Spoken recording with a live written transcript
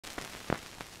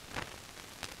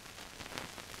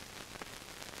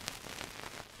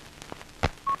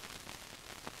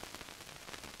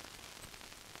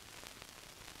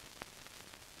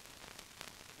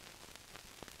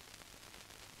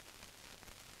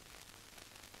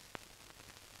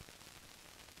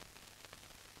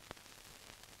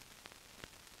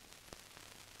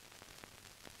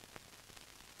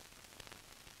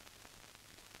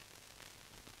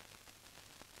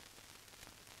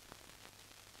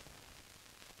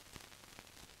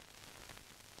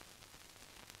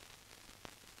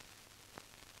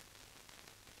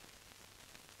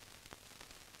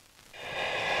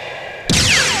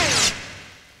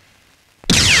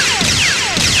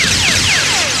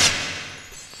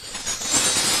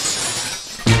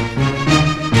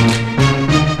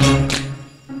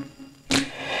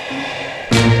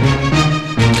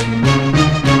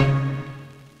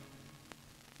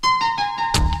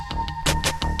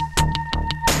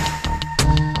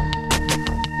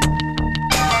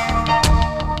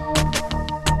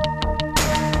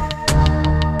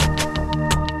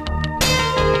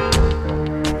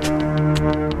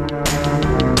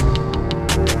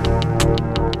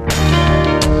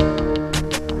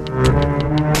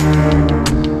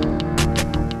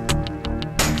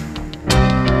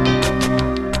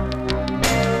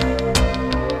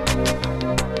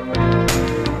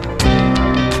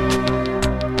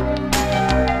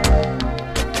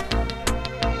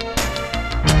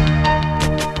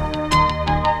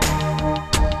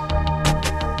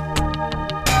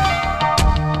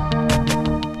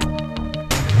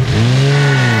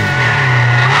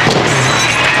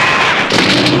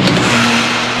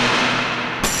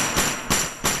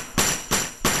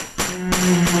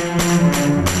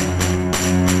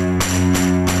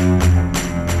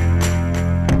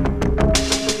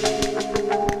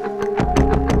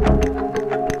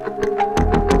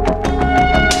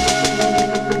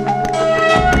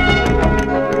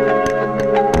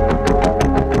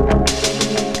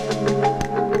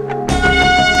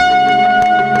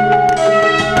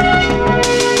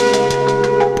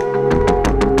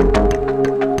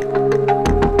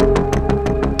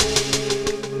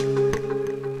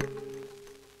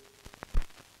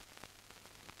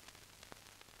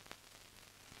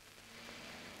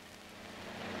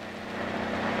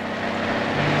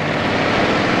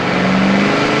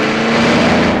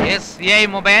CI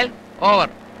mobile, over.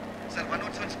 Sir,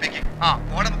 107 speaking.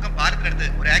 കോടമുക്കം പാലത്തിനടുത്ത്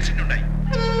ഒരു accident ഉണ്ടായി.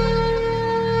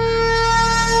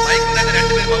 ബൈക്കിൽ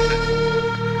രണ്ടുപേർ പോകുന്നത്.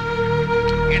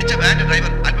 ഇടിച്ച വാന്റെ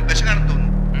ഡ്രൈവർ അല്പം വിഷകാണെന്ന്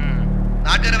തോന്നുന്നു.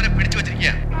 നാട്ടുകാർ അവനെ പിടിച്ചു വച്ചിരിക്കുക.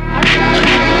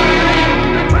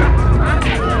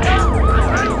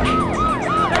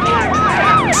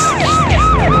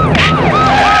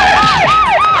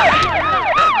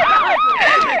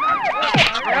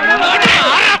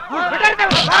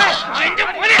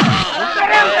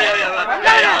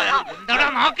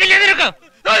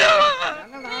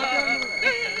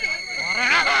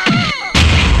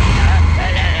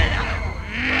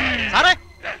 സാറേ,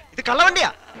 ഇത്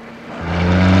കള്ളവണ്ടിയാ.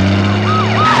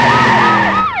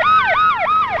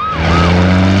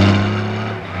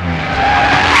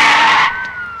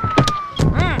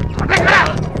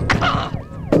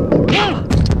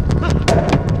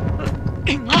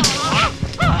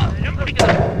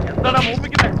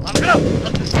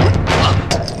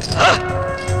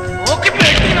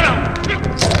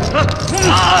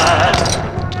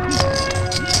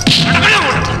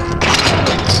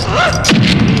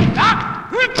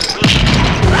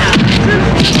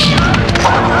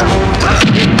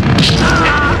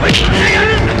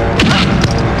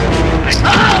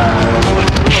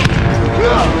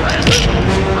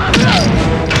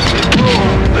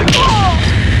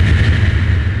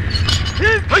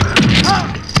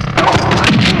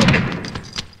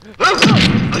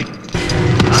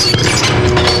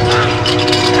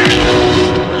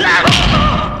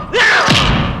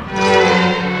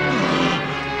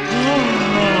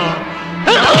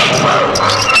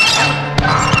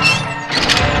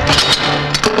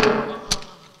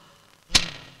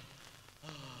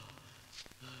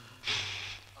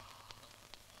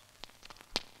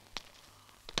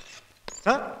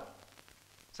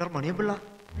 സർ, മണിയപ്പിള്ള.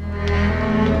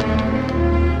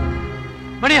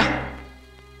 മണിയാ?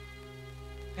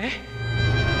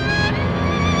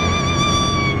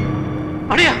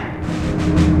 മണിയാ?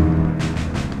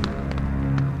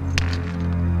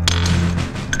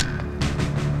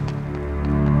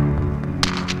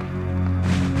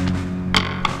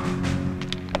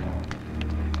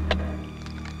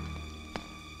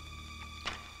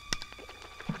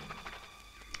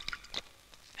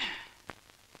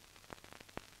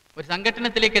 ഒരു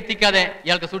സംഘടനത്തിലേക്ക് എത്തിക്കാതെ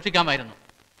ഇയാൾക്ക് സൂക്ഷിക്കാമായിരുന്നു.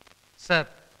 സർ,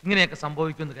 ഇങ്ങനെയൊക്കെ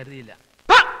സംഭവിക്കുമെന്ന് കരുതിയില്ല.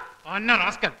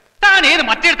 താൻ ഏത്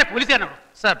മറ്റേടത്തെ പോലീസുകാരനാണോ?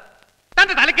 സർ,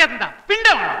 തന്റെ തലയ്ക്കകത്ത്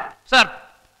പിണ്ടമാണോ? സർ,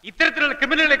 ഇത്തരത്തിലുള്ള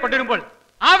ക്രിമിനലുകളെ കൊണ്ടുവരുമ്പോൾ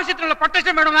ആവശ്യത്തിനുള്ള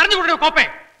പ്രൊട്ടക്ഷൻ വേണമെന്ന് അറിഞ്ഞുകൊണ്ടു കോപ്പേ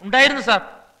ഉണ്ടായിരുന്നു സാർ.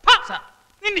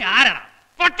 നിന്നെ ആരാണ്?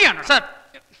 പൊട്ടിയാണോ? സർ,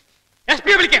 SP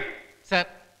വിളിക്കാം. സർ,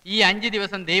 ഈ 5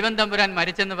 ദിവസം ദൈവം തമ്പുരാൻ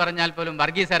മരിച്ചെന്ന് പറഞ്ഞാൽ പോലും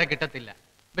വർഗീസാരെ കിട്ടത്തില്ല.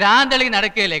 ഭ്രാന്തളി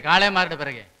നടക്കുകയല്ലേ കാളയന്മാരുടെ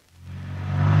പിറകെ.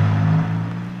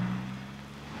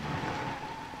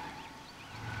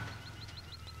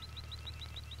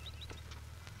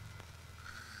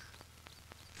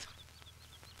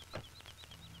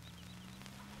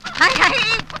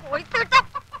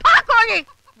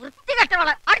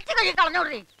 വൃത്തികെട്ടവളെ അടിച്ചു കഴി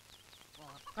കളഞ്ഞോടേ.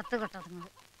 കത്ത് കെട്ടതുങ്ങൾ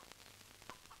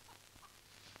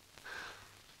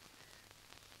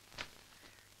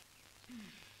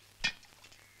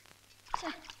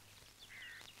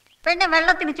പെണ്ണെ,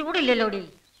 വെള്ളത്തിന് ചൂടില്ലല്ലോടി.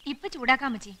 ഇപ്പൊ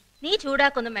ചൂടാക്കാൻ മച്ചി. നീ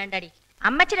ചൂടാക്കൊന്നും വേണ്ടടി.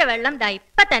 അമ്മച്ചിയുടെ വെള്ളം ദാ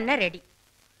ഇപ്പൊ തന്നെ റെഡി.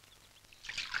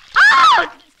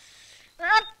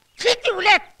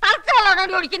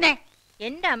 ഓടിക്കുന്നേ.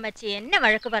 എന്റെ അമ്മച്ചി എന്നെ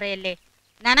വഴക്ക് പറയല്ലേ.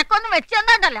 നിനക്കൊന്നും വെച്ച്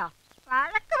തന്നല്ലോ.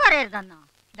 വഴക്ക് പറയരുതെന്നോ.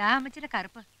 ദാ അമ്മച്ചിയുടെ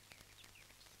കറുപ്പ്.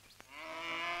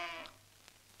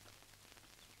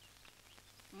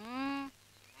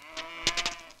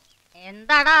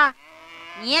 എന്താടാ,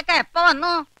 നീയൊക്കെ എപ്പ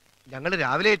വന്നു? ഞങ്ങള്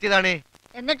രാവിലെ എത്തിയതാണേ.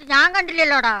 എന്നിട്ട് ഞാൻ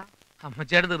കണ്ടില്ലല്ലോടാ.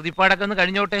 അമ്മച്ചിയുടെ ധൃതിപ്പാടൊക്കെ ഒന്ന്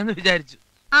കഴിഞ്ഞോട്ടെ എന്ന് വിചാരിച്ചു.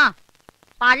 ആ,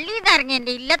 പള്ളിയിൽ നിന്ന് ഇറങ്ങി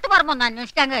എന്റെ ഇല്ലത്ത് പറമ്പൊന്ന്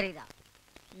അന്വേഷിക്കാൻ കയറിയതാ.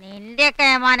 നിന്റെയൊക്കെ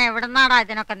ഏമാൻ എവിടുന്നാടാ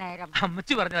ഇതിനൊക്കെ നേരം?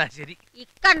 അമ്മച്ചി പറഞ്ഞതാ ശരി.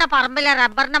 ഇക്കണ്ട പറമ്പിലെ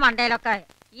റബ്ബറിന്റെ മണ്ടയിലൊക്കെ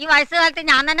ഈ വയസ്സുകാലത്ത്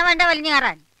ഞാൻ തന്നെ വേണ്ട വലിഞ്ഞു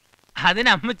കയറാൻ. അതിന്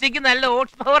അമ്മച്ചിക്ക് നല്ല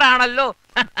ഓട്സ് പവർ ആണല്ലോ.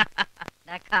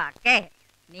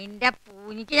 നിന്റെ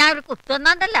പൂനിക്ക് ഞാൻ ഒരു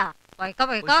കുത്തുവന്നല്ല.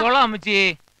 അമ്മച്ചിയെ,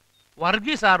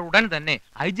 വർഗീസ് സാർ ഉടൻ തന്നെ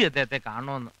IG അദ്ദേഹത്തെ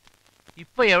കാണുമെന്ന്.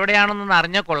 ഇപ്പൊ എവിടെയാണെന്നൊന്ന്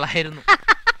അറിഞ്ഞ കൊള്ളായിരുന്നു.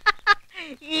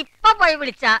 ഇപ്പൊ പോയി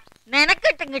വിളിച്ച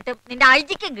നിനക്കിട്ടും കിട്ടും, നിന്റെ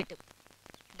IG-ക്കും കിട്ടും.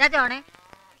 എന്താ ജോണേ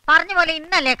പറഞ്ഞ പോലെ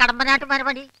ഇന്നല്ലേ കടമ്പനാട്ട്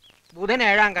മരപടി? ബുധൻ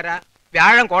ഏഴാങ്കര,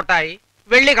 വ്യാഴം കോട്ടായി,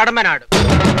 വെള്ളി കടമ്പനാട്.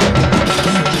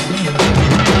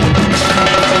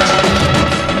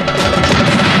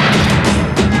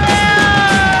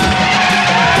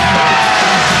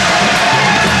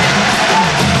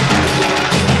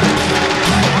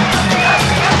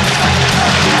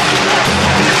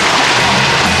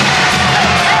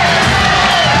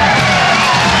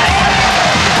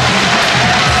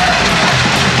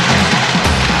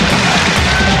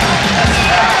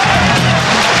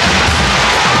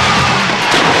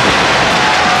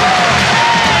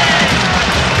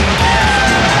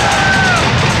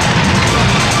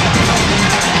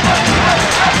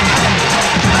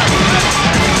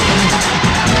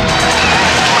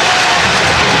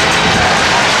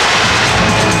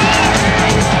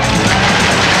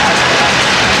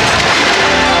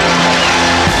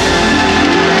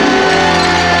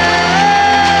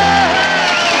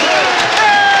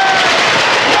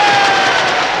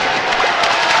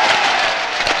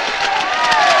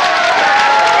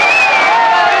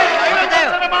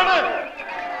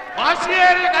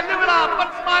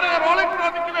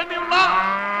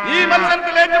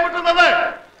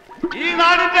 എന്നുള്ളത് ഈ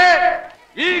നാടിന്റെ,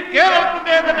 ഈ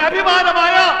കേരളത്തിന്റെ തന്നെ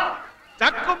അഭിമാനമായ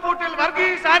ചക്കുംപൂട്ടിൽ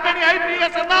വർഗീസ് ആന്റണി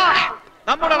IPS എന്ന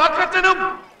നമ്മുടെ വക്രച്ചനും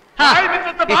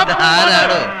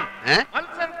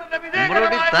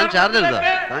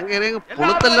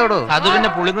അത് പിന്നെ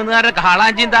പുളിങ്ങുന്നവരുടെ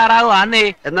കാളാഞ്ചിയും താറാവും ആന്നേ.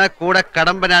 എന്നാ കൂടെ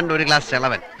കടമ്പനാണ്ട് ഒരു ഗ്ലാസ്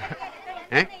ഇളവൻ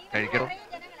കഴിക്കണോ?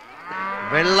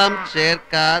 വെള്ളം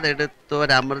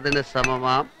ചേർക്കാതെടുത്തൊരമൃതിന്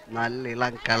സമമാം നല്ല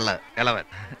ഇളം കള്ള് ഇളവൻ.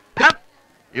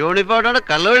 യൂണിഫോമോട്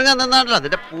കള്ള് ഒഴുകാൻ നിന്നാണല്ലോ,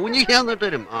 അതിന്റെ പൂഞ്ഞിക്കാൻ നിട്ട്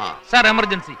വരും. Sir,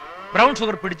 emergency. Brown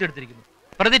sugar പിടിച്ചെടുത്തിരിക്കുന്നു.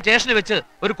 പ്രതി സ്റ്റേഷനിൽ വെച്ച്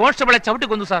ഒരു കോൺസ്റ്റബിളെ ചവിട്ടി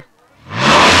കൊന്നു sir.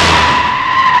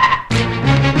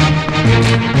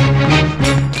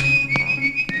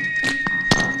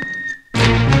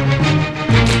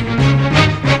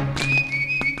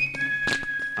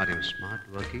 Are you smart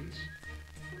workies?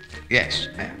 Yes,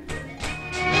 I am.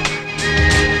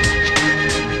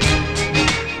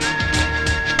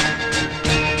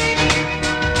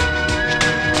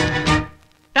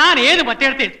 താൻ ഏത്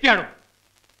മറ്റേടത്ത് SP ആണോ?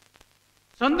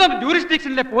 സ്വന്തം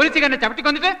ജൂറിസ്ഡിക്ഷനിലെ പോലീസുകാരനെ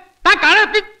ചവിട്ടിക്കൊന്നിട്ട് താൻ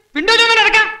പിണ്ടോ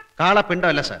നടക്കാം? കാള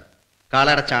പിണ്ടമല്ല സാർ,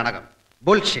 കാളയുടെ ചാണകം.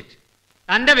 ബുൾഷിറ്റ്.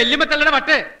 തന്റെ വെല്ലുമത്തല്ലയുടെ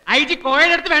വട്ട് IG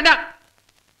കോഴയുടെ അടുത്ത് വേണ്ട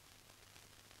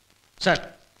സാർ.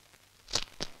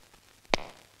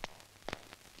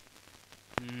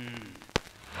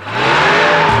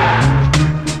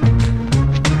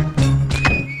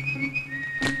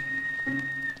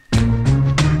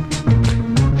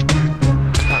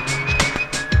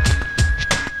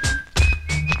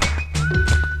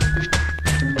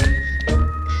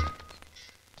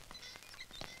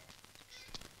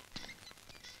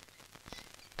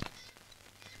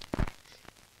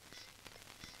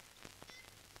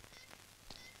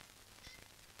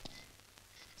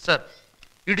 സർ,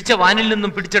 ഇടിച്ച വാനിൽ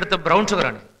നിന്നും പിടിച്ചെടുത്ത ബ്രൗൺ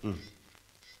ഷുഗറാണ്.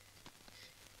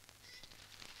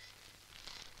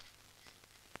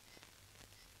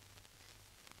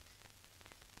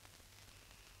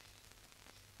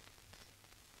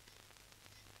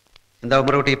 എന്താ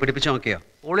ഉമ്മറൂട്ടി, പിടിപ്പിച്ചു നോക്കിയോ?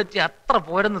 ക്വാളിറ്റി അത്ര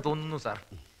പോരെന്ന് തോന്നുന്നു sir.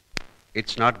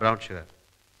 It's not brown sugar.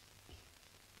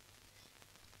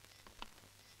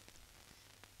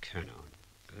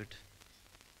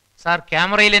 Sir,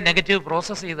 ക്യാമറയിലെ negative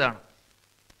process ചെയ്തതാണ്.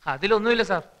 അതിലൊന്നുമില്ല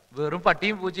സാർ, വെറും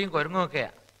പട്ടിയും പൂച്ചയും കുരങ്ങും ഒക്കെയാ.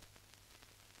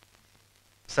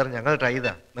 സാർ, ഞങ്ങൾ ട്രൈ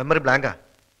ചെയ്താ, മെമ്മറി ബ്ലാങ്കാ.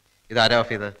 ഇതാരാ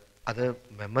ഓഫ് ചെയ്ത്? അത്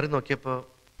മെമ്മറി നോക്കിയപ്പോ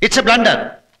ഇറ്റ്സ് എ ബ്ലണ്ടർ.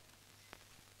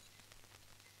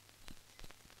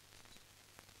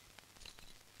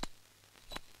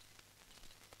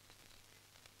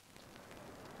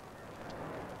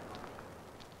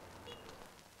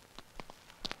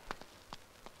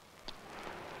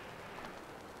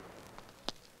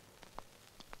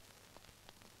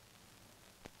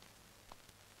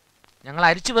 ഞങ്ങൾ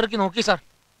അരിച്ചു പെറുക്കി നോക്കി സാർ.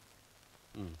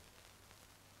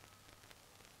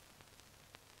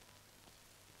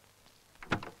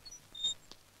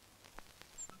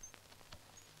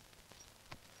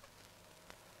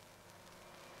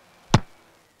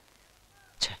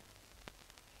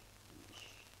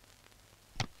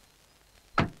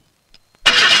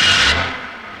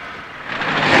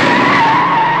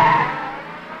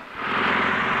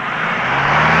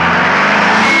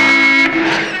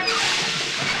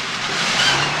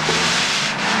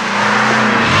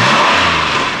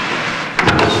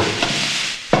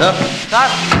 സാർ,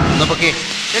 നോക്കേ.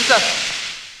 Sir,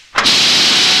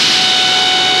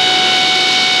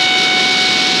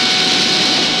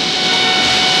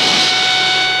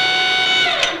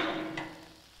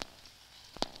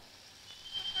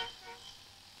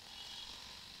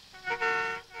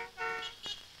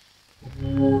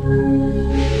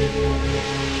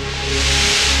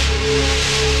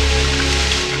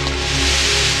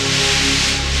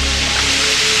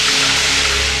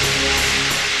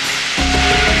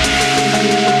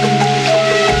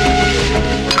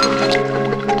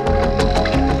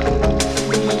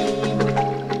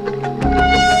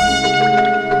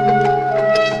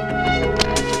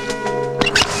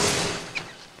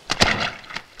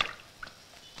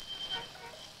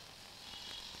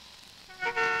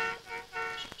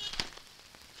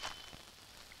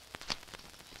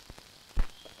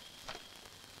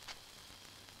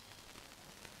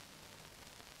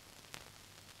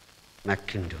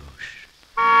 Macintosh.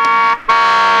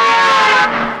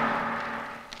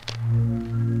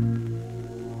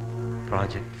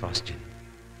 പ്രോജക്ട് ഫോസ്റ്റിൻ.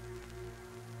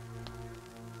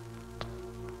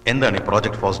 എന്താണ് ഈ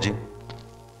പ്രോജക്ട് ഫോസ്റ്റിൻ?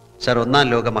 സർ, ഒന്നാം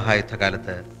ലോക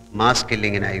മഹായുദ്ധകാലത്ത് മാസ്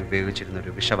കില്ലിങ്ങിനായി ഉപയോഗിച്ചിരുന്ന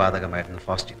ഒരു വിഷവാതകമായിരുന്നു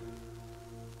ഫോസ്റ്റിൻ.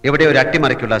 ഇവിടെ ഒരു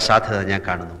അട്ടിമറിക്കുള്ള സാധ്യത ഞാൻ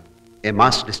കാണുന്നു. A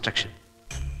mass destruction.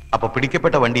 അപ്പൊ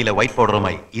പിടിക്കപ്പെട്ട വണ്ടിയിലെ വൈറ്റ്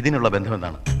പൗഡറുമായി ഇതിനുള്ള ബന്ധം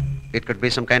എന്താണ്? It could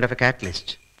be some kind of A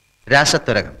catalyst.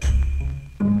 രാസത്വരകം.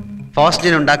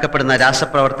 ഫോസ്ജിൻ ഉണ്ടാക്കപ്പെടുന്ന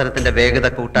രാസപ്രവർത്തനത്തിന്റെ വേഗത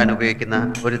കൂട്ടാൻ ഉപയോഗിക്കുന്ന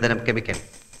ഒരുതരം കെമിക്കൽ.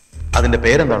 അതിന്റെ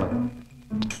പേരെന്താണ്?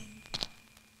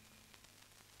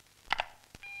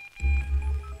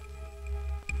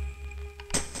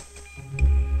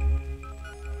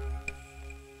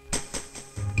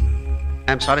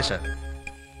 I am sorry sir.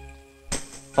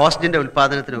 ഫോസ്ജിന്റെ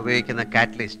ഉൽപാദനത്തിന് ഉപയോഗിക്കുന്ന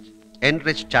കാറ്റലിസ്റ്റ്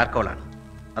എൻറിച്ച് ചാർക്കോൾ ആണ്,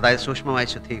 അതായത് സൂക്ഷ്മമായി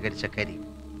ശുദ്ധീകരിച്ച കരി.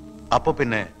 അപ്പോ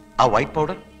പിന്നെ ആ white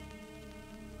powder?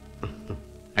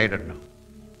 I don't know.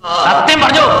 സത്യം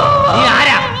പറഞ്ഞു, നീ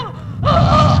ആരാ?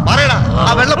 പറയടാ,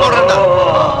 ആ വെള്ള പൗഡർ എന്താ?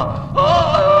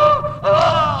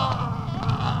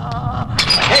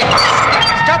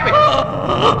 Stop it.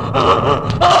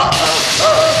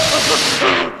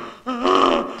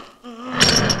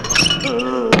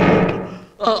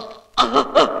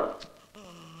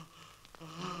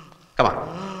 Come on.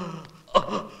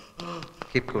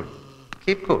 Keep cool.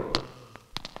 Keep cool.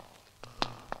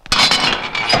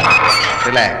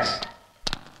 Relax.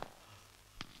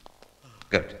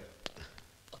 Good.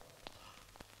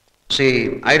 See,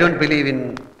 I don't believe in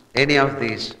any of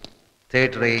these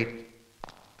third-rate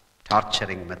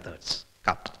torturing methods.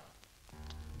 Come.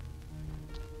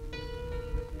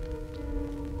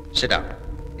 Sit down.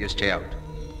 You stay out.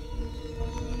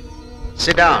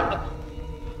 Sit down.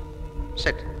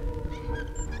 Sit.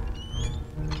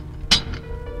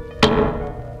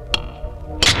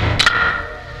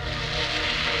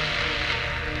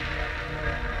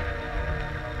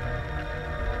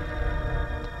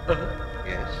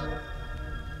 Yes.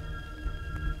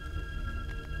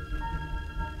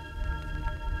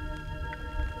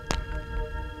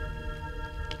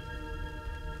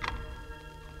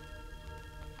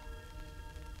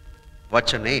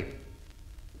 What's your name?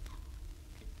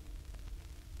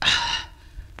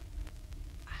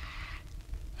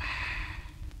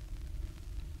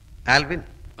 Alvin.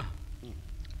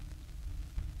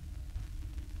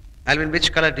 Alvin, which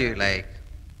color do you like?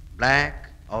 Black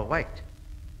or white?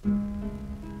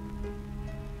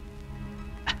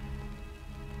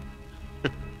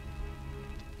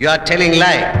 You are telling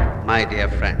lie, my dear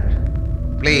friend.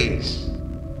 Please,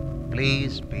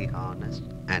 please be honest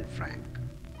and frank.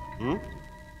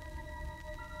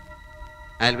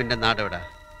 Alvin's naad evada?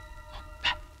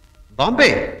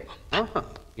 Bombay. Oh,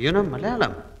 you know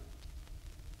Malayalam.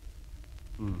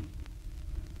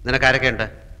 നിനക്ക് ആരൊക്കെയുണ്ട്?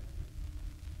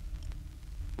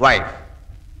 Wife.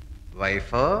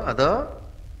 വൈഫോ അതോ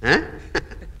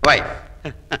wife?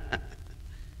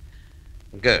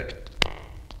 Good.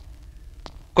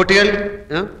 കുട്ടികൾ?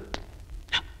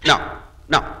 No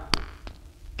no.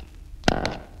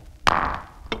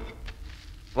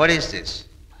 What is this?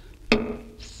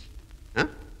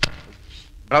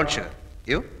 Brown sugar.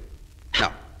 U? No.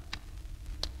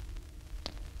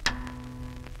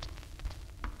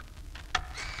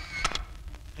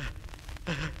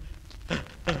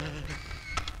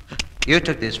 You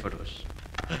took these photos.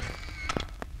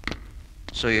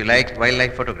 So you like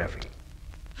wildlife photography?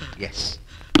 Yes.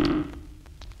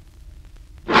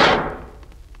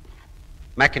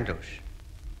 Macintosh.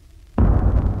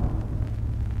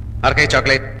 RK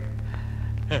chocolate.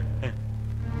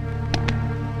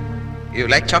 You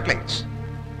like chocolates?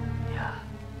 Yeah.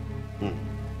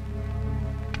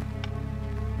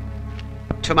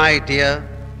 To my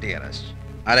dearest.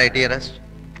 Are I dearest?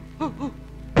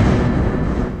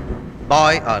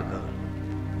 Boy or girl?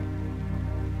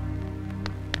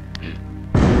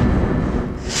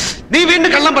 നീ വീണ്ടും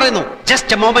കള്ളം പറയുന്നു.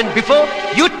 Just a moment before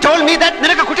you told me that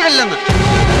നിനക്ക് കുട്ടികളില്ലെന്ന്.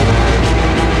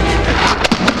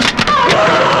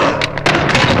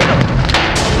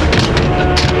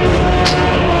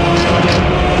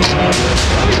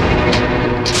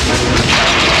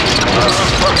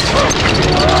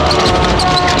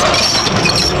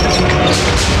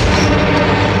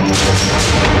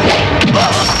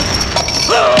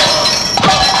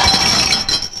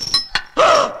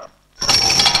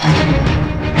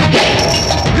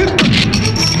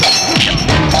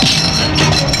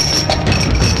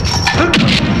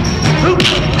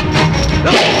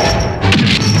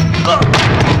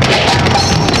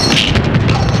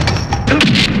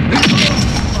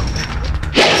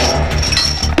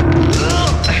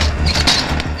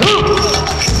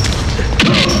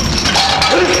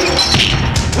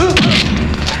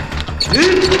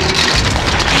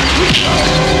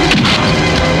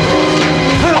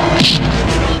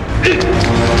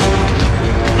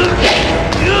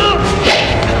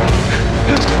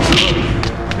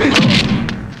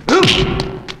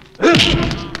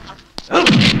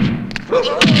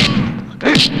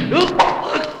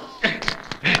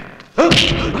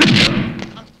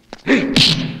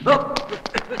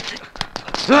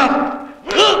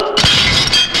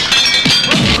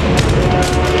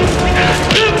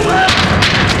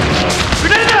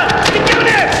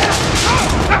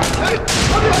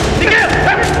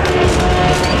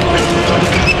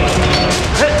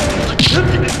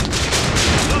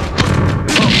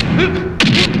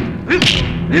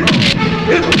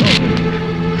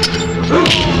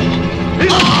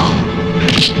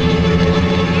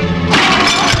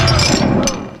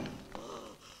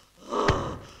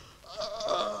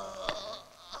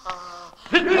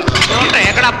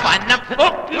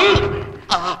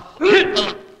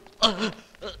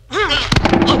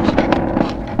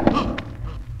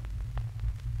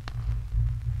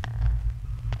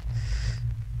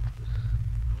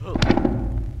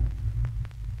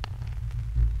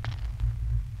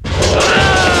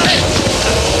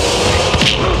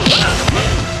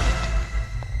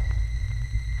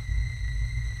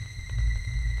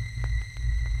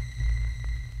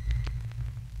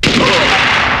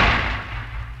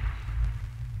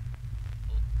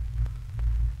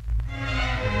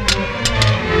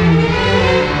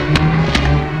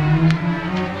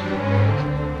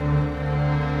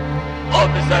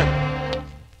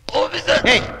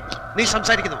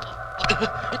 സംസാരിക്കുന്നു?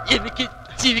 എനിക്ക്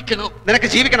ജീവിക്കണം. നിനക്ക്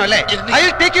ജീവിക്കണം അല്ലേ? I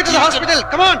will take you to the hospital.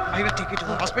 Come on. I will take you to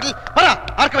the hospital. പറ,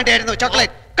 ആർക്ക് വേണ്ടിയായിരുന്നു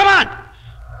chocolate? Come on.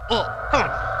 Come on.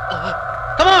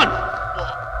 Come on.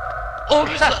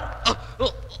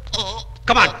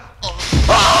 Come on.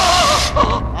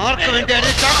 ആർക്ക്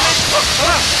വേണ്ടിയായിരുന്നു ചോക്ലേറ്റ്?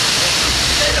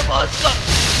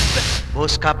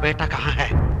 बोस का बेटा कहाँ है?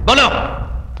 बोलो.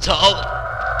 जाओ.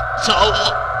 जाओ.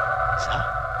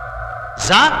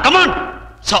 जा. Come on.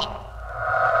 जाओ.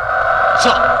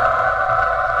 जाओ.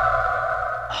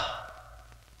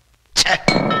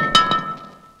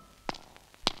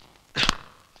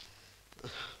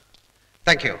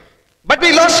 Thank you. But we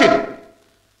lost him.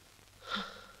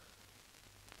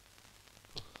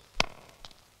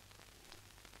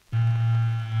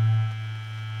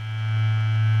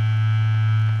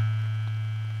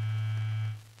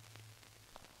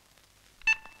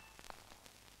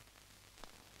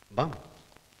 ബം.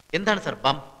 എന്താണ് സർ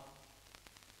ബം?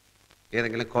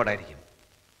 ഏതെങ്കിലും കോഡായിരിക്കും.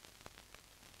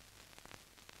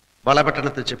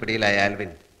 വളപട്ടണത്തിൽ വെച്ച് പിടിയിലായ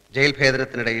ആൽവിൻ ജയിൽ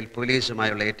ഭേദനത്തിനിടയിൽ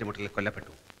പോലീസുമായുള്ള ഏറ്റുമുട്ടലിൽ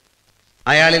കൊല്ലപ്പെട്ടു.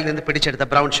 അയാളിൽ നിന്ന് പിടിച്ചെടുത്ത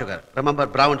brown sugar, remember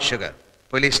brown sugar,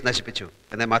 police നശിപ്പിച്ചു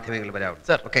എന്ന മാധ്യമങ്ങൾ വരാവുന്നു.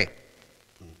 സർ. ഓക്കെ.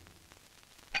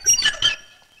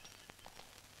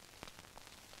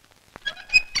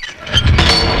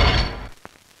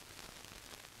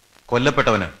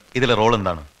 കൊല്ലപ്പെട്ടവന് ഇതിലെ റോൾ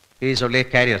എന്താണ്? Is only A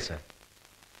carrier sir.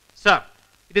 Sir,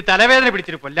 ഇത് തലവേദന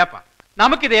പിടിച്ചൊരു കൊല്ലാപ്പ.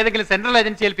 നമുക്കിത് ഏതെങ്കിലും സെൻട്രൽ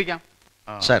ഏജൻസി ഏൽപ്പിക്കാം.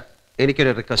 സർ,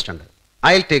 എനിക്കൊരു റിക്വസ്റ്റ് ഉണ്ട്.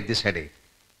 I will take this headache.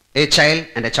 A child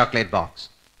and A chocolate box.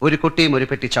 ഒരു കുട്ടിയും ഒരു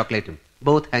പെട്ടി ചോക്ലേറ്റും,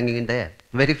 both hanging in there.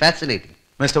 Very fascinating.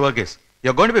 Mr. Varghese,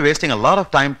 you're going to be wasting a lot of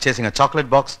time chasing a chocolate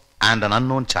box and an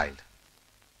unknown child.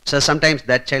 Sir, sometimes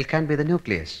that child can be the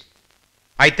nucleus.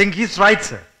 I think he's right,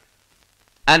 sir.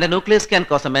 And the nucleus can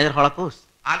cause a major holocaust.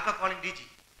 Alpha calling DG.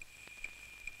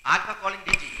 Alpha calling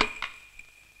DG.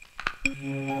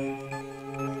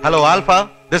 Hello, Alpha.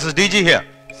 This is DG here.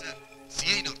 Sir,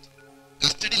 CI North.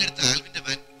 കസ്റ്റഡിയിലെടുത്ത ആൽവിന്റെ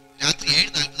van രാത്രി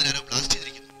 7:40 blast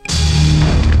ചെയ്തിരിക്കുന്നു.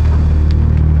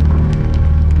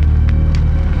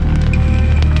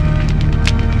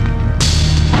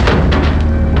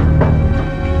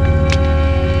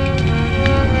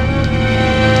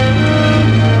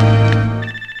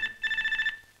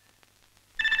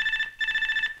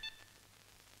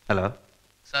 Hello.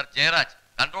 Sir, Jayraj,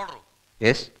 control room.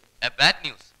 Yes. A bad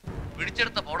news.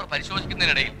 പിടിച്ചെടുത്ത powder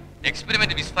പരിശോധിക്കുന്നതിനിടയിൽ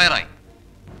experiment misfire ആയി.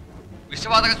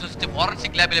 വിഷവാതകം സൃഷ്ടിച്ച്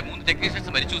forensic ലാബിലെ 3 technicians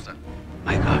മരിച്ചു sir.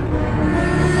 My God.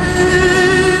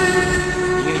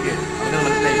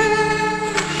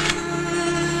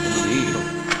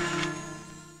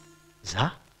 Za?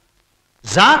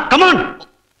 Za, come on.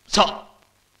 So.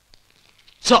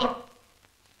 So.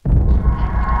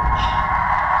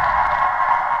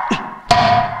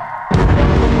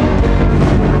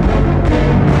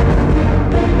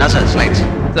 NASA slides.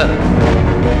 Sir.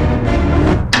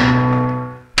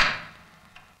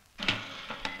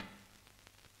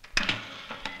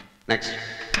 Next.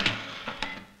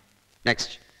 Next.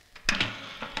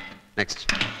 Next.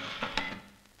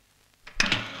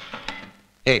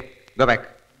 Hey, go back.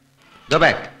 Go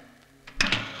back.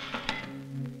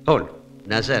 Hold.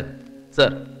 Nazar. Sir.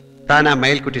 താൻ ആ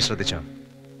മയിൽക്കുട്ടി ശ്രദ്ധിച്ചോ?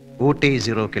 Ooty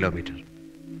 0 kilometre.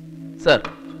 Sir,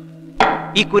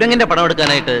 ഈ കുരങ്ങിന്റെ പടം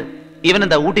എടുക്കാനായിട്ട് ഇവൻ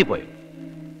എന്താ ഊട്ടി പോയോ?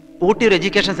 ഊട്ടി ഒരു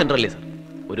എഡ്യൂക്കേഷൻ സെന്റർ അല്ലേ സർ?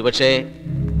 ഒരുപക്ഷേ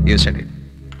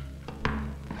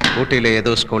ഊട്ടിയിലെ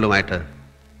ഏതോ സ്കൂളുമായിട്ട്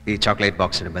ഈ ചോക്ലേറ്റ്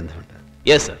ബോക്സിന് ബന്ധമുണ്ട്.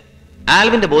 Yes sir.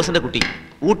 ആൽവിന്റെ ബോസിന്റെ കുട്ടി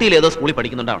ഊട്ടിയിൽ ഏതോ സ്കൂളിൽ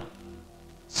പഠിക്കുന്നുണ്ടാവണം.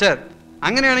 സർ,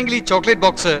 അങ്ങനെയാണെങ്കിൽ ഈ ചോക്ലേറ്റ്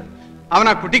ബോക്സ് അവൻ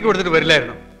ആ കുട്ടിക്ക് കൊടുത്തിട്ട്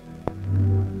വരില്ലായിരുന്നു.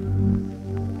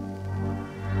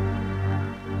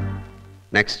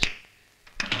 നെക്സ്റ്റ്.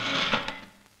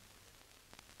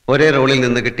 ഒരേ റോളിൽ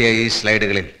നിന്ന് കിട്ടിയ ഈ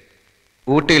സ്ലൈഡുകളിൽ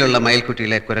ഊട്ടിയിലുള്ള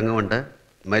മയിൽക്കുട്ടിയിലെ കുരങ്ങുമുണ്ട്,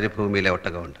 മരുഭൂമിയിലെ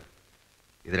ഒട്ടകമുണ്ട്.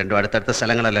 ഇത് രണ്ടും അടുത്തടുത്ത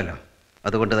സ്ഥലങ്ങളല്ലല്ലോ.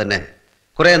 അതുകൊണ്ട് തന്നെ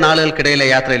കുറെ നാളുകൾക്കിടയിലെ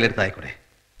യാത്രയിലെടുത്തായിക്കൂടെ?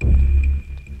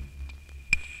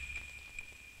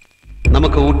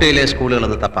 നമുക്ക് ഊട്ടിയിലെ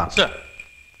സ്കൂളുകളൊന്ന് തപ്പാം.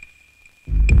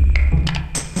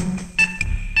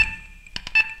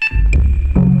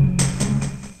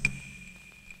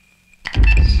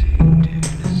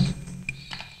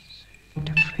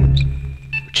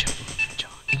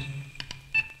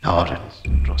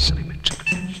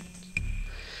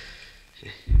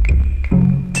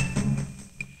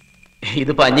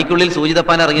 ഇത് പഞ്ഞിക്കുള്ളിൽ സൂചി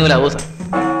തപ്പാൻ ഇറങ്ങിയവരാവോ sir?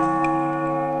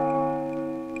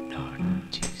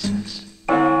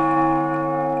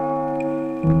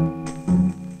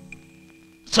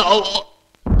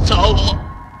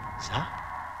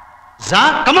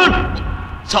 Come on.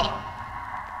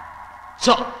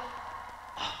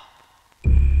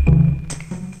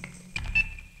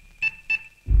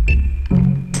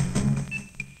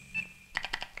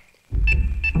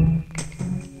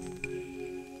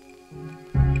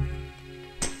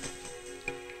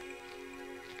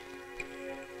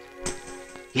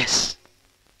 Yes.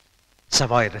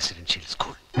 Savoy Residential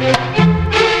School.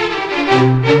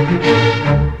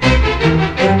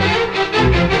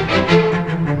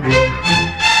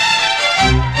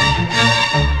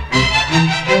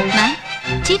 Ma'am,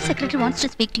 Chief Secretary wants to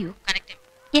speak to you. Connect him.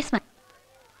 Yes, ma'am.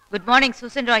 Good morning,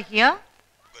 Susan Roy here.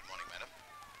 Good morning, madam.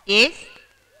 Yes.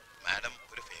 Madam,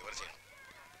 ഒരു ഫേവർ ചെയ്യണം.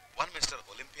 One Mr.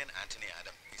 Olympian Anthony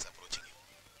Adam is approaching you.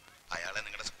 അയാളെ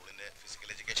നിങ്ങളുടെ സ്കൂളിന്റെ physical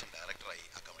education ഡയറക്ടറായി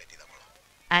accommodate ചെയ്താൽ കൊള്ളാം.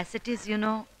 As it is, you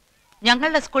know,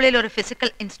 ഞങ്ങളുടെ സ്കൂളിൽ ഒരു ഫിസിക്കൽ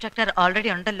ഇൻസ്ട്രക്ടർ ഓൾറെഡി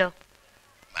ഉണ്ടല്ലോ.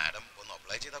 മാഡം ഒന്ന്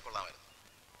അപ്ലൈ ചെയ്താൽ കൊള്ളാമായിരുന്നു.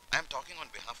 I am talking on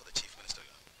behalf of the chief minister.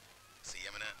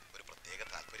 സിഎമ്മിന് ഒരു പ്രത്യേക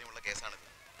താല്പര്യമുള്ള കേസാണിത്.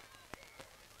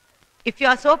 If you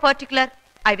are so particular,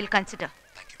 I will consider.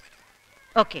 Thank you, madam.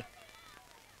 Okay.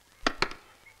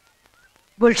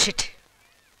 Bullshit.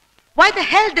 Why the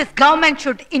hell this government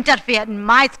should interfere in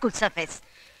my school surface?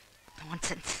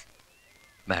 Nonsense.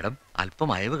 Madam അല്പം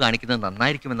അയവ് കാണിക്കുന്നത്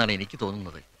നന്നായിരിക്കുമെന്നാണ് എനിക്ക്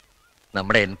തോന്നുന്നത്.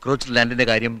 നമ്മുടെ എൻക്രോച്ച്ഡ് ലാൻഡിന്റെ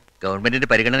കാര്യം ഗവൺമെന്റിന്റെ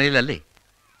പരിഗണനയിലല്ലേ?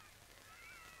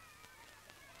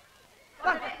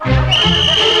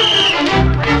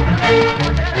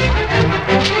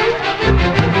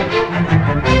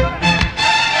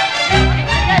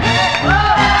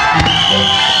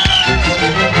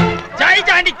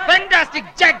 Gigantic, fantastic,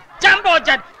 jet, jumbo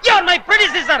jet. You're my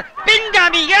predecessor.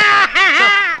 Pingami.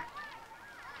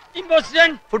 Imposition.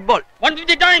 Football.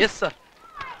 150 times. Yes, sir.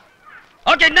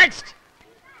 Okay, next.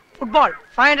 Football.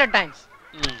 500 times.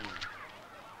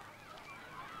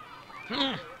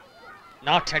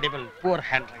 Not edible. Poor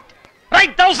handwriting.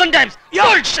 Write 1000 times.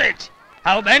 Bullshit.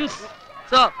 How Benz?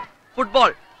 Sir,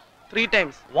 football. 3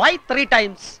 times. Why 3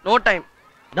 times? No time.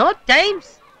 No times.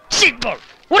 Shit ball.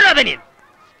 Uradanil.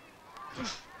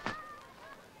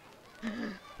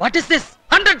 What is this?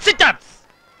 100 sit-ups.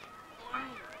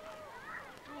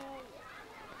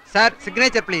 Sir,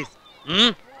 signature please.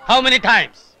 How many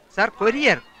times? Sir,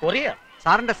 courier. Courier?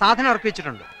 സാറിന്റെ സാധനം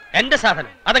ഉറപ്പിച്ചിട്ടുണ്ട്. എന്റെ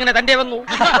സാധനം അതെങ്ങനെ തന്റെ വന്നു?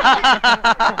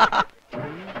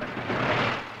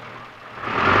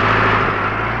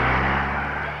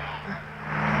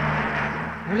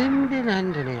 Olympian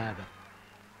Antony Adam.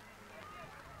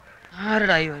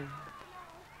 ആരുടെ ഇവൻ?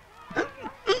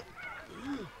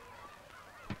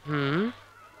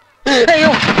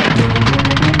 അയ്യോ,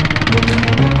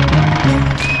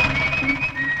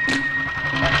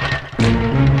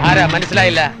 ആരാ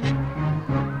മനസ്സിലായില്ല?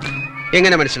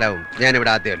 എങ്ങനെ മനസ്സിലാവും?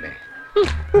 ഞാനിവിടെ ആദ്യമല്ലേ.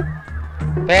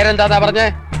 പേരെന്താ പറഞ്ഞേ?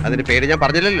 അതിന്റെ പേര് ഞാൻ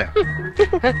പറഞ്ഞില്ലല്ലോ.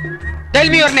 Tell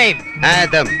me your name.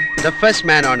 Adam, the first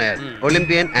man on earth.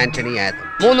 Olympian Anthony Adam.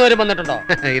 3 പേരും വന്നിട്ടുണ്ടോ?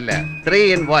 ഇല്ല, 3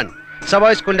 in 1.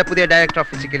 സവായ് സ്കൂളിന്റെ പുതിയ director of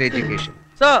physical education.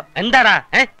 Sir, എന്താടാ?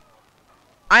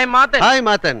 I am Martin. Hi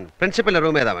Mathan. പ്രിൻസിപ്പലിന്റെ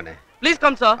room ഏതാ മോനെ? Please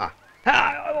come, sir.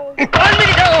 1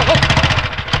 minute.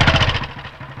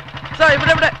 Sir,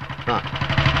 ഇവിടെ.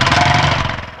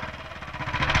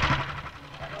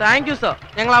 Thank you sir.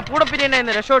 ഞങ്ങൾ ആ പൂടപ്പിരിയനെ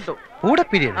ഇന്ന് രക്ഷപ്പെട്ടു.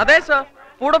 പൂടപ്പിരിയൻ? അതെ sir,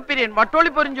 പൂടപ്പിരിയൻ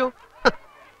Vattoli പൊരിഞ്ചു.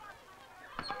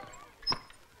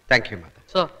 Thank you Mathan.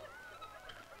 Sir.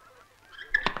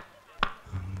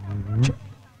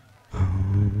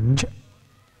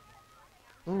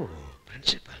 Oh,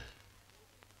 principal.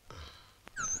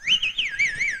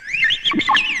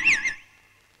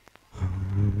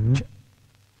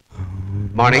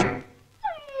 Morning.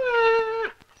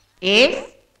 Yes.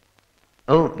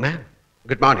 Oh, ma'am.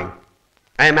 Good morning.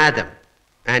 I am Adam.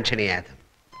 Anthony Adam.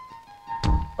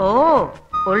 Oh,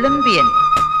 Olympian.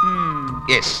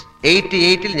 Yes.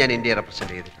 88-ൽ ഞാൻ ഇന്ത്യയെ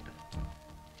റെപ്രസെന്റ് ചെയ്തിട്ടുണ്ട്.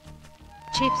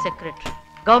 Chief Secretary,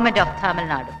 Government of Tamil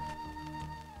Nadu.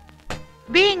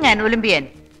 Being an Olympian,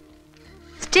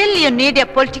 still you need a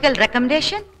political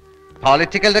recommendation?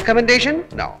 Political recommendation?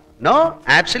 No. No,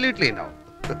 absolutely no.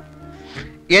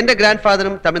 എന്റെ grand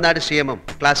ഫാദറും Tamil Nadu സിഎമ്മും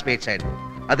classmates ആയിരുന്നു.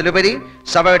 അതിലുപരി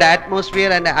സഭയുടെ atmosphere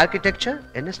and architecture,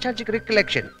 A nostalgic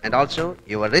റിക്കലക്ഷൻ and also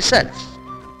your results.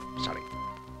 Sorry.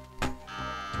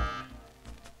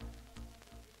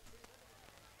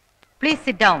 Please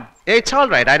sit down. It's all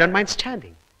right. I don't mind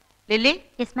standing. Lily?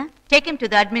 Yes, ma'am. Take him to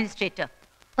the administrator.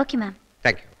 Okay, ma'am.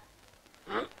 Thank you.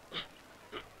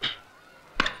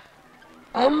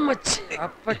 അമ്മച്ചി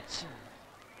അപ്പച്ചി.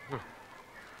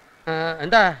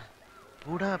 എന്താ?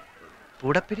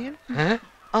 പൂടപ്പിരിയൻ?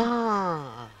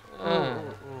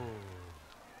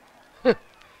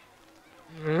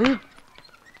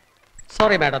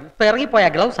 Sorry madam, ഇപ്പൊ ഇറങ്ങിപ്പോയ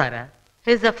gloves ആരാ?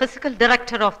 He is the physical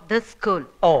director of this school.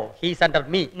 Oh, he's under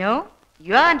me. No,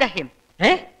 you are under him.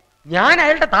 ഞാൻ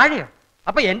അയാളുടെ താഴെയോ?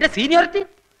 അപ്പൊ എന്റെ seniority?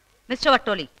 Mr.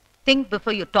 Vattoli, think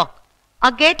before you talk. ആ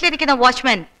ഗേറ്റിലിരിക്കുന്ന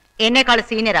വാച്ച്മാൻ എന്നെക്കാൾ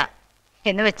സീനിയറാ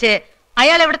എന്ന് വെച്ച്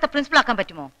അയാൾ എവിടുത്തെ പ്രിൻസിപ്പൽ ആക്കാൻ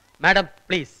പറ്റുമോ? മാഡം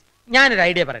പ്ലീസ്, ഞാനൊരു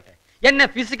ഐഡിയ പറയട്ടെ. എന്നെ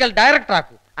ഫിസിക്കൽ ഡയറക്ടർ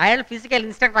ആക്കൂ, അയാൾ ഫിസിക്കൽ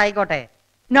ഇൻസ്ട്രക്ടർ ആയിക്കോട്ടെ.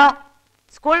 നോ,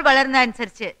 സ്കൂൾ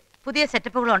വളരുന്നതനുസരിച്ച് പുതിയ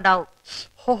സെറ്റപ്പുകൾ ഉണ്ടാവും.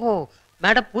 ഓഹോ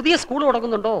മാഡം പുതിയ സ്കൂൾ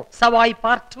തുടങ്ങുന്നുണ്ടോ? സവായി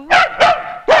പാർട്ട് 2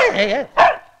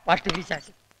 പാട്ട്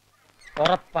വിശാശി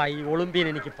ഉറപ്പായി ഒളിമ്പ്യൻ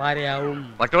എനിക്ക് പാരയാവും.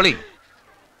 വട്ടോളി,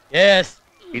 യെസ്,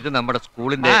 ഇത് നമ്മുടെ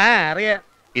സ്കൂളിന്റെ അറിയാം.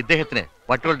 ഇദ്ദേഹത്തിന്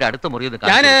വട്ടോളിന്റെ അടുത്ത മുറി ഒന്ന്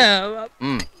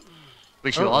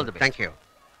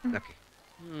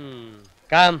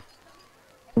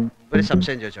ഒരു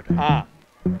സംശയം ചോദിച്ചോട്ടെ,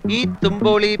 ഈ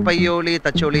തുമ്പോളി, പയ്യോളി,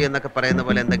 തച്ചോളി എന്നൊക്കെ പറയുന്ന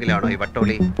പോലെ എന്തെങ്കിലും ആണോ ഈ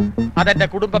വട്ടോളി? അതെന്റെ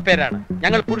കുടുംബ പേരാണ്.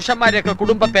 ഞങ്ങൾ പുരുഷന്മാരെയൊക്കെ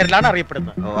കുടുംബ പേരിലാണ്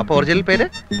അറിയപ്പെടുന്നത്. അപ്പൊ ഒറിജിനൽ പേര്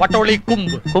വട്ടോളി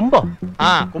കുമ്പ്. കുമ്പോ?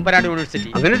 കുമ്പനാട് യൂണിവേഴ്സിറ്റി.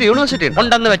 അങ്ങനെ ഒരു യൂണിവേഴ്സിറ്റി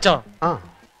ഉണ്ടെന്ന് വെച്ചോ?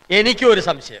 എനിക്കും ഒരു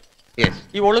സംശയം,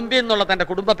 ഈ ഒളിമ്പ്യൻ എന്നുള്ള തന്റെ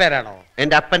കുടുംബ പേരാണോ?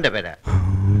 എന്റെ അപ്പന്റെ പേരാ.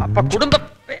 അപ്പൊ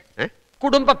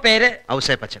കുടുംബ പേര്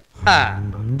ഔസേപ്പച്ചൻ.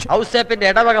 ഔസേപ്പിന്റെ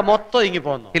ഇടവക മൊത്തം ഇങ്ങി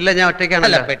പോന്നു. ഇല്ല, ഞാൻ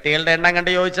ഒറ്റയ്ക്കാണല്ലോ. പെട്ടികളുടെ എണ്ണം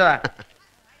കണ്ട് ചോദിച്ചതാ.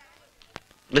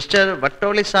 മിസ്റ്റർ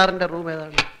വട്ടോളി സാറിന്റെ റൂം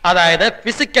ഏതാണ്? അതായത്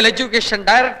ഫിസിക്കൽ എഡ്യൂക്കേഷൻ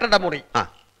ഡയറക്ടറുടെ മുറി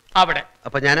അവിടെ.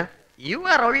 അപ്പൊ ഞാനാ? You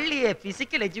are only A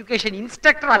physical education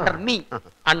instructor under me.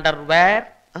 Underwear?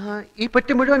 ഈ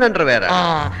പെട്ടി മുഴുവൻ underwear.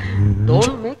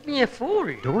 Don't make me a fool.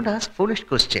 Don't ask foolish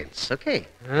questions, okay?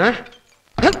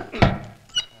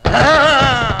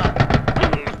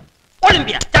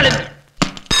 Olympia, Olympia.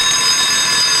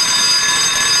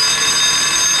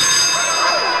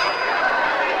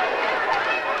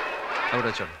 അവിടെ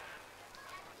വെച്ചോളൂ.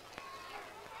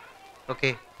 Okay.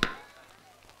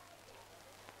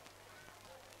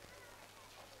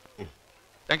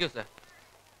 Thank you sir.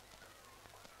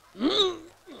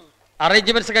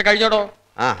 Arrangements ഒക്കെ കഴിഞ്ഞോടോ?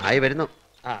 ആയി വരുന്നു.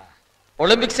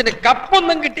 ഒളിമ്പിക്സിന്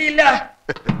കപ്പൊന്നും കിട്ടിയില്ല,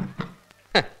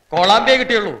 കോളാമ്പിയെ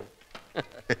കിട്ടിയുള്ളൂ.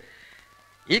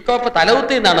 ഈ കോപ്പ്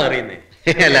തലകുത്തി എന്നാണ് അറിയുന്നത്.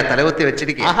 അല്ല, തലകുത്തി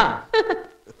വെച്ചിരിക്കുക.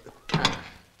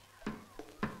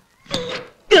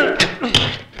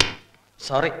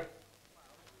 സോറി.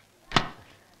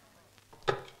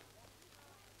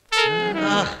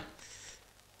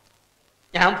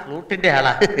 ഞാൻ ഫ്ലൂട്ടിന്റെ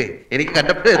ആളാ. എനിക്ക്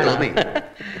കണ്ടപ്പോഴേ തോന്നി.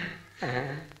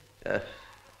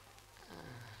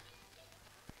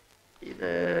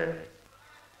 ഇത്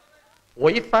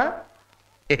വൈഫാ?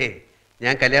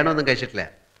 ഞാൻ കല്യാണമൊന്നും കഴിച്ചിട്ടില്ല.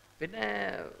 പിന്നെ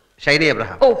ഷൈനി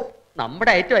എബ്രഹാം. ഓ,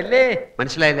 നമ്മുടെ ഐറ്റം അല്ലേ?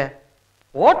 മനസ്സിലായില്ല.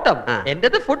 ഓട്ടം,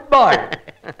 എന്റേത് football.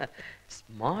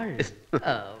 Small.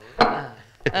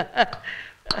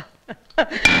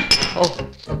 Oh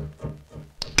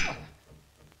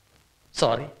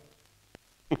sorry.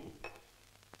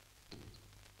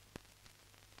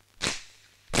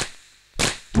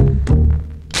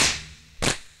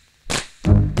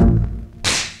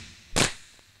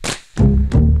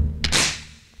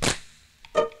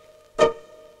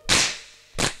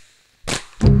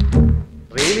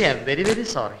 Really, I'm very, very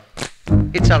sorry.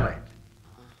 It's all right.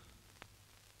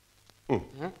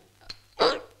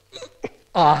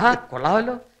 ആഹാ,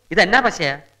 കൊള്ളാമല്ലോ. ഇതെന്നാ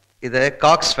പശയാ? ഇത്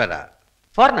കോക്സ് ഫെറ.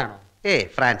 ഫോറിനാണോ?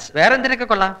 ഫ്രാൻസ്. വേറെ എന്തിനൊക്കെ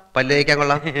കൊള്ളാം? പല്ല് തേക്കാൻ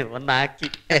കൊള്ളാം. ഒന്നാക്കി.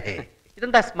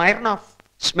 ഇതെന്താ സ്മൈർനോഫ്?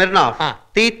 സ്മിർനോഫ്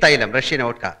തീ തൈലം, റഷ്യൻ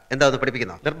വോഡ്ക. എന്താ ഒന്ന്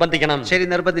പഠിപ്പിക്കുന്നോ? നിർബന്ധിക്കണം. ശരി,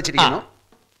 നിർബന്ധിച്ചിരിക്കുന്നു.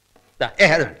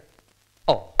 അത് വേണ്ട.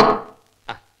 ഓ,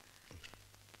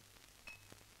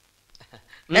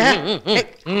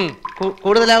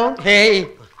 കൂടുതലാവും. ഹേയ്,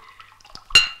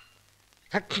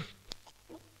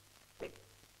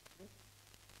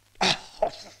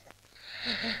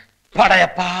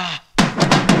 പടയപ്പാ.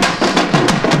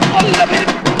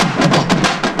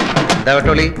 എന്താ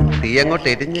വട്ടോളി, തീ അങ്ങോട്ട്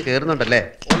എരിഞ്ഞ് കേറുന്നുണ്ടല്ലേ?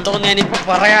 ഉണ്ടോന്ന് ഞാനിപ്പോ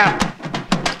പറയാം.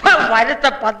 വരുത്ത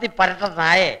പന്തി പരട്ട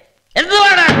നായെ,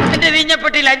 എന്തുവാണ് നിന്റെ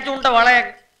വീഞ്ഞപ്പെട്ടിയിൽ 5 ഉണ്ട വളയ?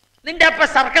 നിന്റെ അപ്പ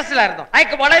സർക്കസിലായിരുന്നു,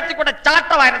 അയക്ക് വളയത്തിൽ കൂടെ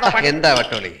ചാട്ടമായിരുന്നു. എന്താ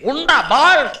വട്ടോളി? ഉണ്ടാ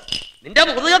ബാൾ, നിന്റെ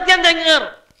മുതുകത്യം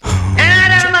തെങ്ങേറും.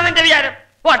 ഞാനാരാണെന്നാ നിന്റെ വിചാരം?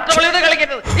 വട്ടോളിയോട്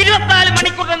കളിക്കരുത്. 24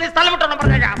 മണിക്കൂർ നീ സ്ഥലം വിട്ടോണം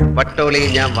പറഞ്ഞേക്കാം. വട്ടോളി,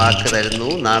 ഞാൻ വാക്ക് തരുന്നു,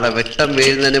 നാളെ വെട്ടം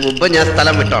വീഴുന്നതിന് മുമ്പ് ഞാൻ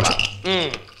സ്ഥലം വിട്ടോളാം.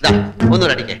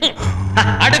 ഒന്നുകൂടെ അടിക്കേ.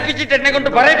 അടുപ്പിച്ചിട്ട് എന്നെ കൊണ്ട്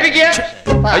പറയിപ്പിക്കുക.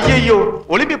 അയ്യോ,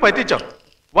 ഒളിമ്പി പറ്റിച്ചോ?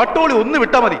 വട്ടോളി ഒന്ന്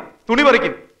വിട്ടാ മതി, തുണി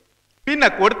പറിക്കും. പിന്നെ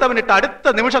കൊടുത്തവനിട്ട് അടുത്ത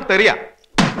നിമിഷം തെറിയ.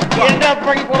 എന്റെ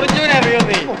അപ്പൻ കുറഞ്ഞൂനറിയോ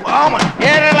നീ?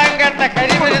 കേരളം കണ്ട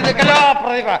കരിമരുന്ന്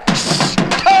കലാപ്രതിഭ.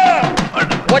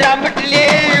 ഒരമ്പട്ടിലേ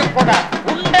കൂട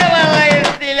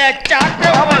ഉണ്ടവളയത്തിലെ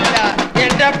ചാട്ടമല്ല.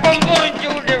 എന്റെ അപ്പം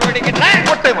കുറച്ചുകൂടി പിടിക്കട്ടെ.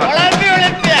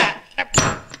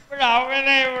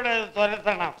 അവനെ ഇവിടെ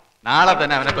തുരത്തണം. നാളെ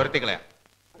തന്നെ അവനെ തുരത്തിക്കളയാം.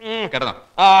 കിടന്നോ.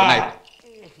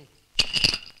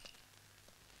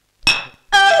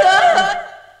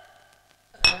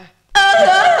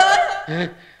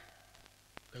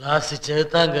 ക്ലാസ്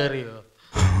ചേർത്താൻ കയറിയോ?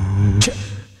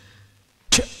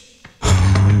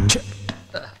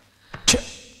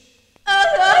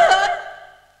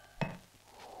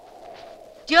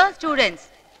 Dear students,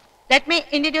 let me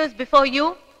introduce before you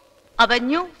our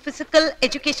new physical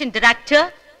education director,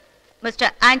 Mr.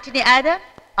 Anthony Adam,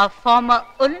 a former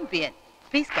Olympian.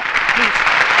 Please come. Please.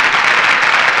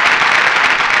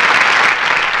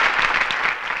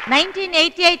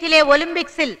 1988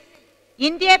 ഒളിമ്പിക്സിൽ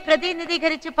ഇന്ത്യയെ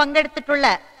പ്രതിനിധീകരിച്ച് പങ്കെടുത്തിട്ടുള്ള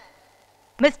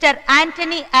മിസ്റ്റർ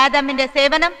ആന്റണി ആദമിന്റെ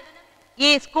സേവനം ഈ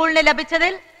സ്കൂളിന്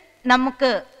ലഭിച്ചതിൽ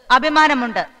നമുക്ക്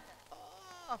അഭിമാനമുണ്ട്.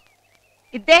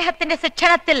 ഇദ്ദേഹത്തിന്റെ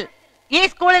ശിക്ഷണത്തിൽ ഈ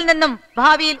സ്കൂളിൽ നിന്നും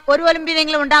ഭാവിയിൽ ഒരു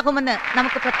ഒളിമ്പ്യനെങ്കിലും ഉണ്ടാകുമെന്ന്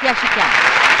നമുക്ക് പ്രത്യാശിക്കാം.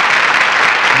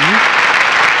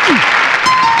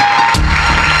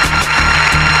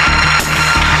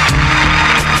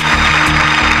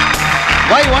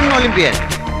 Why one Olympian?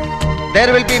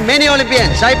 There will be many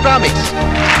Olympians, I promise.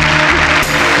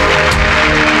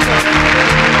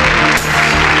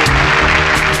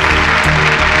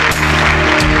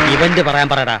 Event പറയാൻ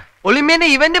പറയടാ. ഒളിമ്പ്യന്റെ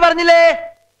ഇവന്റ് പറഞ്ഞില്ലേ?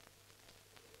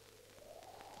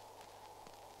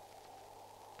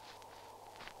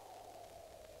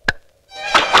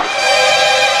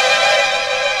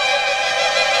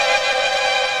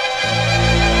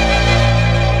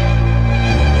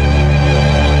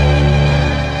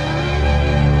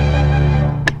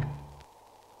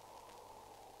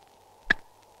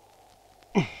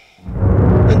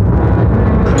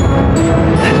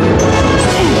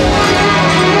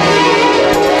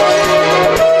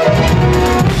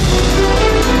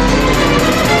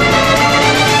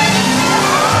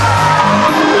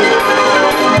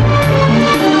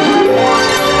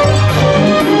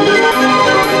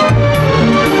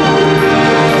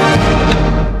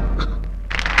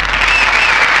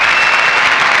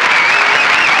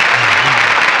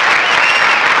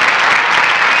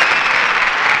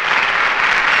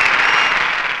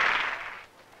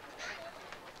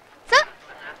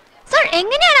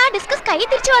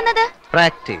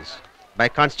 Practice by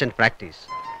constant practice.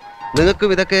 നിങ്ങൾക്കും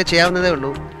ഇതൊക്കെ ചെയ്യാവുന്നതേ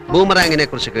ഉള്ളൂ. ബൂമറാങ്ങിനെ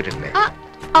കുറിച്ച് കേട്ടിട്ടില്ലേ?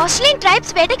 ഓസ്ട്രേലിയൻ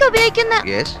ട്രൈബ്സ് വേട്ടയ്ക്ക് ഉപയോഗിക്കുന്ന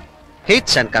yes,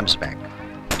 hits and comes back.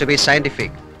 To B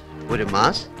scientific, ഒരു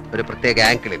മാസ് ഒരു പ്രത്യേക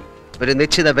ആംഗിളിൽ ഒരു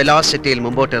നിശ്ചിത വെലോസിറ്റിയിൽ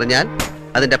മുമ്പോട്ട് എറിഞ്ഞാൽ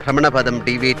അതിന്റെ ഭ്രമണപഥം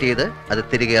ഡീവിയേറ്റ് ചെയ്ത് അത്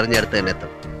തിരികെ എറിഞ്ഞെടുത്ത് തന്നെ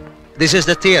എത്തും. This is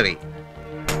the theory.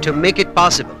 To make it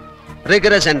possible,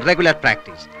 rigorous and regular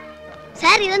practice.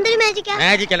 Sir ഇതെന്തൊരു മാജിക്കാ?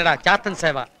 മാജിക് അല്ലടാ, ചാത്തൻ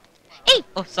സേവ.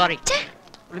 ഓ സോറി.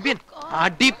 ഒളിമ്പ്യൻ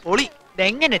അടിപൊളി.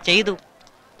 ഇതെങ്ങനെ ചെയ്തു?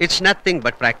 It's nothing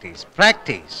but practice.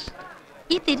 Practice.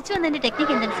 ഈ തിരിച്ചു വന്നതിന്റെ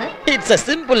ടെക്നിക് എന്താണ് sir? It's A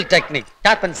simple technique.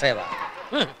 Chathan സേവ.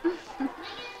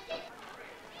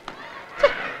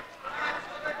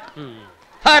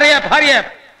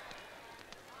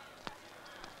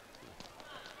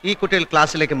 ഈ കുട്ടികൾ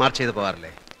ക്ലാസ്സിലേക്ക് മാർച്ച് ചെയ്ത്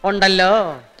പോകാറില്ലേ? ഉണ്ടല്ലോ.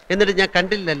 എന്നിട്ട് ഞാൻ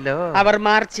കണ്ടില്ലല്ലോ. അവർ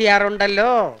മാർച്ച്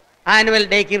ചെയ്യാറുണ്ടല്ലോ, ആനുവൽ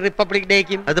ഡേക്കും റിപ്പബ്ലിക്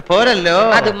ഡേക്കും. അത് പോരല്ലോ,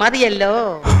 അത് മതിയല്ലോ.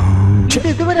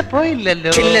 ഇതുവരെ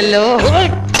പോയില്ലല്ലോ. ഇല്ലല്ലോ,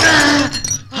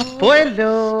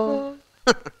 പോയല്ലോ.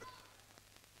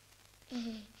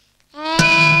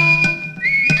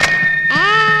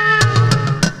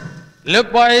 Look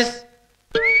boys,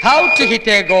 how to hit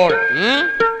a goal?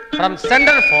 From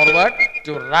center forward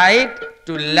to right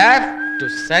to left to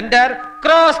center,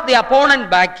 cross the opponent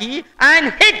backy and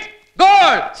hit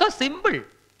goal. So simple.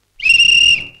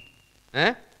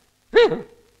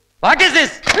 What is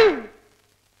this?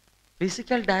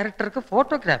 Physical director ku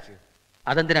photography.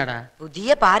 അതെന്തിനാടാ?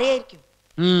 പുതിയ പാരയായിരിക്കും.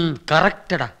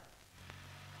 കറക്റ്റടാ.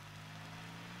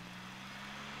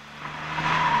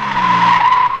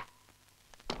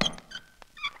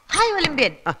 Hi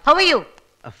Olympian, how are you?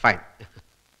 Fine.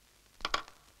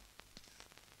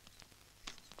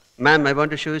 Ma'am, I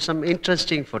want to show you some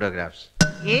interesting photographs.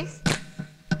 Yes.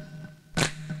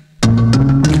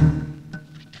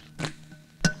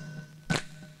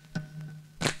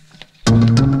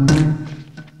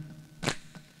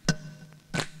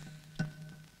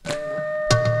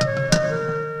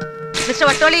 Mr.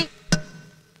 Vattoli,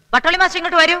 Vattoli master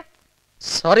ingottu varu.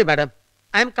 Sorry madam,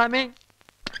 I am coming.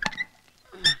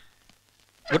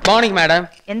 Good morning madam.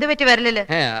 എന്തു പറ്റി വരലില്ല?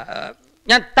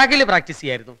 ഞാൻ തകില് practice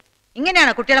ചെയ്യായിരുന്നു.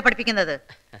 ഇങ്ങനെയാണോ കുട്ടികളെ പഠിപ്പിക്കുന്നത്?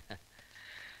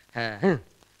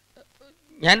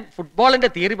 ഞാൻ ഫുട്ബോളിന്റെ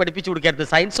theory പഠിപ്പിച്ചു കൊടുക്കായിരുന്നു,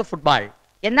 സയൻസ് ഓഫ് ഫുട്ബോൾ.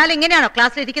 എന്നാൽ ഇങ്ങനെയാണോ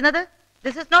ക്ലാസ്സിൽ ഇരിക്കുന്നത്?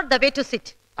 This is not the way to sit.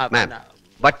 മാം,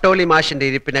 വട്ടോളി മാഷിന്റെ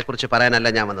ഇരിപ്പിനെ കുറിച്ച് പറയാനല്ല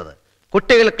ഞാൻ വന്നത്.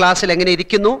 കുട്ടികൾ ക്ലാസ്സിൽ എങ്ങനെ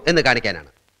ഇരിക്കുന്നു എന്ന്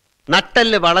കാണിക്കാനാണ്.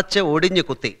 നട്ടല് വളച്ച് ഒടിഞ്ഞു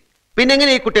കുത്തി പിന്നെ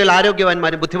എങ്ങനെ ഈ കുട്ടികൾ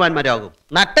ആരോഗ്യവാന്മാരും ബുദ്ധിമാന്മാരും ആകും?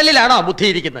 നട്ടലിലാണോ ബുദ്ധി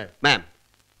ഇരിക്കുന്നത്? മാം,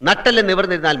 നട്ടല്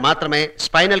നിവർന്നിരുന്നാൽ മാത്രമേ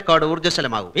സ്പൈനൽ കോഡ്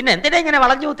ഊർജ്ജസ്വലമാകൂ. പിന്നെ എന്തിനാ ഇങ്ങനെ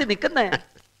വളഞ്ഞു കുത്തി നിൽക്കുന്നേ?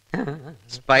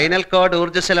 Spinal cord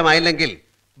ഊർജ്ജസ്വലമായില്ലെങ്കിൽ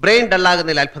brain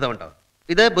ഡള്ളാകുന്നതിൽ അത്ഭുതമുണ്ടോ?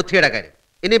 ഇത് ബുദ്ധിയുടെ കാര്യം.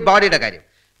 ഇനി ബോഡിയുടെ കാര്യം.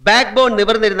 ബാക്ക് ബോൺ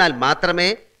നിവർന്നിരുന്നാൽ മാത്രമേ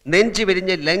നെഞ്ചു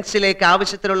വിരിഞ്ഞ് ലങ്സിലേക്ക്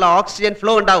ആവശ്യത്തിനുള്ള ഓക്സിജൻ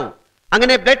ഫ്ലോ ഉണ്ടാവൂ.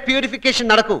 അങ്ങനെ ബ്ലഡ് പ്യൂരിഫിക്കേഷൻ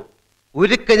നടക്കൂ.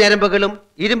 ഉരുക്ക് ഞരമ്പുകളും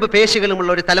ഇരുമ്പ് പേശികളുമുള്ള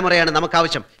ഒരു തലമുറയാണ് നമുക്ക്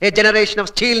ആവശ്യം. A generation of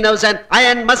steel nerves and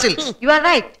iron muscles. You are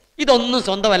right. ഇതൊന്നും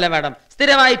സ്വന്തമല്ല മാഡം,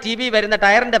 സ്ഥിരമായി ടി വി വരുന്ന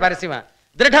ടയറിന്റെ പരസ്യമാണ്.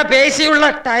 ദൃഢപേശിയുള്ള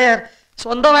ടയർ.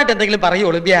 സ്വന്തമായിട്ട് എന്തെങ്കിലും പറയൂ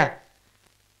ഒളിമ്പ്യ.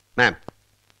 മാം,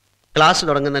 ക്ലാസ്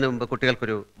തുടങ്ങുന്നതിന് മുമ്പ്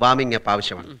കുട്ടികൾക്കൊരു വാമിംഗ് അപ്പ്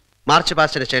ആവശ്യമാണ്. മാർച്ച്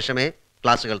പാസ്റ്റിന് ശേഷമേ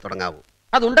ക്ലാസ്സുകൾ തുടങ്ങാവൂ.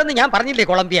 അതുണ്ടെന്ന് ഞാൻ പറഞ്ഞില്ലേ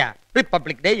Colombia.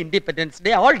 Republic day, independence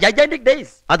day, all gigantic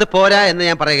days. അത് പോരാ എന്ന്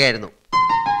ഞാൻ പറയുകയായിരുന്നു.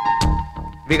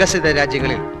 വികസിത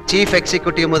രാജ്യങ്ങളിൽ ചീഫ്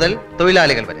എക്സിക്യൂട്ടീവ് മുതൽ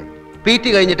തൊഴിലാളികൾ വരെ PT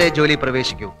കഴിഞ്ഞിട്ടേ ജോലി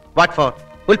പ്രവേശിക്കൂ. What four?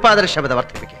 ഉൽപാദനക്ഷമത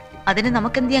വർദ്ധിപ്പിക്കാൻ. അതിന്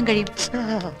നമുക്ക് എന്ത് ചെയ്യാൻ കഴിയും?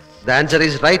 The answer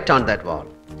is right on that wall.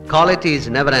 Quality is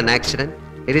never an accident.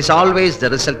 It is always the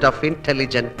result of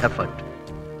intelligent effort.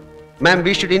 Ma'am,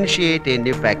 we should initiate a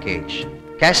new package.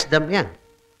 Catch them young.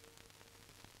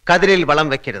 കതിരിൽ വളം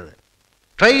വെക്കരുത്.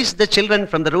 Trace the children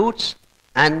from the roots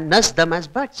and nurse them as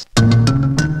buds.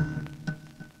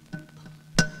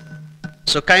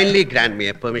 So kindly grant me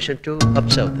a permission to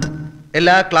observe them.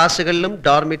 എല്ലാ ക്ലാസ്സുകളിലും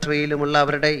ഡോർമിറ്ററിയിലുമുള്ള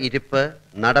അവരുടെ ഇരിപ്പ്,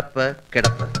 നടപ്പ്,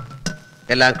 കിടപ്പ്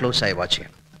എല്ലാം close ആയി watch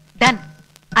ചെയ്യണം. Done.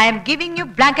 I am giving you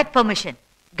blanket permission.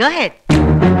 Go ahead.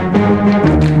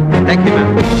 Thank you, ma'am.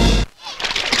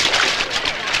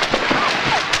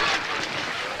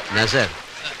 Nasar,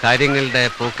 കാര്യങ്ങളുടെ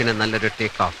പോക്കിന് നല്ലൊരു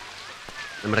ടേക്ക് ഓഫ്.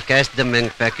 നമ്മുടെ ക്യാഷ് ദ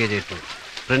യങ് പാക്കേജ് ഇട്ടു.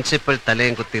 പ്രിൻസിപ്പൽ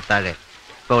തലയും കുത്തി താഴെ.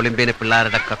 ഇപ്പോൾ ഒളിമ്പ്യന്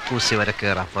പിള്ളേരുടെ കക്കൂസി വരെ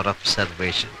കയറാം ഫോർ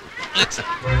ഒബ്സർവേഷൻ.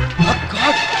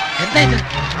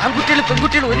 ആൺകുട്ടികളും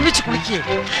പെൺകുട്ടികളും ഒരുമിച്ച് കുളിക്കേ.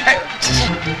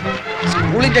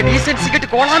 സ്കൂളിന്റെ ഡീസൻസി കെട്ട്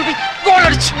കോളാമ്പി ഗോൾ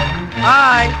അടിച്ചു.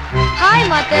 Hi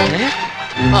mother.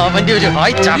 അവന്റെ ഒരു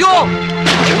ഹായ് ചായോ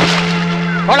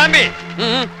കോളാമ്പി.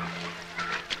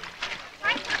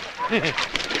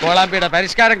 കോളാമ്പിയുടെ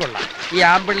പരിഷ്കാരം കൊള്ളാം. ഈ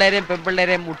ആൺപിള്ളേരെയും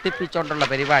പെൺപിള്ളേരെയും മുട്ടിപ്പിച്ചോണ്ടുള്ള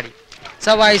പരിപാടി.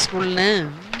 സവായി സ്കൂളിന്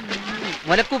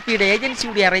മുലക്കുപ്പിയുടെ ഏജൻസി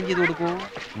കൂടി അറേഞ്ച് ചെയ്ത് കൊടുക്കൂ.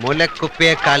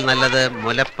 മുലക്കുപ്പിയേക്കാൾ നല്ലത്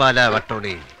മുലപ്പാല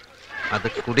വട്ടോളി. അത്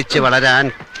കുടിച്ച് വളരാൻ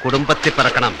കുടുംബത്തിൽ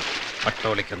പറക്കണം.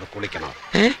 വട്ടോളിക്കൊന്ന് കുളിക്കണം.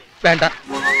 വേണ്ട.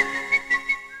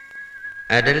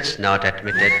 Adults not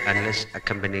admitted unless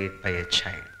accompanied by a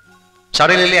child.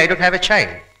 Sorry Lily, I don't have a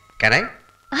child. Can I?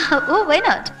 Oh, why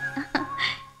not?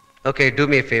 Okay, do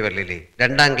me a favor Lily.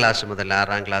 2ാം class മുതൽ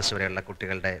 6ാം ക്ലാസ് വരെയുള്ള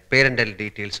കുട്ടികളുടെ പേരന്റൽ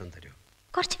ഡീറ്റെയിൽസ് ഒന്ന് തരൂ.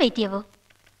 കുറച്ച് വെയിറ്റ് ചെയ്യാവോ?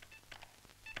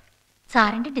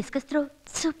 സാറിന്റെ discus throw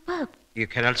super. You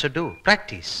can also do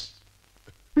practice.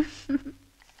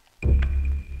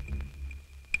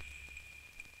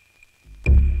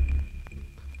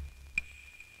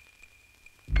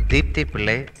 Deepthi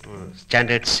Pillai,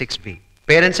 standard 6B.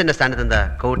 പേരൻസിന്റെ സ്ഥാനത്ത് എന്താ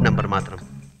code number മാത്രം?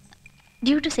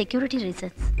 Due to security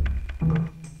reasons.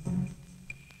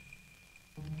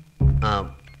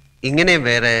 ഇങ്ങനെ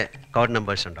വേറെ കോഡ്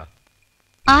നമ്പേഴ്സ് ഉണ്ടോ?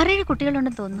 6-7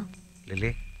 കുട്ടികളുണ്ടെന്ന് തോന്നുന്നു.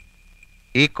 ലിലി,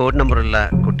 ഈ കോഡ് നമ്പറുള്ള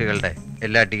കുട്ടികളുടെ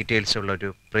എല്ലാ ഡീറ്റെയിൽസും ഉള്ള ഒരു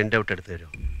പ്രിന്റ് ഔട്ട് എടുത്ത്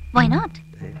തരുമോ? Why not?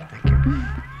 Thank you.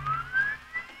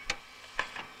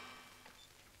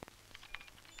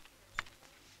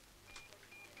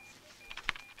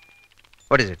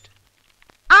 What is it?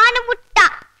 ആനമുട്ട.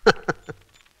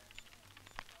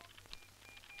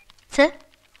 Sir,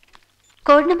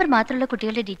 code number മാത്രമുള്ള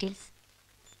കുട്ടികളുടെ details.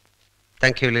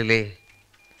 Thank you, Lily.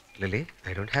 Lily,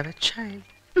 I don't have a child.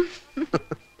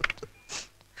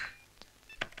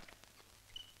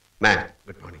 Ma'am,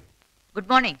 good morning. Good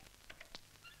morning.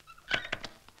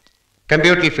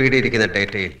 കമ്പ്യൂട്ടറിൽ ഫീഡ് ചെയ്തിരിക്കുന്ന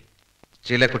ഡേറ്റയിൽ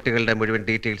ചില കുട്ടികളുടെ മുഴുവൻ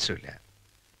ഡീറ്റെയിൽസും ഇല്ല.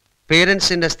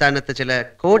 പേരൻസിന്റെ സ്ഥാനത്ത് ചില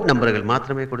കോഡ് നമ്പറുകൾ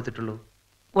മാത്രമേ കൊടുത്തിട്ടുള്ളൂ.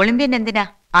 ഒളിമ്പ്യൻ എന്തിനാ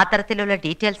ആ തരത്തിലുള്ള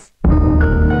ഡീറ്റെയിൽസ്?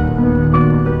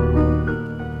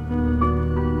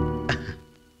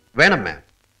 വേണം മാം.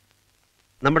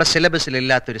 നമ്മുടെ സിലബസിൽ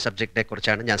ഇല്ലാത്തൊരു സബ്ജക്റ്റിനെ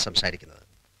കുറിച്ചാണ് ഞാൻ സംസാരിക്കുന്നത്.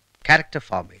 Character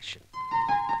formation.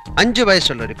 5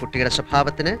 വയസ്സുള്ള ഒരു കുട്ടിയുടെ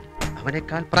സ്വഭാവത്തിന്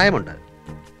അവനേക്കാൾ പ്രായമുണ്ട്.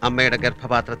 അമ്മയുടെ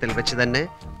ഗർഭപാത്രത്തിൽ വെച്ച് തന്നെ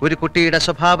ഒരു കുട്ടിയുടെ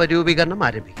സ്വഭാവ രൂപീകരണം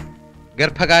ആരംഭിക്കും.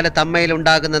 ഗർഭകാലത്ത് അമ്മയിൽ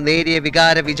ഉണ്ടാകുന്ന നേരിയ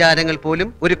വികാര വിചാരങ്ങൾ പോലും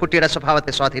ഒരു കുട്ടിയുടെ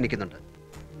സ്വഭാവത്തെ സ്വാധീനിക്കുന്നുണ്ട്.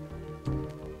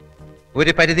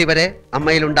 ഒരു പരിധിവരെ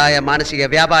അമ്മയിലുണ്ടായ മാനസിക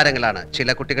വ്യാപാരങ്ങളാണ്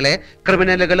ചില കുട്ടികളെ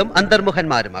ക്രിമിനലുകളും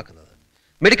അന്തർമുഖന്മാരുമാക്കുന്നത്.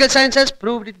 Medical science has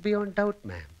proved it beyond doubt,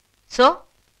 ma'am. So,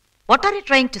 what are you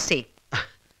trying to say?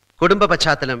 കുടുംബ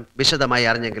പശ്ചാത്തലം വിശദമായി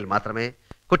അറിഞ്ഞെങ്കിൽ മാത്രമേ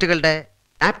കുട്ടികളുടെ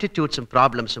ആപ്റ്റിറ്റ്യൂഡ്സും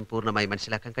പ്രോബ്ലംസും പൂർണ്ണമായി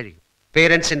മനസ്സിലാക്കാൻ കഴിയൂ.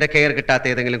 പേരൻസിന്റെ കെയർ കിട്ടാത്ത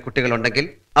ഏതെങ്കിലും കുട്ടികളുണ്ടെങ്കിൽ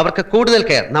അവർക്ക് കൂടുതൽ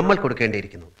കെയർ നമ്മൾ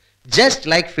കൊടുക്കേണ്ടിയിരിക്കുന്നു. Just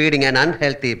like feeding an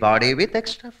unhealthy body with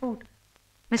extra food.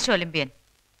 Mister Olympian,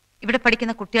 ഇവിടെ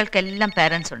പഠിക്കുന്ന കുട്ടികൾക്കെല്ലാം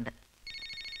പാരൻസ് ഉണ്ട്.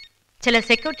 ചില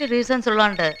സെക്യൂരിറ്റി റീസൺസ്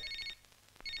ഉള്ളതുകൊണ്ട്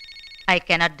I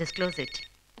cannot disclose it.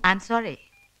 I am sorry.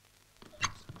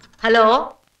 Hello,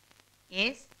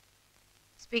 yes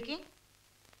speaking.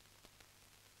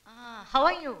 How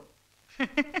are you?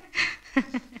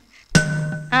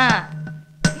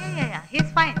 Yeah, he's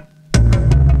fine.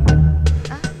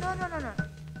 No, not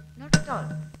at all.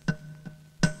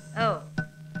 Oh.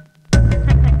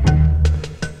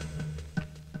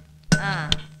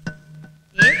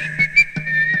 Yes.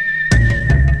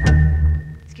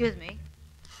 Excuse me.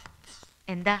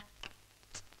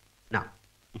 Now.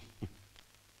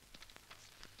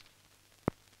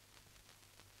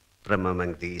 From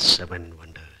among these 7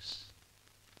 wonders,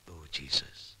 oh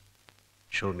Jesus,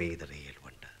 show me the real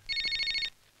wonder.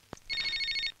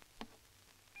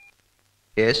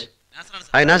 Yes?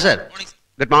 Hi, Nasser.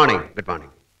 Good morning. Good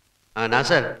morning.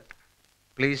 Nasser,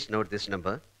 please note this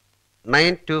number,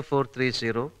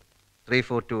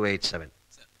 92430-34287.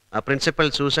 Principal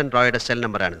Susan Royയുടെ cell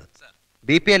നമ്പറാണിത്.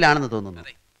 BPL ആണെന്ന് തോന്നുന്നു.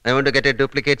 I want to get a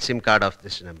duplicate SIM card of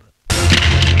this number.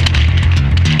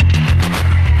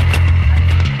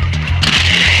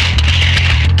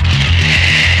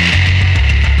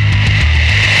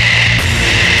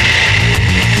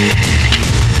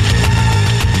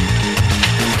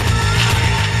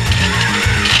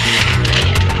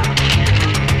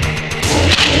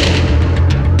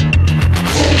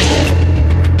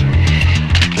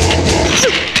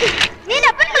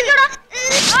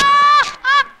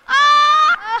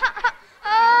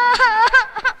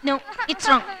 No, it's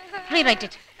wrong. Rewrite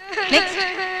it. Next.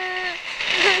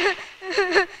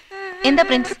 എന്താ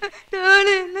Prince?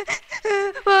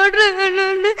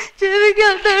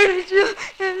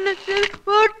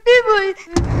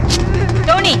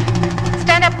 Tony,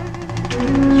 stand up.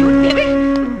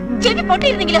 ചെവി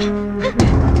പൊട്ടിയിരുന്നെങ്കിലോ?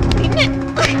 പിന്നെ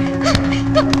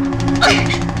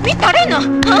നീ തടയുന്നോ?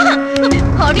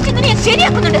 അടിച്ചെന്നെ ഞാൻ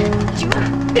ശരിയാക്കുന്നുണ്ട്.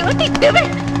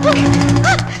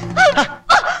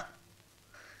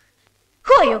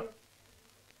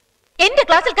 എന്റെ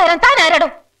ക്ലാസ്സിൽ കയറാൻ താൻ ആരാടോ?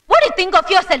 What do you think of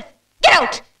yourself? Get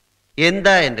out.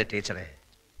 എന്താ എന്റെ ടീച്ചറെ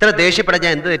ഇത്ര ദേഷ്യപ്പെടാൻ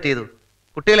ഞാൻ എന്ത് തെറ്റ് ചെയ്തു?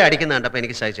 കുട്ടികളെ അടിക്കുന്ന കണ്ടപ്പോ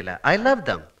എനിക്ക് സഹിച്ചില്ല. I love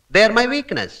them. They are my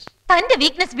weakness. തന്റെ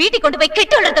വീക്ക്നെസ് വീട്ടിൽ കൊണ്ടുപോയി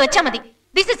കെട്ടുകൊണ്ടെടുത്ത് വെച്ചാൽ മതി.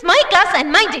 This is my class and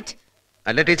mind it.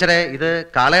 അല്ല ടീച്ചറെ, ഇത്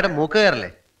കാളയുടെ മൂക്ക്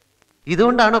കയറല്ലേ?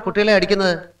 ഇതുകൊണ്ടാണോ കുട്ടികളെ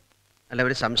അടിക്കുന്നത്? അല്ല,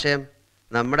 ഒരു സംശയം,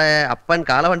 നമ്മുടെ അപ്പൻ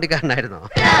കാളവണ്ടിക്കാരനായിരുന്നോ?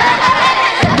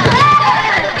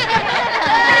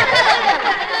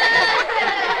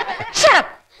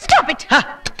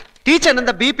 ടീച്ചർ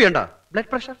എന്താ BP ഉണ്ടോ? Blood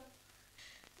pressure?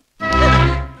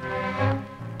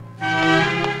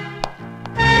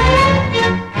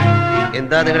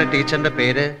 എന്താ നിങ്ങളുടെ ടീച്ചറിന്റെ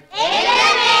പേര്?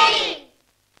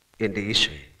 എന്റെ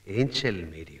ഈശോ, ഏഞ്ചൽ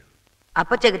മേരിയോ.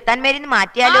 അപ്പൊ ചെകുത്താൻ മേരിന്ന്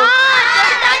മാറ്റിയാലോ?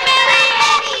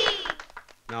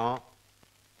 നോ.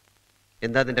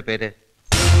 എന്താ നിന്റെ പേര്?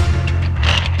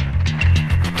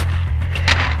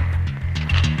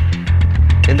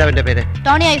 എന്താ എന്റെ പേര്?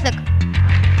 Tony Isaac.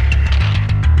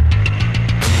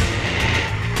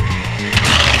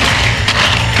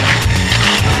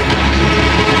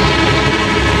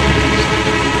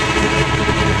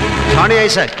 Johnny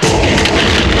Isaac.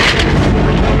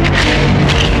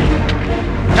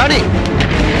 Johnny.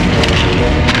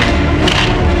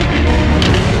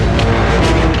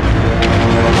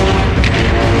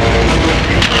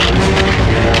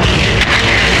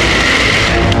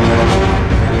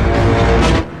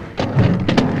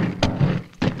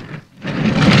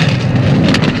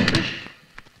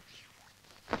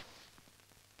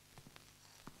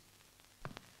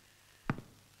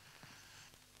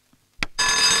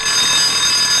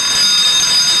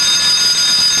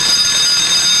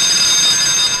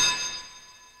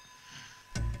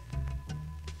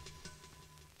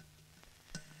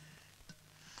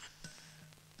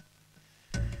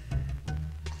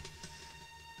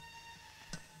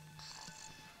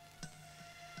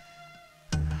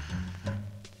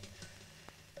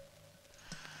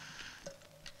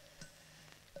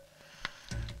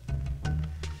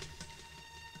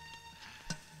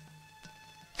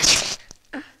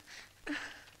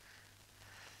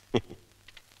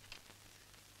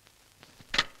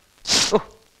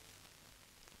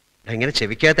 എങ്ങനെ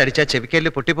ചെവിക്കകത്ത് അടിച്ചാൽ ചെവിക്കല്ല്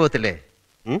പൊട്ടിപ്പോകത്തില്ലേ?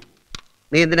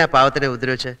 നീ എന്തിനാ പാവത്തിനെ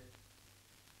ഉപദ്രവിച്ച്?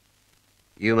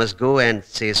 You must go and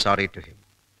say sorry to him.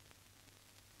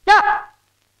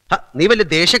 നീ വലിയ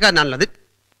ദേഷ്യക്കാരനാണല്ലോ. അത്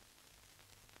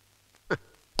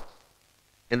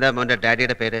എന്താ മോന്റെ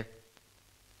ഡാഡിയുടെ പേര്?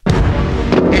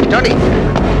 ടോണി.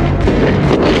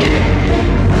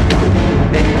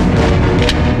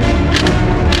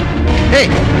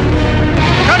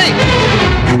 ടോണി.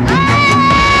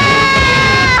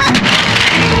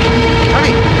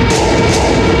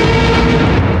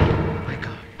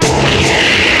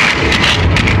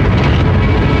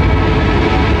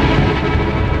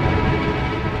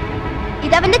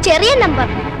 ഇതവന്റെ ചെറിയ നമ്പർ.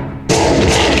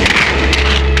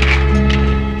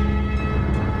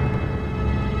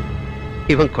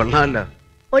 ഇവൻ കൊള്ളാമല്ലോ.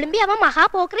 ഒളിമ്പ്യ അവൻ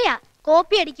മഹാപോക്രിയാ.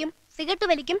 കോപ്പി അടിക്കും, സിഗരറ്റ്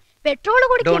വലിക്കും, പെട്രോൾ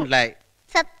കുടിക്കും.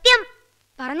 സത്യം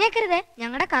പറഞ്ഞേക്കരുതേ,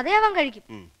 ഞങ്ങളുടെ കഥയാവാൻ കഴിക്കും.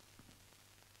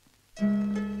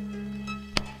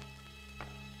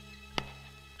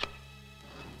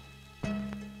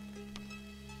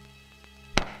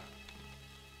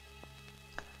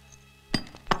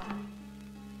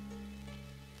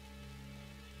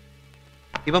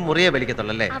 ഇവൻ മുറിയെ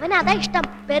വലിക്കത്തുള്ളല്ലേ? അവൻ അതാ ഇഷ്ടം,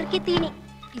 പെർക്കി തീനി.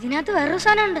 ഇതിനകത്ത് വേറൊരു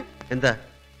സാധനം ഉണ്ട്. എന്താ?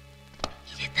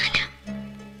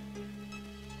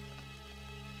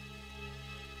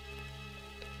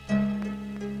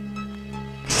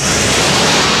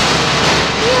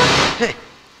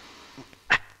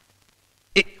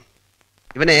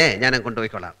 ഇവനെ ഞാൻ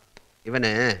കൊണ്ടുപോയിക്കോളാം. ഇവന്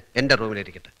എന്റെ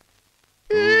റൂമിലിരിക്കട്ടെ.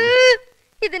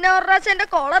 ഇതിനെ ഒരു പ്രാവശ്യം എന്റെ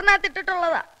കോളറിനകത്ത്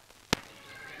ഇട്ടിട്ടുള്ളതാ.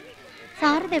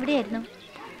 സാറിത് എവിടെയായിരുന്നു?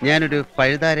 ഞാനൊരു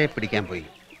പഴുതാരെ പിടിക്കാൻ പോയി.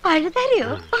 പഴുതാരയോ?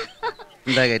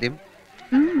 എന്താ കാര്യം?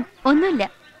 ഒന്നുമില്ല,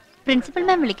 പ്രിൻസിപ്പൽ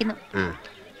മാം വിളിക്കുന്നു.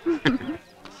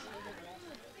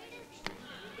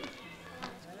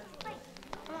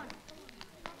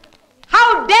 How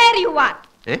dare you are?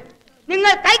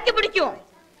 നിങ്ങൾ കൈക്ക് പിടിക്കോ?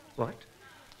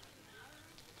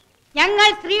 ഞങ്ങൾ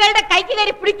സ്ത്രീകളുടെ കൈക്ക്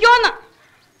കയറി പിടിക്കോന്ന്?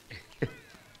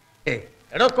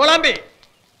 എടോ കൊളാമ്പി,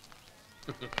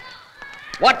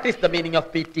 what is the meaning of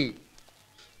PT?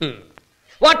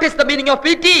 What is the meaning of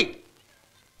PT?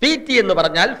 PT എന്ന്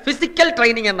പറഞ്ഞാൽ ഫിസിക്കൽ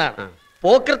ട്രെയിനിങ് എന്നാണ്,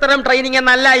 പോക്കർത്തരം ട്രെയിനിങ്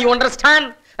എന്നല്ല. You understand?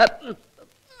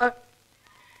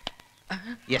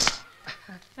 Yes.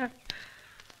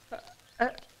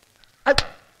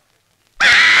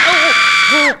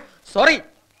 Sorry.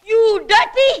 You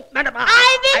dirty! Madam,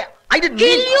 I will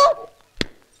kill you!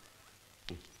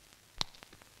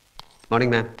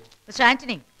 Morning ma'am. Mr.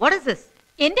 Anthony, what is this?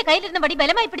 എന്റെ കയ്യിലിരുന്ന വടി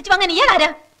ബലമായി പിടിച്ചു വാങ്ങാൻ ഇയാളാരാ?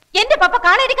 എന്റെ പപ്പ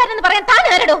കാളേരിക്കാരെന്ന് പറയാൻ താൻ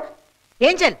ആരടോ?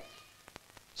 Angel.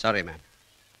 Sorry ma'am,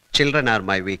 children are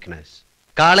my weakness.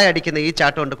 കാളെ അടിക്കുന്ന ഈ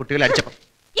ചാട്ടം കൊണ്ട് കുട്ടികളെ അടിച്ചപ്പോൾ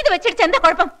ഇത് വെച്ചിടിച്ച് എന്താ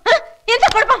കുഴപ്പം? എന്താ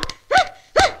കുഴപ്പം?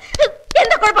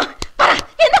 എന്താ കുഴപ്പം? പറ,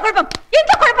 എന്താ കുഴപ്പം?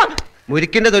 എന്താ കുഴപ്പം?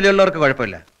 മുരിക്കിന്റെ തൊലിയുള്ളവർക്ക്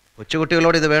കുഴപ്പമില്ല,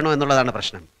 കൊച്ചുകുട്ടികളോട് ഇത് വേണോ എന്നുള്ളതാണ്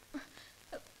പ്രശ്നം.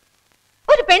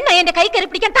 ഒരു പെണ്ണ എന്റെ കൈ കയറി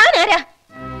പിടിക്കാൻ താൻ ആരാ?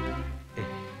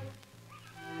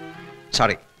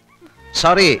 സോറി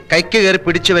സോറി, കൈക്ക് കയറി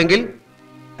പിടിച്ചുവെങ്കിൽ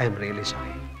I am really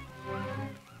sorry.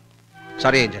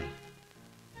 Sorry Angel.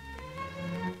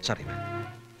 Sorry ma'am.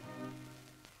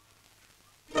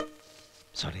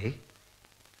 Sorry.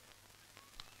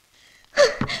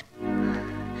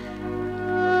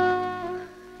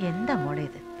 എന്താ മോളെ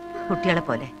ഇത്, കുട്ടികളെ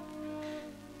പോലെ?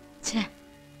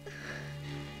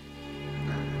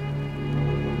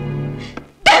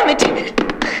 Damn it!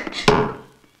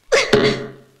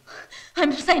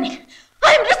 I'm resigning.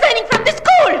 I'm resigning from this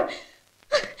school.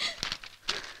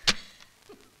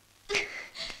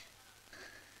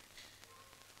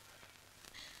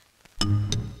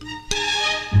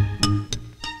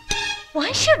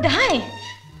 Why should I?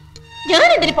 ഞാൻ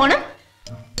എന്തിനു പോണം?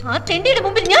 ആ തെണ്ടിയുടെ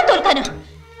മുമ്പിൽ ഞാൻ തോൽക്കാനോ?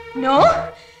 No.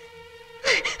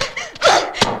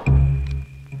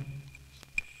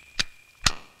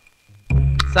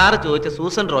 സാറ് ചോദിച്ച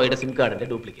സൂസൻ റോയുടെ സിം കാർഡിന്റെ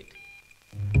duplicate.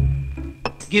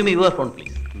 Give me your phone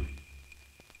please.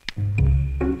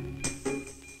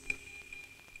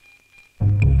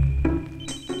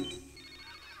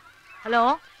 Hello,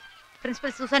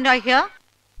 Principal Susan Roy here.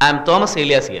 I am Thomas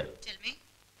Elias here.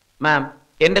 മാം,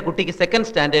 എന്റെ കുട്ടിക്ക് സെക്കൻഡ്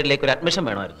സ്റ്റാൻഡേർഡിലേക്ക് ഒരു അഡ്മിഷൻ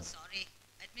വേണമായിരുന്നു.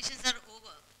 Admissions are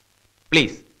over.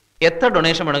 പ്ലീസ്, എത്ര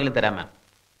ഡൊണേഷൻ വേണമെങ്കിലും തരാം മാം.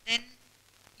 Then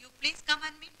you please come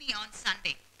and meet me on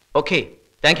Sunday. Okay,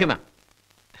 thank you ma'am.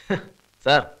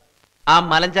 Sir, ആ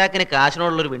മലഞ്ചാക്കിന്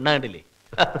കാശിനോടുള്ളൊരു വിണ്ണ കണ്ടില്ലേ?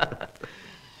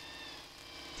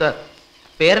 Sir,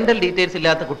 parental details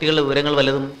ഇല്ലാത്ത കുട്ടികളുടെ വിവരങ്ങൾ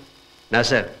വല്ലതും?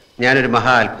 നാസർ, ഞാനൊരു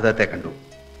മഹാ അത്ഭുതത്തെ കണ്ടു.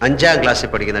 5ാം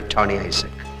ക്ലാസ്സിൽ പഠിക്കുന്ന ടോണി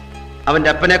ഐസക്.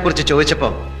 അവന്റെ അപ്പനെ കുറിച്ച്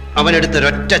ചോദിച്ചപ്പോൾ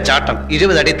അവനെടുത്തൊരൊറ്റ ചാട്ടം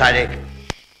 20 അടി താഴേക്ക്.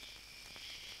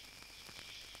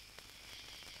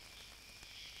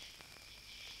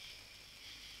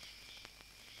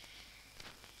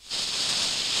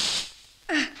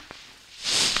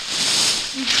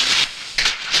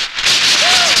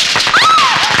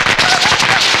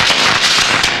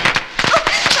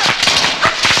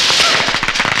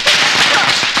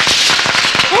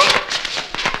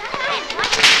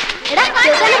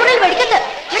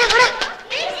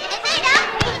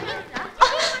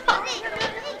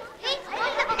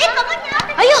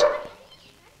 അയ്യോ,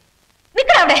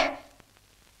 നിക്കടവിടെ.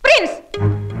 പ്രിൻസ്,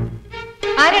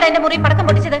 ആരാടാ എന്റെ മുറി പടക്കം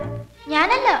പൊട്ടിച്ചത്?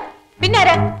 ഞാനല്ല.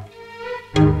 പിന്നാരാ?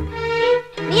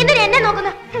 നീ എന്തിനാ എന്നെ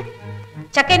നോക്കുന്ന?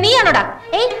 ചക്ക, നീയാണോടാ?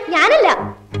 ഏയ്, ഞാനല്ല.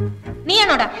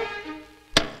 നീയാണോടാ?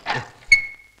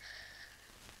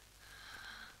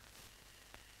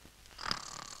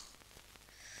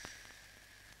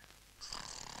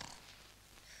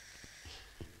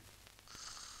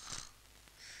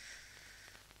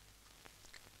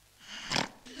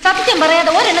 സത്യം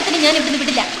പറയാതെ ഒരെണ്ണത്തിന് ഞാൻ ഇവിടുന്ന്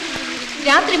വിടില്ല.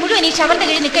 രാത്രി മുഴുവൻ ഈ ശവന്റെ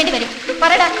കീഴിൽ നിൽക്കേണ്ടി വരും.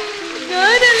 പറടാ.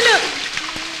 ഞാനല്ല.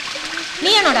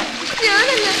 നീയാണോടാ?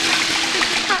 ഞാനല്ല.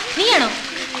 നീയാണോ?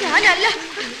 ഞാനല്ല.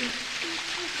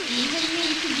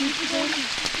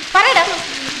 പറയടാ,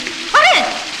 പറയാൻ.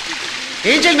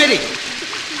 ഏഞ്ചൽ മേരി,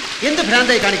 എന്ത്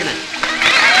ഭ്രാന്തായി കാണിക്കണേ?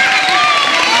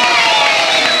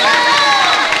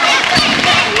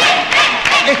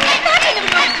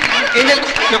 Angel,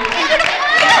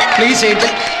 please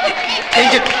Angel,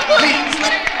 Angel please.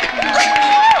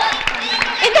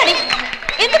 എന്താണ്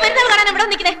എന്ത് പെരുന്നാൾ കാണാൻ ഇവിടെ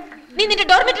നിൽക്കണേ? നീ നിന്റെ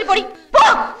ഡോർമെറ്ററി പോടി പോ.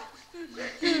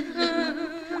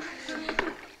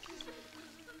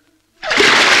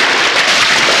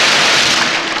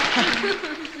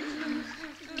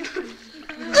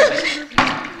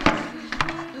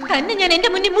 തന്നെ ഞാൻ എന്റെ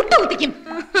മുന്നിൽ മുട്ടുകുത്തിക്കും.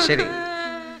 ശരി,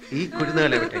 ഈ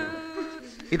കുരുന്നുകളെ വിട്ടേ.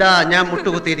 ഇതാ ഞാൻ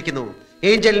മുട്ടുകുത്തിയിരിക്കുന്നു.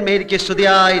 ഏഞ്ചൽ മേരിക്ക്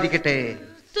സ്തുതിയായിരിക്കട്ടെ.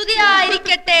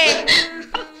 സ്തുതിയായിരിക്കട്ടെ.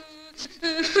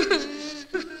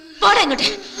 പോടാ ഇങ്ങോട്ട്.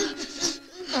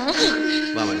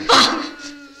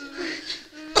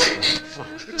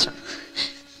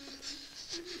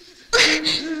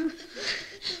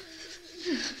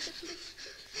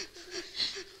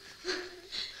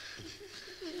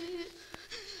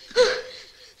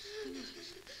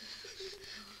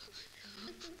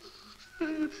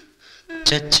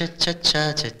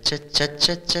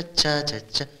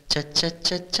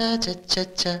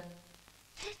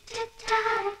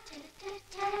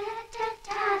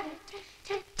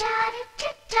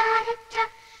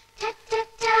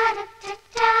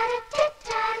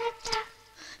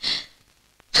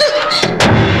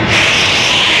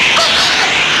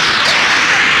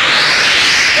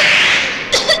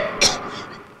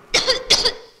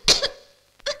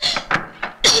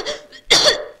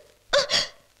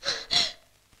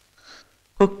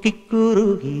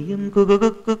 കൊക്കിക്കുറുകിയും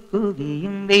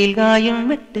കുകുകുക്കുകുകിയും വെയിൽകായും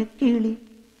വെട്ടുകിളി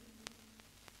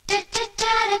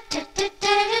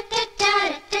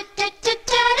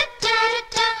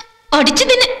അടിച്ചു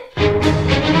തന്നെ.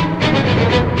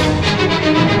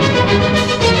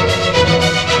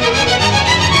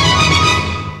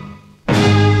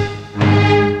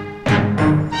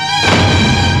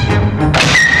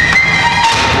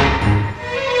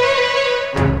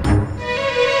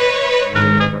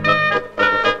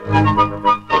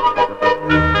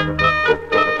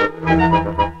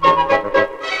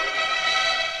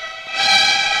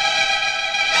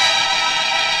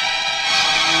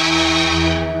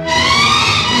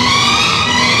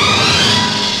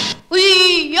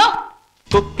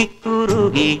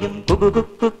 കൊക്കിക്കുറുകിയും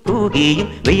കുകുകുക്കുകുകിയും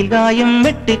വെയിൽകായും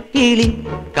വെട്ടുകിളി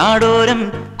കാടോരം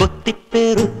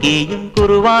കൊത്തിപ്പെറുക്കിയും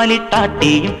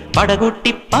കുറുവാലിട്ടാട്ടിയും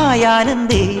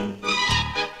പടകൂട്ടിപ്പായാനന്ദേ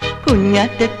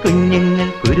കുഞ്ഞാറ്റ കുഞ്ഞുങ്ങൾ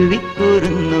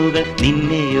കുരുവിക്കുറുന്നുകൾ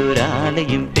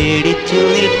നിന്നെയൊരാളെയും പേടിച്ചു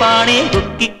നിൽപ്പാണേ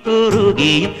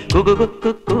കൊക്കിക്കുറുകിയും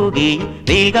കുകുകുക്കുകുകിയും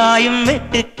വെയിൽകായും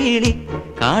വെട്ടുകിളി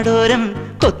കാടോരം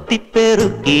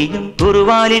കൊത്തിപ്പെറുക്കിയും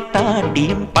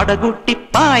കുറുവാലിട്ടാട്ടിയും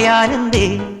പടകൂട്ടിപ്പായാനന്ദേ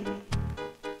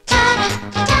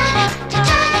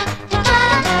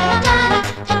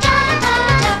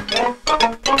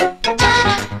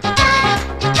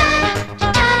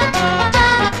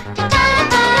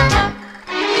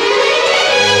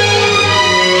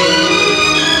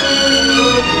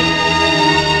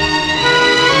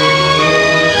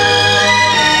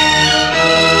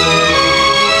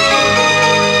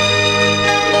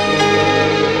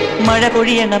മഴ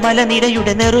പൊഴിയണ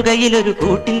മലനിരയുടെ നെറുകയിലൊരു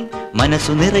കൂട്ടിൽ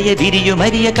മനസ്സു നിറയെ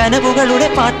വിരിയുമരിയ കനവുകളുടെ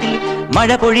പാട്ടിൽ മഴ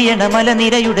പൊഴിയണ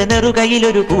മലനിരയുടെ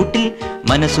നെറുകയിലൊരു കൂട്ടിൽ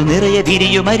മനസ്സു നിറയെ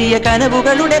വിരിയുമരിയ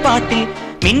കനവുകളുടെ പാട്ടിൽ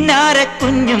മിന്നാര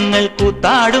കുഞ്ഞുങ്ങൾ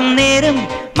കൂത്താടും നേരം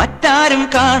മറ്റാരും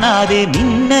കാണാതെ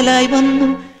മിന്നലായി വന്നു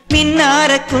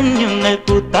മിന്നാര കുഞ്ഞുങ്ങൾ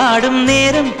കൂത്താടും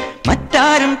നേരം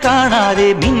മറ്റാരും കാണാതെ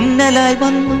മിന്നലായി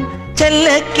വന്നു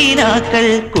ചെല്ലക്കിനാക്കൾ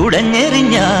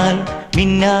കുടഞ്ഞെറിഞ്ഞാൽ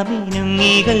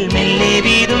മിന്നാമിനുങ്ങീകൾ മെല്ലെ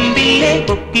വീതുമ്പില്ലേ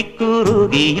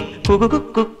കൊക്കിക്കുറുകിയും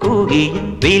കുകുകുക്കുകുകിയും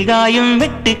വെയിൽകായും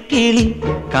വെട്ടുകിളി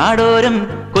കാടോരം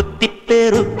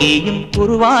കൊത്തിപ്പെറുക്കിയും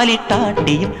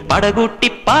കുറുവാലിട്ടാട്ടിയും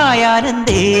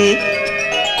പടകൂട്ടിപ്പായാനന്ദേ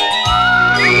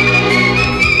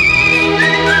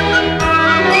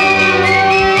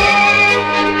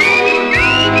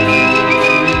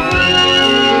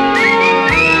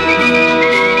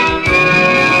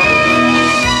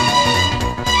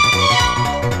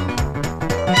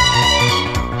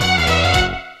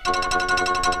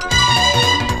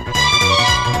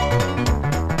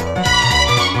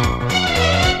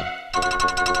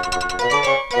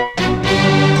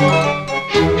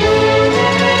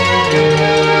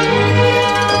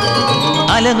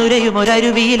അലനുരയും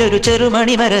ഒരരുവിയിലൊരു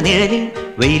ചെറുമണിമര നിഴലിൽ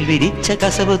വെയിൽ വിരിച്ച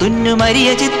കസവ് തുന്നുമരിയ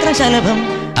ചിത്രശലഭം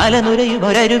അലനുരയും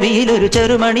ഒരരുവിയിലൊരു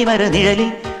ചെറുമണിമര നിഴലിൽ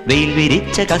വെയിൽ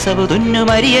വിരിച്ച കസവ്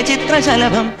തുന്നുമരിയ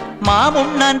ചിത്രശലഭം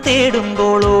മാമുണ്ണാൻ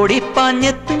തേടുമ്പോൾ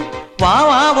ഓടിപ്പാഞ്ഞെത്തും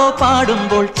വാവാവോ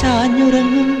പാടുമ്പോൾ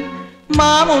ചാഞ്ഞുറങ്ങും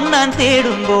മാമുണ്ണാൻ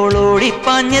തേടുമ്പോൾ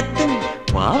ഓടിപ്പാഞ്ഞെത്തും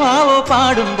വാവാവോ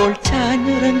പാടുമ്പോൾ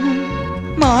ചാഞ്ഞുറങ്ങും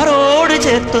മാറോട്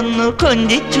ചേർത്തൊന്നു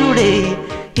കൊഞ്ചിച്ചൂടെ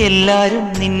എല്ലാരും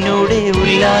നിന്നോടെ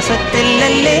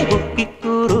ഉല്ലാസത്തിലല്ലേ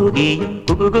കുക്കിക്കൂറുകയും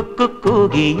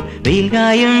കുകുകുക്കുകയും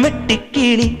വെയിൽകായും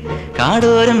വെട്ടിക്കിളി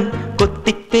കാടോരം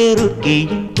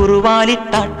കൊത്തിപ്പേറുകയും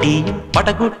കുറുവാലിത്താട്ടിയും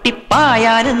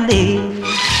പടകുട്ടിപ്പായാനന്ദേ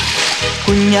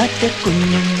കുഞ്ഞാറ്റ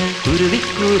കുഞ്ഞുങ്ങൾ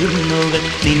കുരുവിക്കൂറുന്നുകൾ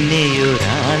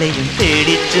നിന്നെയൊരാളെയും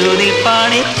പേടിച്ചു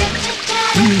നിൽപ്പാണേ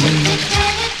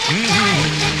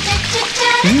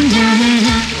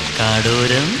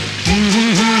കാടോരം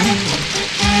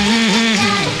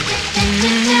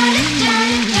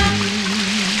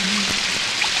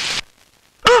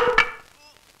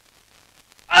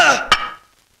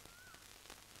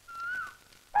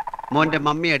മോന്റെ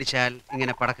മമ്മി അടിച്ചാൽ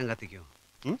ഇങ്ങനെ പടക്കം കത്തിക്കോ?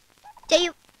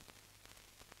 ചെയ്യും.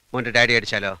 മോന്റെ ഡാഡി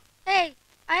അടിച്ചാലോ?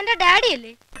 അതിന്റെ ഡാഡി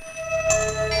അല്ലേ?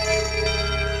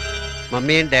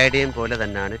 മമ്മിയും ഡാഡിയും പോലെ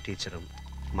തന്നെയാണ് ടീച്ചറും.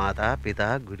 മാതാ പിതാ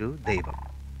ഗുരു ദൈവം.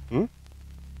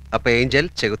 അപ്പൊ ഏഞ്ചൽ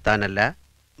ചെകുത്താനല്ല,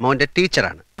 മോന്റെ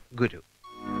ടീച്ചറാണ് ഗുരു.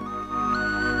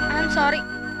 Sorry.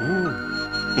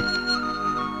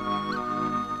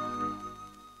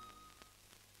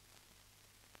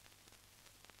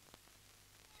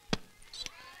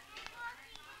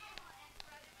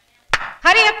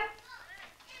 Hurry up.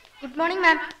 Good morning,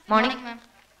 ma'am. Morning.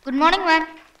 Good morning, ma'am.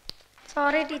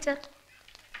 Sorry, teacher.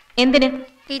 എന്തിന്?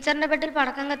 ടീച്ചറിന്റെ ബെഡിൽ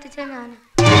പടക്കം കത്തിച്ച ഞാൻ.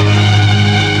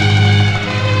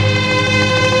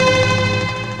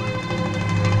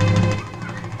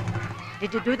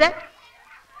 Did you do that?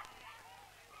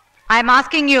 I am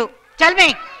asking you. Tell me.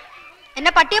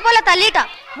 എന്നെ പട്ടിയെ പോലെ തല്ലിട്ടാ.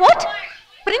 What?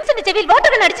 പ്രിൻസിന്റെ ചെവിയിൽ വാട്ടർ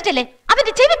ഗൺ അടിച്ചിട്ടല്ലേ?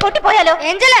 അവന്റെ ചെവി പൊട്ടിപ്പോയാലോ?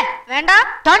 ഏഞ്ചലേ വേണ്ട.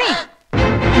 Tony.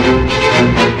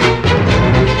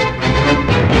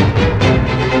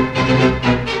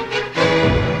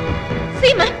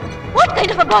 Seaman, what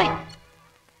kind of a boy?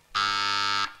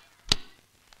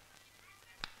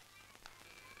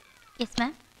 Yes,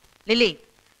 ma'am. Lily,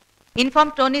 inform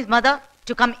Tony's mother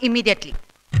to come immediately.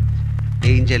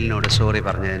 ഏഞ്ചലിനോട് sorry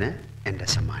പറഞ്ഞതിന് എന്റെ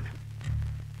സമ്മാനം.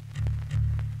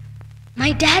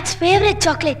 My dad's favorite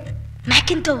chocolate,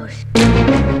 Macintosh.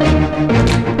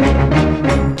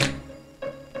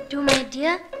 To my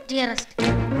dearest.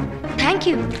 Thank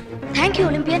you,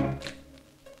 Olympian.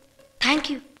 Thank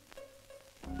you.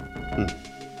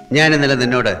 ഞാൻ ഇന്നലെ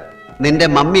നിന്നോട് നിന്റെ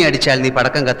മമ്മി അടിച്ചാൽ നീ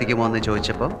പടക്കം കത്തിക്കുമോ എന്ന്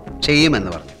ചോദിച്ചപ്പോൾ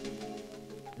ചെയ്യുമെന്ന് പറഞ്ഞു.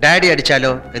 ഡാഡി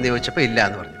അടിച്ചാലോ എന്ന് ചോദിച്ചപ്പോൾ ഇല്ല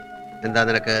എന്ന് പറഞ്ഞു. എന്താ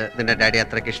നിനക്ക് നിന്റെ ഡാഡി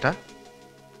അത്രയ്ക്ക് ഇഷ്ടം?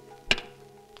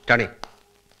 Tony,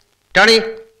 Tony,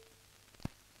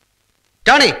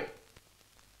 Tony.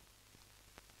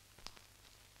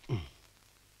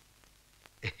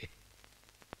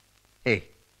 ഏയ്,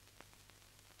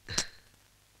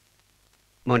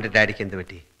 മോന്റെ ഡാഡിക്ക് എന്ത്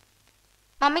പറ്റി?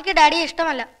 മമ്മിക്ക് ഡാഡിയെ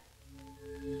ഇഷ്ടമല്ല.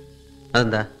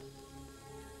 അതെന്താ?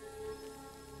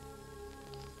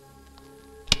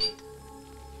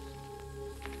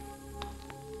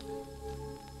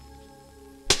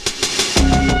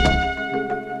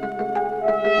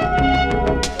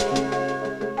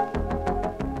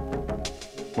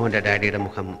 മോന്റെ ഡാഡിയുടെ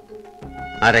മുഖം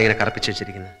ആരാ ഇങ്ങനെ കറുപ്പിച്ചു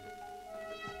വെച്ചിരിക്കുന്നത്?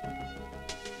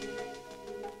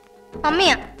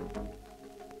 മമ്മിയാ.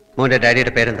 മോന്റെ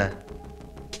ഡാഡിയുടെ പേരെന്താ?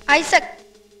 ഐസക്.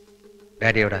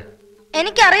 ഡാഡിയോടാ?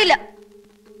 എനിക്കറിയില്ല.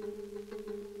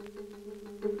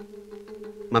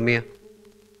 മമ്മിയോ?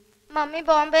 മമ്മി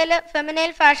ബോംബെയിലെ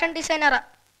ഫെമിനൈൽ ഫാഷൻ ഡിസൈനറാ.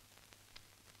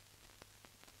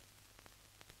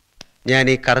 ഞാൻ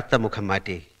ഈ കറുത്ത മുഖം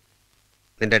മാറ്റി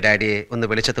നിന്റെ ഡാഡിയെ ഒന്ന്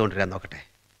വെളിച്ചത്ത് കൊണ്ടുവരാൻ നോക്കട്ടെ.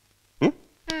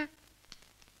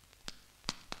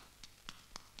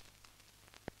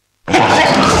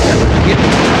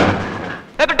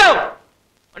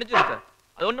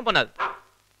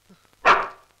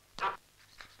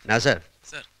 നാസർ,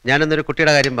 ഞാനൊന്നൊരു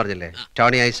കുട്ടിയുടെ കാര്യം പറഞ്ഞില്ലേ,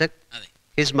 Tony Isaac.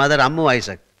 His mother Ammu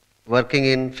Isaac, working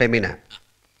in Femina,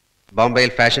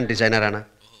 ബോംബെയിൽ ഫാഷൻ ഡിസൈനറാണ്.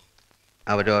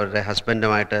 അവരവരുടെ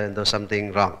ഹസ്ബൻഡുമായിട്ട് എന്തോ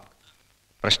സംതിങ് റോങ്.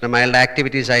 പ്രശ്നം അയാളുടെ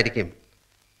ആക്ടിവിറ്റീസ് ആയിരിക്കും.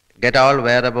 Get all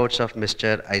wear അബൌട്ട്സ് of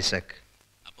mister Isaac.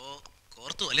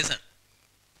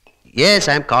 Yes,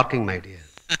 I M കോർക്കിംഗ് my dear.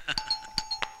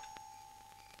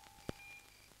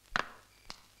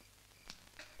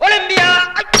 Olympia.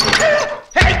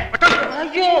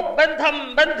 അയ്യോ, ബന്ധം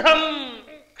ബന്ധം.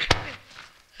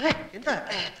 എന്താ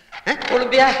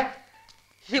ഒളിമ്പിയ,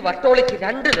 ഈ വട്ടോളിക്ക്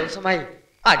 2 ദിവസമായി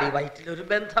അടിവയറ്റിലൊരു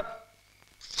ബന്ധം.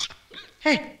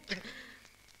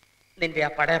 നിന്റെ ആ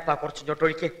പടയപ്പ കുറച്ച്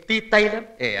ചൊട്ടൊഴിക്ക് തീത്തൈലം.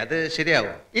 അത്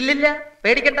ശരിയാവോ? ഇല്ലില്ല,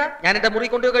 പേടിക്കണ്ട, ഞാൻ എന്റെ മുറി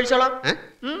കൊണ്ടുപോയി കഴിച്ചോളാം.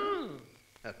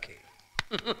 ഓക്കെ.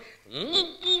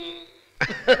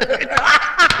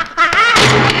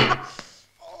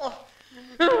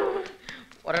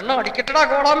 ഒരെണ്ണം അടിക്കട്ടടാ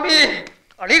കോളാമ്പി,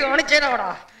 കളി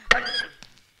കാണിച്ചേനാടാ.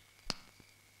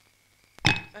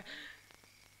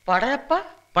 പടയപ്പ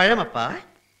പഴമപ്പ,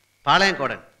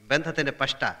 പാളയംകോടൻ, ബന്ധത്തിന്റെ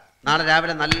പഷ്ട. നാളെ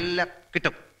രാവിലെ നല്ല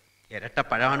കിട്ടും. ഇരട്ട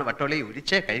പഴമാണ് വട്ടോളി,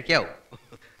 ഉരിച്ചേ കഴിക്കാവൂ.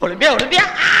 Olympia Olympia.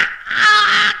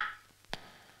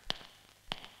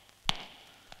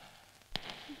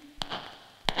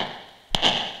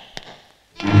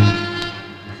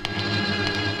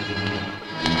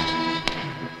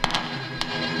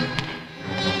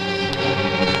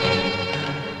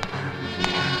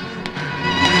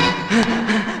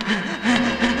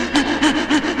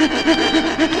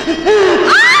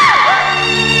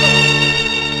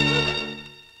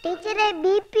 ടീച്ചറെ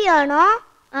BP ആണോ?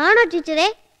 ആണോ ടീച്ചറെ?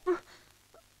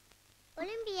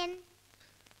 Olympian.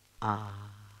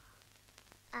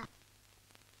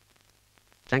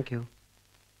 Thank you.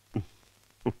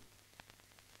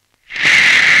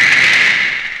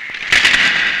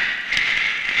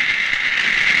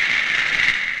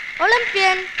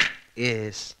 Olympian.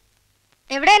 Yes.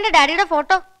 എവിടെ എന്റെ ഡാഡിയുടെ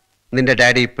ഫോട്ടോ? നിന്റെ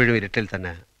ഡാഡി ഇപ്പോഴും ഇരുട്ടിൽ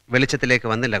തന്നെ, വെളിച്ചത്തിലേക്ക്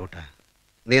വന്നില്ല കുട്ടാ.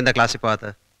 നീ എന്താ ക്ലാസ്സിൽ പോകാത്ത?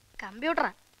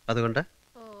 കമ്പ്യൂട്ടറാ. അതുകൊണ്ട്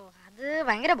അത്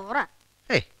ഭയങ്കര ബോറാ.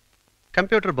 ഏയ്,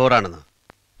 computer ബോറാണെന്നോ?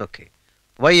 Okay.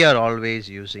 Why are always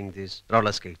using these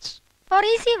roller skates? Four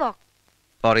easy walk.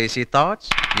 Four easy thoughts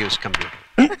use computer.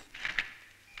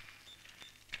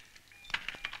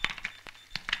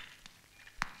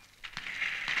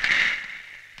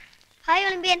 Hi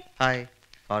Olympian. Hi.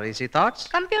 Four easy thoughts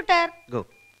computer. Go.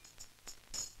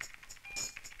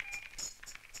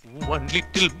 One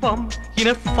little bump in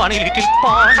a funny little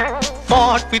pond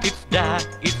fought with its dad,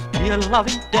 its dear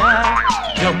loving dad.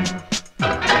 Jump.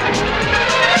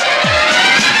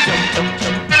 Jump, jump,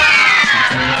 jump.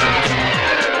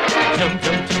 Jump,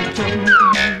 jump, jump, jump.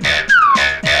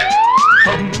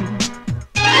 Bum.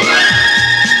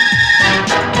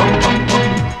 Bum, bum, bum.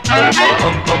 Bum,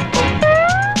 bum, bum.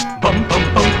 Bum, bum,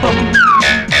 bum, bum.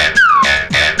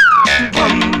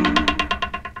 Bum.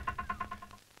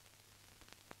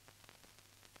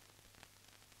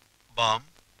 Bomb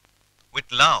with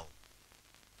love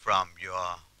from your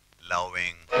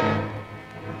loving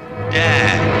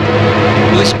dad.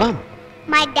 Who is Bum?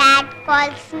 My dad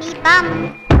calls me Bum.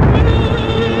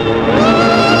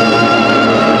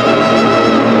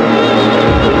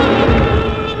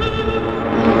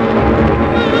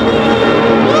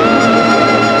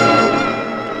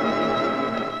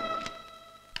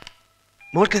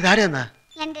 മോൾക്ക് ഇതാരെന്നാ?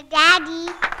 എന്റെ daddy.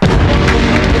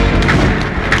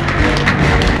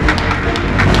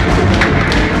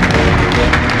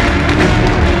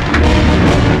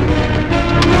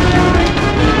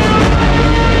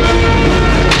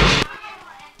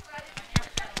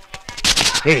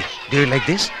 Hey, do you like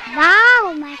this? Wow,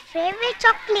 my favorite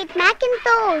chocolate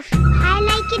Macintosh. I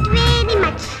like it very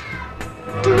much.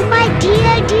 To my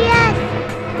dear dears.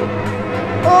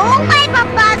 Oh my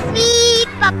papa, sweet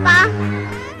papa.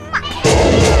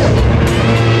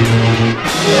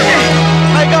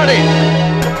 I got it.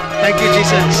 Thank you,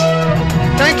 Jesus.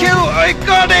 Thank you. I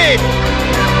got it.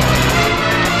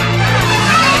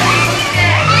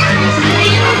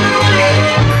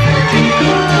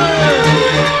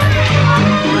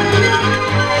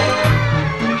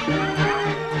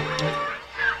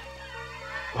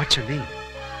 What's your name?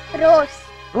 Rose.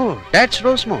 Oh, that's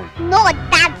Rosemont. No,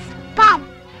 that's Bum.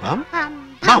 Bum? Bum,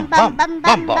 Bum, bum, bum,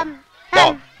 bum, bum, bum,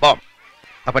 bum, bum.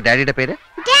 അപ്പൊ ഡാഡിയുടെ പേര്?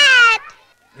 Dad.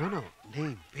 No, no,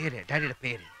 name, പേര്, ഡാഡിയുടെ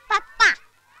പേര്. Papa.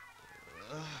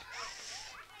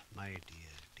 My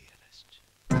dear, dearest,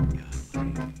 you're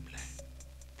my blood,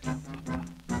 Papa.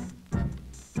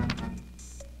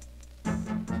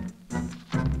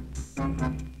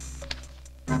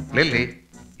 Lily,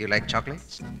 you like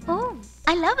chocolates? Oh,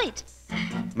 I love it.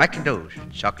 Macintosh,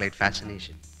 chocolate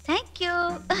fascination. Thank you.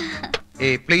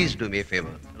 Hey, please do me a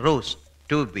favor. Rose,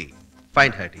 2B.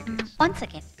 Find her details. One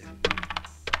second.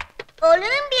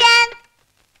 Olympian.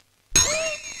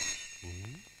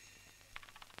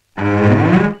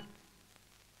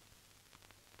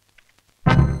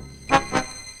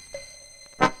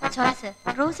 Sorry sir,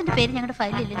 റോസിന്റെ പേര് ഞങ്ങളുടെ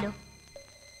ഫയലിലില്ലല്ലോ.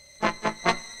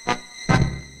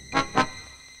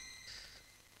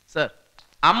 Sir,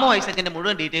 അമ്മ ഐസക്കിന്റെ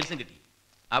മുഴുവൻ ഡീറ്റെയിൽസും കിട്ടി.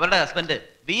 അവരുടെ husband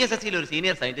VSSCയിൽ ഒരു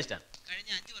senior scientist ആണ്.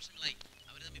 കഴിഞ്ഞ 5 വർഷങ്ങളായി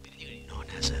അവർ തമ്മിൽ പിരിഞ്ഞു കഴിഞ്ഞു. No,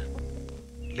 no, sir.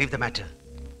 Leave the matter.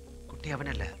 കുട്ടി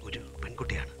അവനല്ല, ഒരു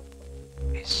പെൺകുട്ടിയാണ്.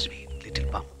 A sweet little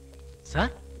bum. Sir?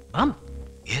 Bum?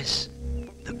 Yes,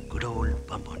 the good old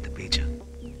bum on the pager.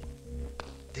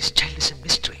 This child is a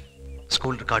mystery.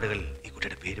 School റെക്കോർഡുകളിൽ ഈ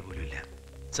കുട്ടിയുടെ പേര് പോലും ഇല്ല.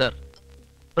 സർ,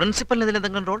 പ്രിൻസിപ്പലിന് ഇതിൽ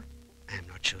എന്തെങ്കിലും role? I am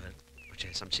not sure. പക്ഷേ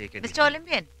സംശയിക്കേണ്ടി. മിസ്റ്റർ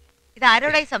ഒളിമ്പ്യൻ, ഇത്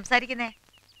ആരോടായി സംസാരിക്കുന്നേ?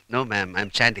 No, ma'am, I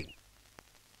am chanting.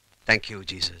 Thank you,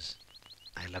 Jesus.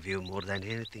 I love you more than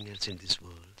anything else in this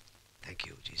world. Thank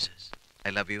you, Jesus.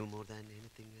 I love you more than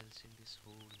anything else in this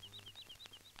whole world.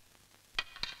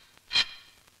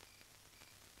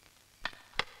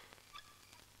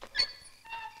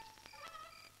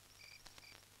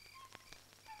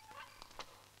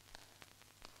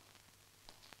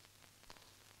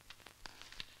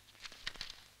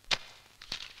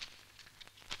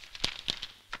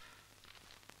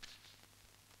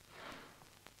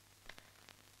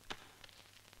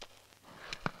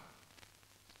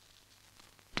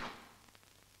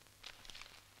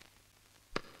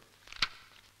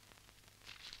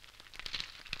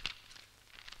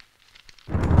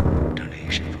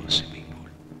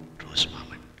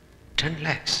 10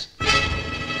 lakhs.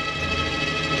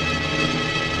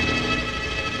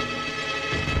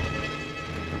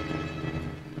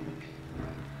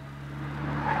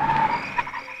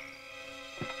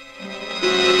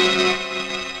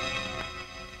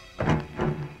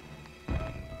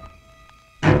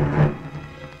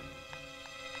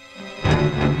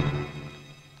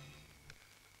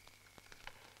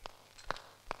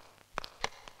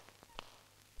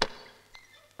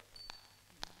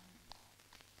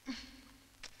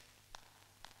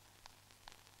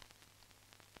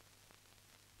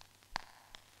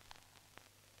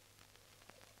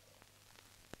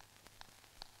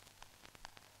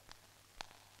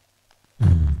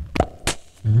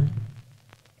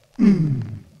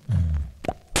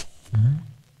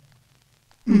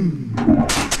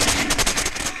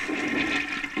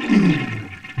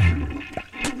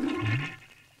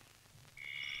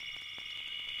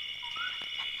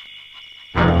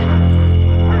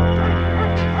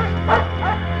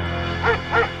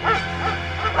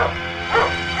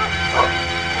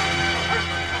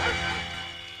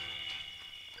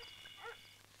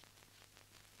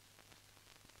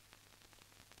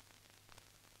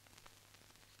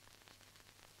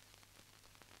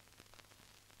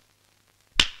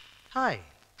 Hi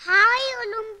hi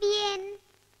Olympian.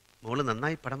 മോള്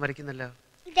നന്നായി പടം വരയ്ക്കുന്നല്ലോ.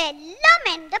 ഇതെല്ലാം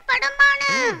എന്റെ പടമാണ്.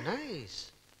 Nice.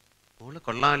 മോള്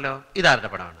കൊള്ളാമല്ലോ. ഇതാരുടെ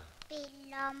പടമാണ്?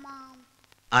 ബെല്ലാമാം.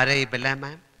 ആരാ ഈ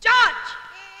ബെല്ലാമാം? ജോർജ്.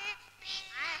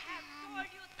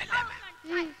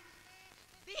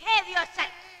 Behave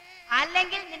yourself.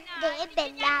 അല്ലെങ്കിൽ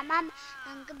ബെല്ലാമാം,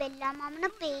 നമുക്ക്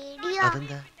ബെല്ലാമാമിനെ പേടിയാ.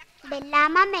 അതെന്താ?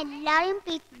 ബെല്ലാമാം എല്ലാരും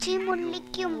പിച്ചി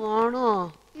മുള്ളിക്കും. ആണോ?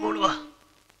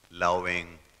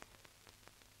 Loving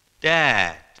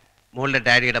dad. മോളുടെ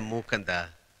ഡാഡിയുടെ മൂക്കെന്താ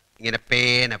ഇങ്ങനെ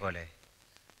പേന പോലെ?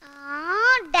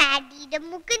 ഡാഡിയുടെ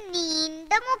മൂക്ക്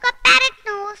നീണ്ട മൂക്ക്, പാരറ്റ്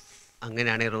നോസ്.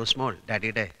 അങ്ങനെയാണെങ്കിൽ റോസ് മോൾ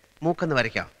ഡാഡിയുടെ മൂക്കെന്ന്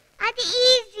വരയ്ക്കാം. അത്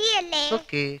ഈസി അല്ലേ?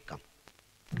 Okay, come.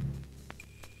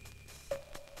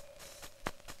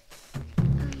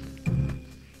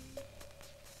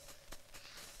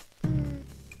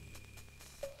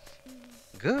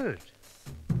 ഗുഡ്.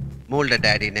 മോളുടെ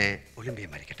ഡാഡിനെ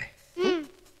ഒളിമ്പിയൻ വരയ്ക്കട്ടെ.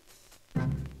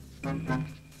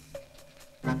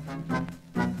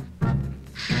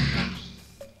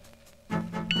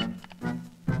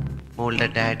 മോളുടെ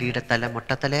ഡാഡിയുടെ തല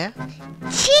മൊട്ടത്തലയാ?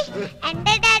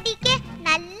 എന്റെ ഡാഡിക്ക്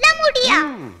നല്ല മുടിയാ.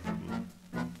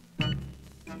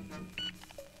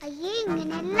 അയ്യേ,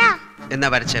 ഇങ്ങനെയല്ല. എന്നാ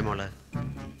വരച്ചേ മോള്?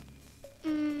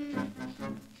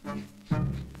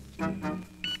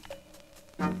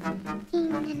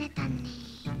 ഇങ്ങനെ തന്നെ.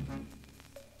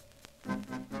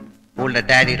 മോളുടെ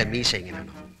ഡാഡിയുടെ മീശ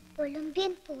ഇങ്ങനെയാണോ?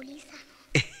 ഒളിമ്പിയൻ പോലീസാണ്.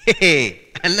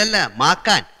 അല്ലല്ല,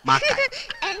 മാക്കാൻ മാക്കാൻ.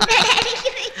 എന്റെ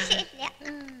ഡാഡിക്ക് മീശയില്ല.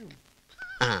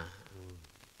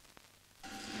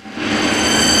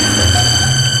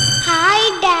 Hi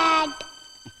dad.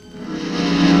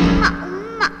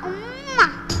 ഉമ്മ ഉമ്മ.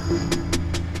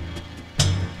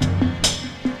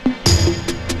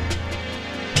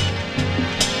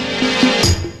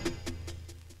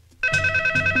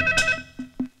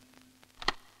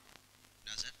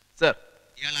 സർ,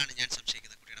 ഇയാളാണ് ഞാൻ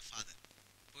സംശയിക്കുന്ന കുട്ടിയുടെ ഫാദർ.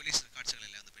 പോലീസ്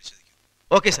റെക്കോർഡ്സുകളെല്ലാം ഒന്ന് പരിശോധിക്കൂ.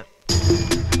 Okay sir.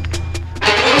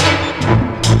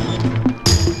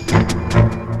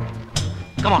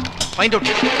 Come on, find out.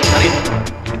 Hurry.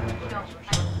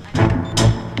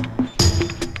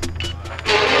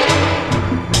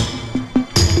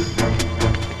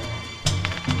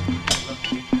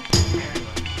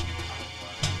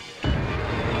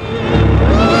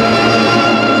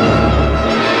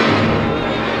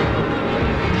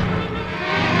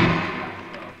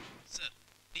 Sir,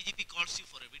 DGP calls you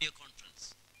for a video conference.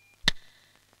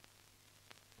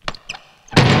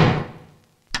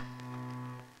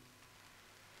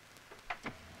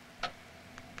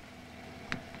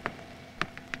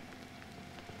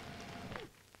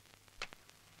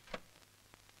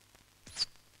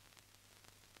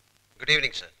 Good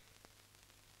evening, sir.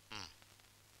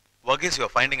 Verghese, your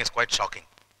finding is quite shocking.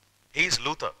 He is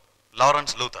Luther,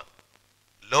 Lawrence Luther.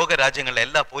 ലോക രാജ്യങ്ങളിലെ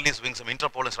എല്ലാ police വിങ്സും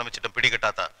ഇന്റർപോളും ശ്രമിച്ചിട്ടും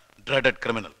പിടികിട്ടാത്ത dreaded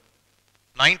criminal.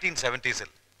 1970s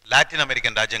Latin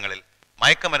American രാജ്യങ്ങളിൽ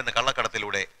മയക്കമരുന്ന്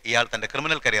കള്ളക്കടത്തിലൂടെ ഇയാൾ തന്റെ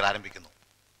criminal career ആരംഭിക്കുന്നു.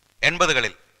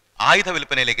 80കളിൽ ആയുധ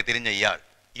വിൽപ്പനയിലേക്ക് തിരിഞ്ഞ ഇയാൾ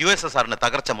USSRന്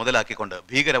തകർച്ച മുതലാക്കിക്കൊണ്ട്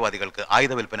ഭീകരവാദികൾക്ക്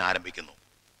ആയുധ വിൽപ്പന ആരംഭിക്കുന്നു.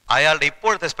 അയാളുടെ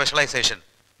ഇപ്പോഴത്തെ സ്പെഷ്യലൈസേഷൻ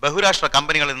ബഹുരാഷ്ട്ര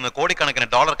കമ്പനികളിൽ നിന്ന് കോടിക്കണക്കിന്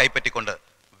ഡോളർ കൈപ്പറ്റിക്കൊണ്ട്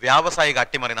വ്യാവസായിക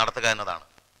അട്ടിമറി നടത്തുക എന്നതാണ്.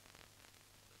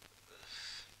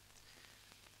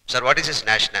 Sir, what is his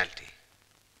nationality?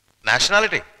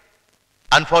 Nationality?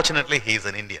 Unfortunately, he is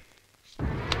an Indian.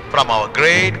 From our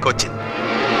great Cochin.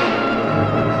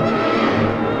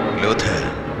 Luther,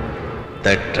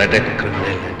 the dreaded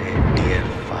criminal and a dear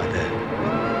father.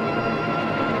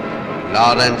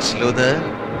 Lawrence Luther,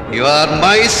 you are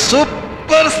my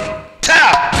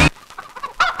superstar.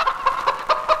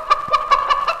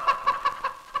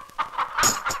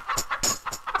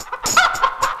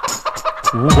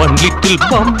 One little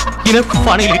bump in a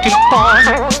funny little pond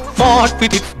fought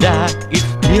with its dad,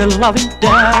 its dear loving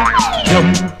dad.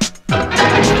 Jump,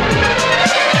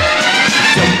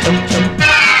 jump, jump, jump,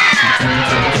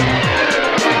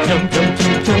 jump, jump,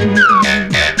 jump, jump.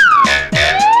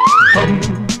 Bum,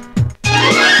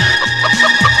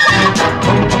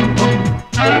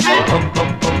 bum, bum, bum,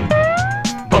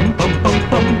 bum, bum, bum,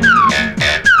 bum.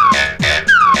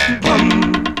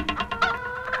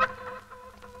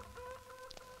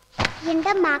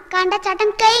 എന്റെ മാക്കാണ്ട ചട്ടം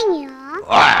കഴിഞ്ഞോ?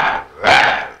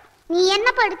 നീ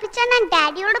എന്നെ പഠിപ്പിച്ച ഞാൻ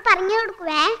ഡാഡിയോട് പറഞ്ഞു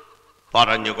കൊടുക്കുവേ.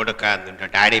 പറഞ്ഞു കൊടുക്കാൻ നിന്റെ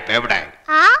ഡാഡി ഇപ്പൊ എവിടെ?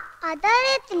 ആ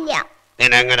അതറിയത്തില്ല.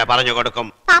 നിനെങ്ങനെ പറഞ്ഞു കൊടുക്കും?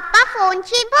 പപ്പ ഫോൺ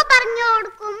ചെയ്യുമ്പോ പറഞ്ഞു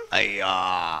കൊടുക്കും. അയ്യോ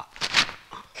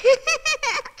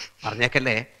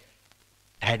പറഞ്ഞേക്കല്ലേ,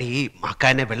 ഡാഡി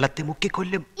മാക്കാനെ വെള്ളത്തിൽ മുക്കി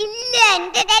കൊല്ലും. ഇല്ല,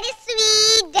 എന്റെ ഡാഡി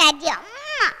സ്വീറ്റ് ഡാഡിയാ.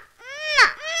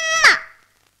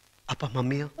 അപ്പൊ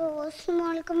മമ്മിയോ? റോസ്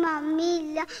മോൾക്ക് മമ്മി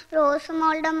ഇല്ല. റോസ്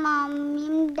മോളുടെ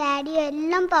മമ്മിയും ഡാഡിയും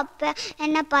എല്ലാം പപ്പ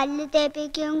എന്നെ പല്ല്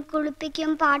തേപ്പിക്കും, കുളിപ്പിക്കും,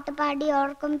 പാട്ട് പാടി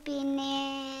ഓർക്കും. പിന്നെ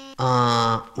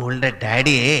മോളുടെ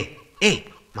ഡാഡിയെ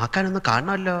മാക്കാനൊന്ന്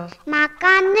കാണണമല്ലോ.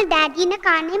 മാക്കാന്ന് ഡാഡിനെ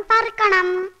കാണാൻ പറക്കണം.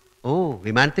 ഓ,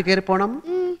 വിമാനത്തിൽ കയറി പോണം.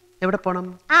 എവിടെ പോണം?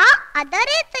 ആ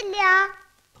അതറിയത്തില്ല.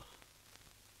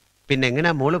 പിന്നെ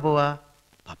എങ്ങനെയാ മോള് പോവാ?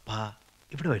 പപ്പ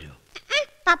ഇവിടെ വരുമോ?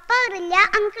 പപ്പ വരില്ല,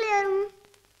 അങ്കിൾ വരും.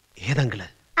 ഏതങ്കിള്?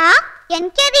 ആ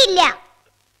എനിക്കറിയില്ല.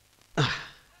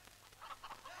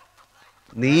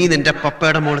 നീ നിന്റെ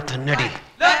പപ്പയുടെ മോള് തന്നടി.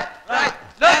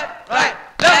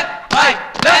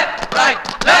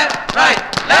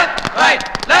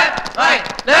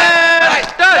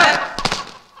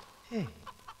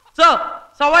 So,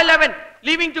 Sawa 11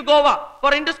 leaving to Goa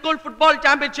for inter-school football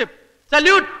championship.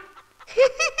 Salute.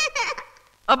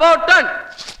 About turn.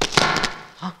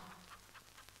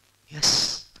 Yes.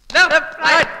 Left,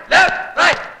 right, left,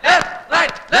 right, left,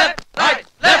 right, left, right,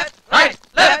 left, right,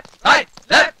 left, right,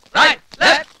 left, right,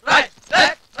 left, right,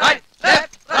 left, right,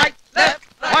 left, right, left,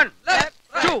 1,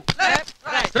 2,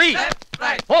 3,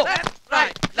 4,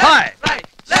 5,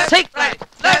 6,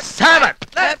 7,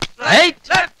 8,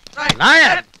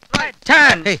 9,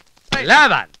 10,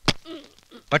 11.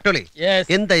 Patole,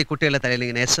 എന്താ ഈ കുട്ടികളുടെ തലയിൽ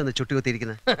ഇങ്ങനെ S എന്ന്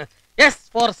ചുട്ടികുത്തിയിരിക്കുന്നത്? Yes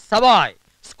for Savoy.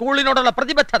 സ്കൂളിനോടുള്ള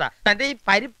പ്രതിബദ്ധത. തന്റെ ഈ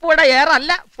പരിപ്പുവട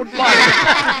ഏറല്ല football.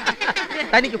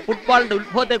 തനിക്ക് ഫുട്ബോളിന്റെ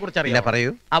ഉത്ഭവത്തെ കുറിച്ച് അറിയാം? പറയൂ.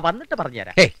 വന്നിട്ട്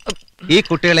പറഞ്ഞുതരാം. ഈ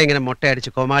കുട്ടികളെ ഇങ്ങനെ മൊട്ടയടിച്ച്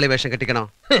കോമാളി വേഷം കെട്ടിക്കണോ?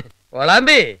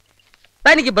 ഒളാമ്പി,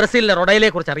 തനിക്ക് ബ്രസീലിലെ റൊഡൈലെ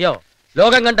കുറിച്ച് അറിയോ?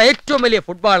 ലോകം കണ്ട ഏറ്റവും വലിയ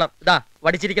ഫുട്ബോളർ ഇതാ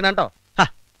വടിച്ചിരിക്കുന്നുണ്ടോ?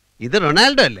 ഇത്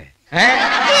റൊണാൾഡോ അല്ലേ?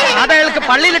 അതയാൾക്ക്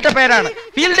പള്ളിയിലിട്ട പേരാണ്.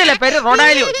 ഫീൽഡിലെ പേര്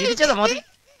റൊഡാലിയോ. ചിരിച്ചത് മതി.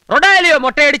 റൊഡാലിയോ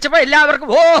മൊട്ടയടിച്ചപ്പോ എല്ലാവർക്കും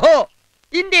ഓഹോ.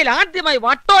 ഇന്ത്യയിൽ ആദ്യമായി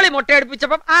വട്ടോളി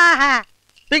മൊട്ടയടിപ്പിച്ചപ്പം ആഹാ.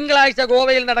 തിങ്കളാഴ്ച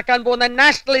ഗോവയിൽ നടക്കാൻ പോകുന്ന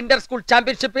നാഷണൽ ഇന്റർ സ്കൂൾ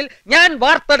ചാമ്പ്യൻഷിപ്പിൽ ഞാൻ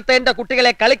വാർത്തെടുത്ത എന്റെ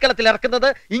കുട്ടികളെ കളിക്കളത്തിൽ ഇറക്കുന്നത്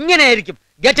ഇങ്ങനെയായിരിക്കും.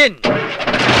 Get in.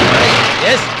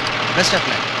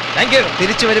 Thank you.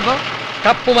 തിരിച്ചു വരുമ്പോ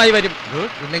കപ്പുമായി വരും.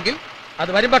 ഇല്ലെങ്കിൽ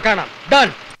അത് വരുമ്പോ കാണാം. ഡൺ.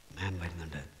 മാം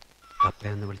വരുന്നുണ്ട്.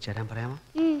 പപ്പയെ ഒന്ന് വിളിച്ചു തരാൻ പറയാമോ?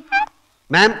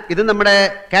 മാം, ഇത് നമ്മുടെ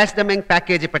കാഷ് ഡമ്മിങ്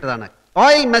പാക്കേജിൽ പെട്ടതാണ്.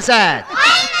 Oil massage.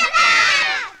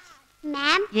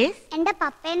 മാം, എന്റെ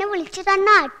പപ്പേനെ വിളിച്ചു തന്ന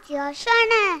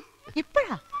അത്യാവശ്യമാണ്.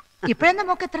 ഇപ്പോഴെന്താ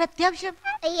മോക്ക് എത്ര അത്യാവശ്യം?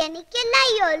 എനിക്കല്ല,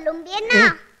 ഈ ഒളിമ്പ്യനാ.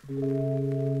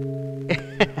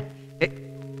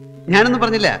 ഞാനൊന്നും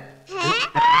പറഞ്ഞില്ല.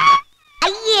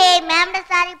 അയ്യേ, മാമിന്റെ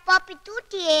സാരി പോപ്പി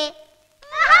തൂറ്റിയേ.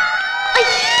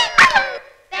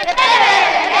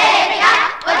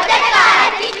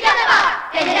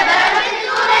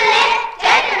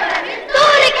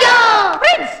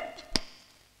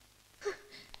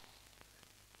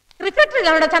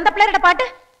 റിഫ്ലക്ടറിലാണോ ചന്തപ്പിള്ളേരുടെ പാട്ട്?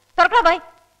 തുറക്കണോ by?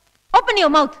 Open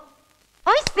your mouth.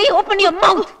 I say open your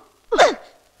mouth.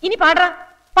 ഇനി പാടാ,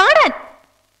 പാടാൻ.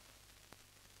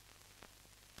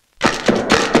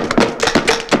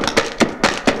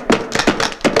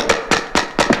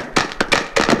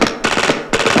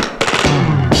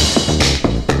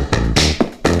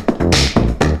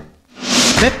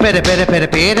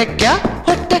 പേരക്ക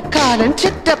ഒറ്റക്കാലൻ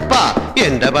ചിറ്റപ്പ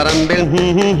എന്റെ പറമ്പിൽ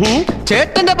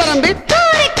ചേട്ടന്റെ പറമ്പിൽ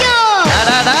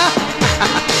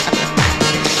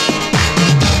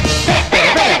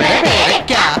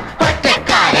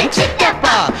ഒറ്റക്കാലൻ ചിറ്റപ്പ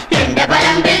എന്റെ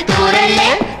പറമ്പിൽ തൂറല്ലേ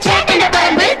ചേട്ടന്റെ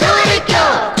പറമ്പിൽ തൂറിക്കോ.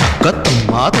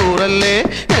 ചക്കത്തുമ്മ തൂറല്ലേ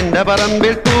എന്റെ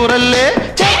പറമ്പിൽ തൂറല്ലേ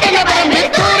ചേട്ടന്റെ പറമ്പിൽ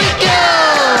തൂറിക്കോ.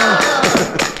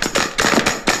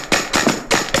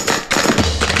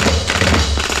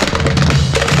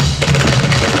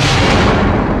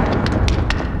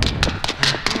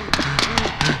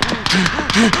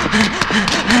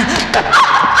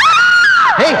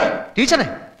 ടീച്ചറെ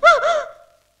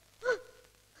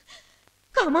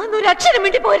കമാന്നൊരു അക്ഷരം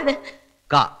വേണ്ടി പോരുത്.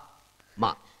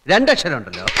 രണ്ടക്ഷരം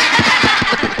ഉണ്ടല്ലോ.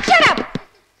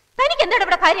 തനിക്ക് എന്താണ്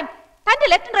ഇവിടെ കാര്യം? തന്റെ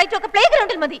ലെഫ്റ്റും റൈറ്റും ഒക്കെ പ്ലേ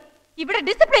ഗ്രൗണ്ടിൽ മതി. ഇവിടെ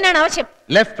ഡിസിപ്ലിൻ ആണ് ആവശ്യം.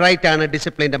 ലെഫ്റ്റ് റൈറ്റ് ആണ്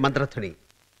ഡിസിപ്ലിന്റെ മന്ത്രധ്വനി.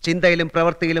 ചിന്തയിലും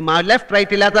പ്രവൃത്തിയിലും ആ ലെഫ്റ്റ്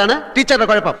റൈറ്റ് ഇല്ലാത്തതാണ് ടീച്ചറുടെ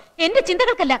കുഴപ്പം. എന്റെ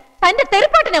ചിന്തകൾക്കല്ല, തന്റെ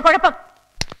തെറിപ്പാട്ടിനാ കുഴപ്പം.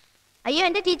 അയ്യോ,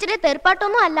 എന്റെ ടീച്ചറെ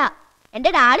തെറിപ്പാട്ടൊന്നും അല്ല, എന്റെ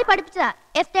ഡാഡി പഠിപ്പിച്ചതാ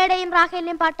എസ്തയുടെയും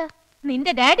റാഹേലിന്റെയും പാട്ട്.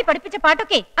 നിന്റെ ഡാഡി പഠിപ്പിച്ച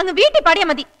പാട്ടൊക്കെ അങ്ങ് വീട്ടിൽ പാടിയാ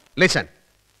മതി. ലിസൺ,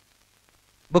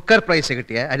 ബുക്കർ പ്രൈസ്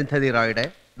കിട്ടിയ Arundhati റോയുടെ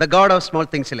the God of small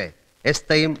തിങ്സിലെ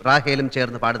എസ്തയും റാഹേലും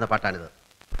ചേർന്ന് പാടുന്ന പാട്ടാണിത്.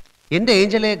 എന്റെ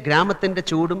ഏഞ്ചലെ ഗ്രാമത്തിന്റെ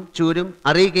ചൂടും ചൂരും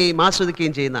അറിയുകയും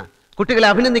ആസ്വദിക്കുകയും ചെയ്യുന്ന കുട്ടികളെ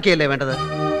അഭിനന്ദിക്കുകയല്ലേ വേണ്ടത്?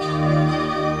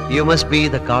 You must be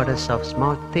the goddess of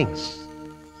small things.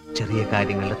 ചെറിയ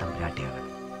കാര്യങ്ങളുടെ തമ്പുരാട്ടിയാണ്.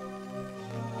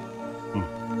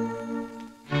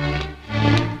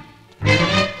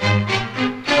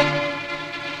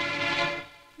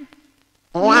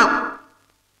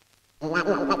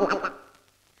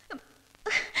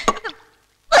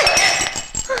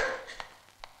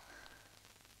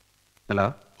 Hello,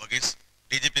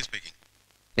 DGP speaking.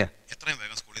 എത്രയും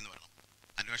വേഗം സ്കൂളിൽ നിന്ന് വരണം.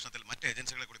 അന്വേഷണത്തിൽ മറ്റ്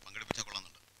ഏജൻസികളെ കൂടി പങ്കെടുപ്പിച്ചാൽ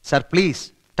കൊള്ളുന്നുണ്ട്. Sir please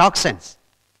talk sense.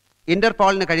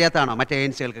 ഇന്റർപോളിന് കഴിയാത്താണോ മറ്റേ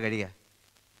ഏജൻസികൾക്ക് കഴിയുക?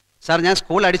 സാർ, ഞാൻ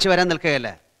സ്കൂൾ അടിച്ചു വരാൻ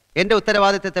നിൽക്കുകയല്ല. എൻ്റെ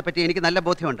ഉത്തരവാദിത്തത്തെ പറ്റി എനിക്ക് നല്ല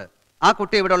ബോധ്യമുണ്ട്. ആ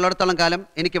കുട്ടി ഇവിടെ ഉള്ളിടത്തോളം കാലം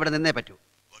എനിക്കിവിടെ നിന്നേ പറ്റൂ.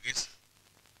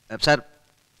 Sir,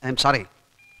 I am sorry.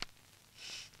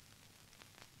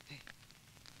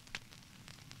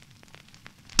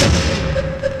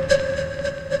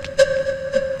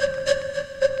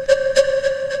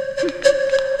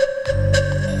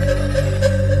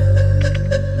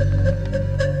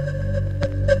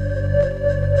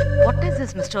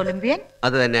 Mister Olympian,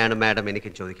 അത് തന്നെയാണ് മാഡം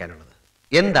എനിക്കും ചോദിക്കാനുള്ളത്.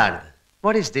 എന്താണിത്?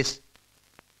 What is this?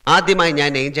 ആദ്യമായി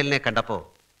ഞാൻ ഏഞ്ചലിനെ കണ്ടപ്പോൾ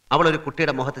അവൾ ഒരു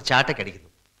കുട്ടിയുടെ മുഖത്ത് ചാട്ടക്കടിക്കുന്നു.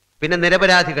 പിന്നെ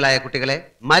നിരപരാധികളായ കുട്ടികളെ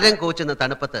മരം കോച്ചുന്ന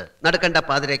തണുപ്പത്ത് നടുക്കണ്ട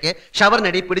പാതിരയ്ക്ക്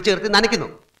ഷവറിനടി പിടിച്ചു നിർത്തി നനയ്ക്കുന്നു.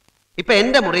 ഇപ്പൊ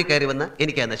എന്റെ മുറി കയറി വന്ന്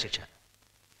എനിക്ക് എന്ന ശിക്ഷ.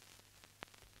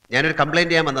 ഞാനൊരു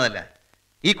കംപ്ലൈന്റ് ചെയ്യാൻ വന്നതല്ല.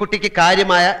 ഈ കുട്ടിക്ക്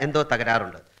കാര്യമായ എന്തോ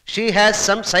തകരാറുണ്ട്. She has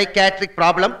some psychiatric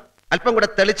problem. അല്പം കൂടെ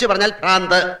തെളിച്ചു പറഞ്ഞാൽ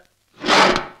ഭ്രാന്ത്.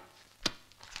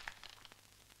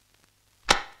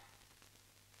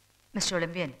 Mister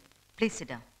Olympian, please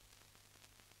sit down.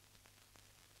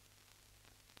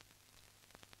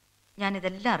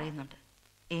 ഞാനിതെല്ലാം അറിയുന്നുണ്ട്.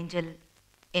 ഏഞ്ചൽ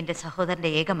എൻ്റെ സഹോദരൻ്റെ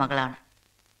ഏക മകളാണ്.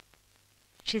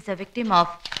 She's A victim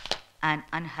of an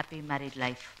unhappy married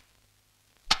life.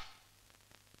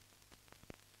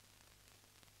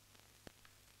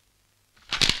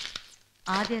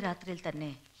 ആദ്യ രാത്രിയിൽ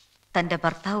തന്നെ തൻ്റെ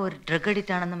ഭർത്താവ് ഒരു ഡ്രഗ്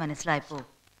അഡിക്റ്റ് ആണെന്ന് മനസ്സിലായപ്പോൾ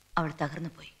അവൾ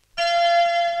തകർന്നു പോയി.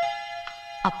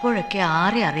 അപ്പോഴൊക്കെ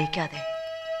ആരെ അറിയിക്കാതെ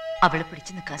അവൾ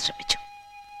പിടിച്ചു നിൽക്കാൻ ശ്രമിച്ചു.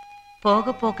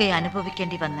 പോകെ പോകെ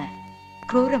അനുഭവിക്കേണ്ടി വന്ന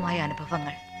ക്രൂരമായ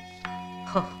അനുഭവങ്ങൾ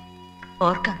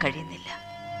ഓർക്കാൻ കഴിയുന്നില്ല.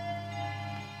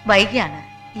 വൈകിയാണ്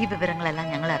ഈ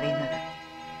വിവരങ്ങളെല്ലാം ഞങ്ങൾ അറിയുന്നത്.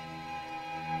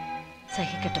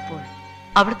 സഹിക്കട്ടപ്പോൾ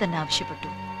അവൾ തന്നെ ആവശ്യപ്പെട്ടു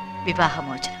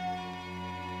വിവാഹമോചനം.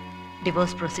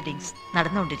 ഡിവോഴ്സ് പ്രൊസീഡിങ്സ്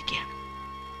നടന്നുകൊണ്ടിരിക്കുകയാണ്.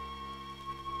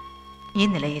 ഈ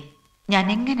നിലയിൽ ഞാൻ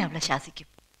എങ്ങനെ അവളെ ശാസിക്കും?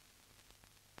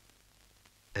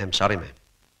 I am sorry, ma'am.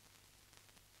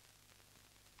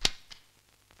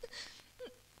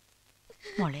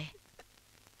 മോളെ,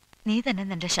 നീ തന്നെ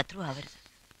നിന്റെ ശത്രു ആവരുത്.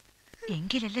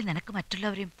 എങ്കിലല്ലേ നിനക്ക്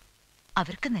മറ്റുള്ളവരെയും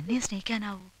അവർക്ക് നിന്നെ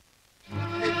സ്നേഹിക്കാനാവൂ.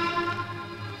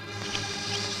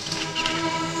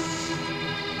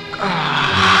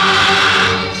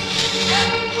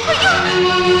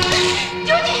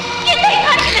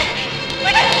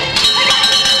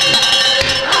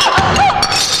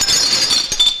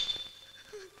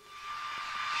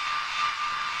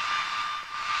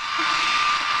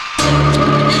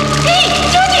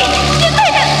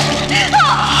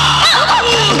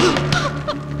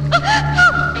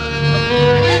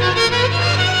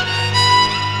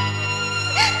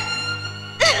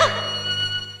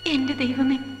 എന്റെ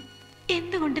ദൈവമേ,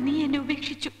 എന്തുകൊണ്ട് നീ എന്നെ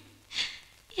ഉപേക്ഷിച്ചു?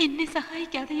 എന്നെ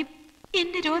സഹായിക്കാതെയും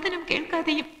എന്റെ രോദനം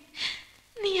കേൾക്കാതെയും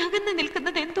നീ അകന്നു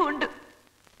നിൽക്കുന്നത് എന്തുകൊണ്ട്?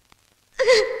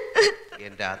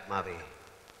 എന്റെ ആത്മാവേ,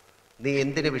 നീ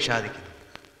എന്തിനു വിഷാദിക്കുന്നു?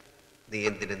 നീ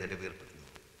എന്തിനു നെടുവീർപ്പെടുന്നു?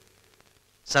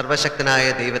 സർവശക്തനായ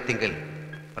ദൈവത്തിങ്കൽ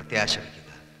പ്രത്യാശ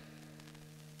വയ്ക്കുക.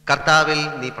 കർത്താവിൽ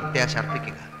നീ പ്രത്യാശ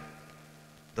അർപ്പിക്കുക.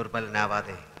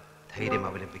 ദുർബലനാവാതെ ധൈര്യം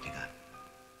അവലംബിക്കുക.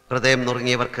 ഹൃദയം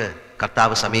നുറുങ്ങിയവർക്ക്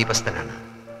കർത്താവ് സമീപസ്ഥനാണ്.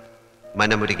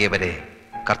 മനമുരുകിയവരെ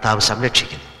കർത്താവ്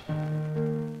സംരക്ഷിക്കുന്നു.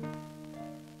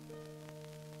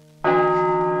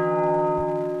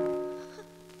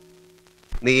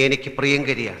 നീ എനിക്ക്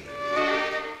പ്രിയങ്കരിയാണ്,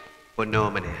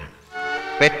 പൊന്നോമനയാണ്.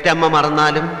 പെറ്റമ്മ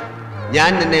മറന്നാലും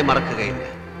ഞാൻ നിന്നെ മറക്കുകയില്ല.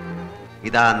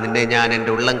 ഇതാ നിന്നെ ഞാൻ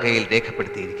എൻ്റെ ഉള്ളം കൈയിൽ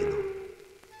രേഖപ്പെടുത്തിയിരിക്കുന്നു.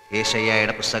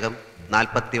 യേശയ്യായുടെ പുസ്തകം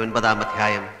 49-ാം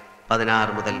അധ്യായം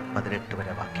 16 മുതൽ 18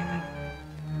 വരെ വാക്യങ്ങൾ.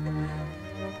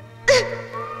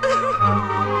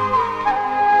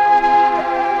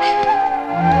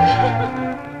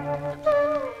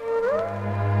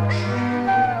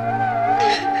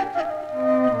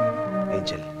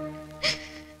 ഏഞ്ചൽ,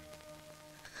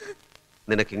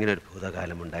 നിനക്കിങ്ങനെ ഒരു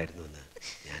ഭൂതകാലം ഉണ്ടായിരുന്നു എന്ന്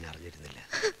ഞാൻ അറിഞ്ഞിരുന്നില്ല.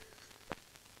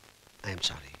 I am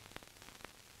sorry.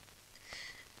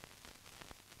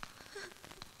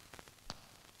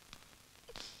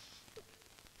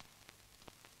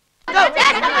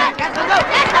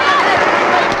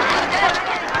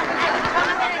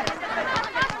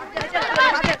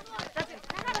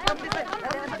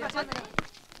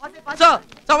 Sir,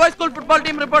 Savai School football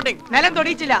team reporting. നിലം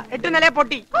തൊടിയിച്ചില്ല, 8 നില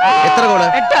പൊട്ടി. എത്ര ഗോള്?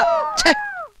 8.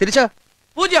 തിരിച്ചോ?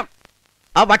 0.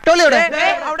 ആ വട്ടോളി എവിടെ?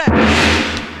 അവിടെ.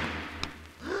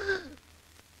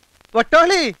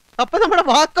 വട്ടോളി, അപ്പൊ നമ്മുടെ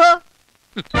വാക്കോ?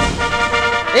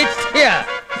 It's here.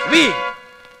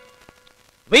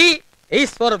 We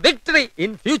is for victory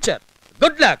in future.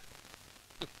 Good luck.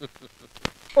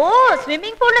 Oh,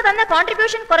 swimming പൂളിൽ തന്ന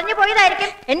കോൺട്രിബ്യൂഷൻ കുറഞ്ഞു പോയതായിരിക്കും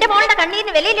എന്റെ മോളുടെ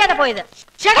കണ്ണീരിന് വിലയില്ലാതെ പോയത്.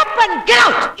 Shut up and get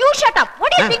out. You shut up. What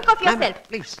do you think of yourself?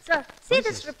 Please. Sir, see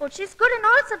this report. She's good in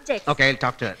all subjects. Okay, I'll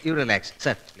talk to her. You relax.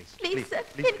 Sir, please. Please, sir.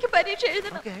 എനിക്ക് പരീക്ഷ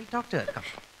എഴുതണം. Okay, I'll talk to her. Come.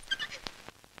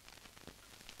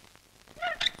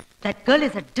 That girl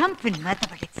is a dump in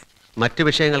mathematics. മറ്റു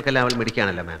വിഷയങ്ങൾക്കെല്ലാം അവൾ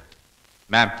മിടിക്കാണല്ലോ മാം.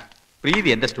 മാം, പ്രീതി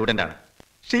എന്റെ student ആണ്.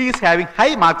 She is having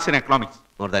high marks in economics.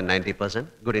 More than 90%.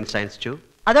 Good in science too.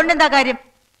 അതുകൊണ്ട് എന്താ കാര്യം?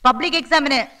 പബ്ലിക്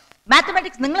എക്സാമിന്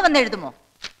മാത്തമാറ്റിക്സ് നിങ്ങൾ വന്ന് എഴുതുമോ?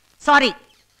 Sorry,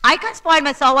 I can spoil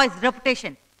my സോവൈസ്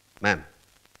reputation. Ma'am,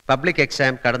 public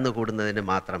exam കടന്നുകൂടുന്നതിന്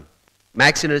മാത്രം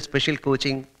മാത്സിന് ഒരു സ്പെഷ്യൽ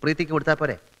കോച്ചിങ് പ്രീതിക്ക് കൊടുത്താൽ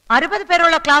പോരെ? 60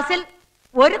 പേരുള്ള ക്ലാസ്സിൽ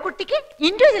ഒരു കുട്ടിക്ക്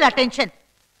ഇൻഡിവിജ്വൽ അറ്റൻഷൻ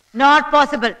നോട്ട്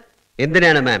പോസിബിൾ.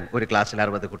 എന്തിനാണ് മാം ഒരു ക്ലാസ്സിൽ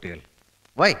 60 കുട്ടികൾ?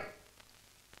 വൈ?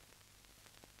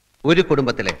 ഒരു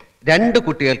കുടുംബത്തിലെ 2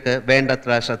 കുട്ടികൾക്ക്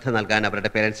വേണ്ടത്ര ശ്രദ്ധ നൽകാൻ അവരുടെ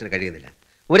പേരൻസിന് കഴിയുന്നില്ല.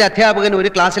 ഒരു അധ്യാപകൻ ഒരു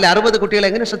ക്ലാസ്സിൽ 60 കുട്ടികളെ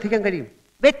എങ്ങനെ ശ്രദ്ധിക്കാൻ കഴിയും?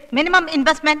 With minimum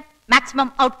investment, maximum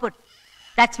output.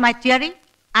 That's my theory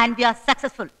and we are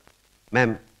successful. മാം,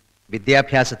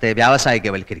 വിദ്യാഭ്യാസത്തെ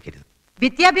വ്യാവസായികവൽക്കരിക്കരുത്.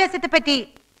 വിദ്യാഭ്യാസത്തെ പറ്റി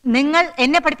നിങ്ങൾ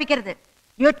എന്നെ പഠിപ്പിക്കരുത്.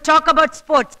 You talk about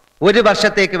sports. ഒരു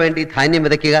വർഷത്തേക്ക് വേണ്ടി ധാന്യം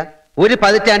വിതയ്ക്കുക, ഒരു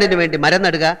പതിറ്റാണ്ടിന് വേണ്ടി മരം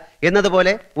നടുക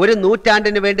എന്നതുപോലെ ഒരു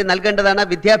നൂറ്റാണ്ടിന് വേണ്ടി നൽകേണ്ടതാണ്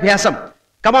വിദ്യാഭ്യാസം.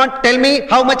 Come on, tell me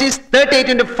how much is 38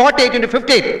 into 48 into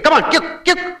 58? Come on,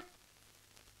 quick.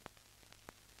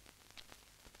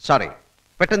 Sorry.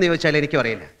 പെട്ടെന്ന് ചോദിച്ചാൽ എനിക്ക്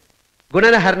അറിയില്ല.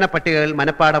 ഗുണനഹരണ പട്ടികകൾ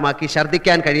മനഃപ്പാടമാക്കി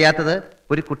ഛർദ്ദിക്കാൻ കഴിയാത്തത്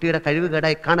ഒരു കുട്ടിയുടെ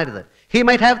കഴിവുകേടായി കാണരുത്. He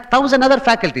might have 1000 other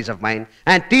faculties of mind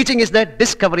and teaching is the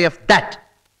discovery of that.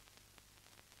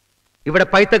 ഇവിടെ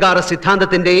പൈത്തഗാറസ്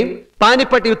സിദ്ധാന്തത്തിന്റെയും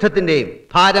പാനിപ്പട്ട് യുദ്ധത്തിന്റെയും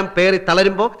ഭാരം പേറി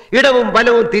തളരുമ്പോൾ ഇടവും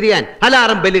വലവും തിരിയാൻ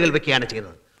അലാറം ബെല്ലുകൾ വെക്കുകയാണ്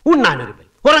ചെയ്യുന്നത്. ഉണ്ണാനൊരു bell,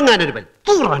 ഉറങ്ങാനൊരു bell,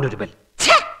 തൂറാനൊരു bell.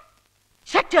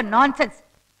 Shut your nonsense.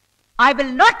 I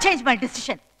will not change my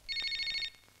decision.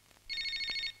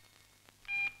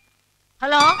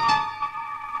 Hello?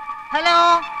 Hello?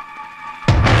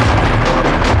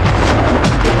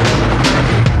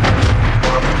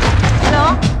 Hello?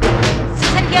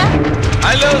 Susan here?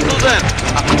 Hello, Susan.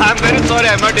 I'm very sorry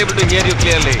I'm not able to hear you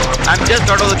clearly. I'm just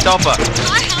out of the chopper.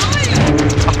 Hi, how are you?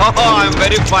 Oh, I'm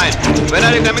very fine. When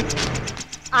are you coming?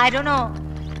 I don't know.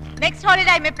 Next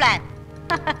holiday I may plan.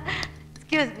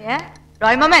 Excuse me, eh?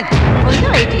 Roy, moment. ഒന്ന്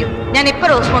wait ചെയ്യൂ. ഞാൻ ഇപ്പൊ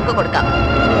rose mock കൊടുക്കാം.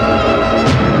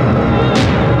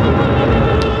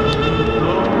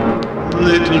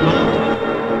 Little bomb,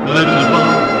 little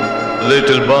bomb,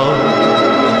 little bomb.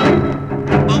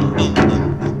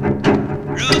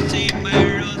 Rosie, my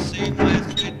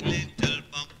sweet little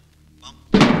bum, bum.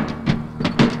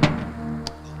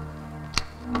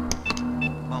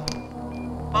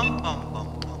 Bum, bum, bum,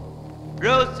 bum.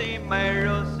 Rosie,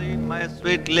 my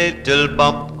sweet little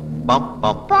bum, bum,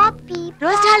 bum. Poppy.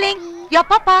 Rose, darling, your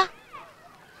papa.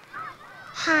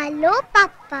 Hello,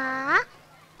 Papa.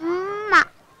 Mma.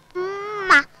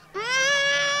 Mma.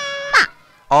 Mma.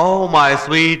 Oh, my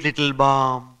sweet little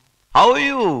bum. How are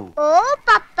you? Oh,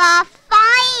 Papa.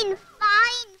 Fine.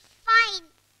 Fine. Fine.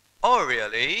 Oh,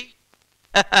 really?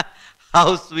 How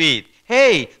sweet.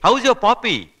 Hey, how's your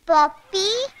puppy? Poppy.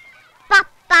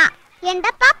 Papa.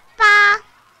 Yenda Papa.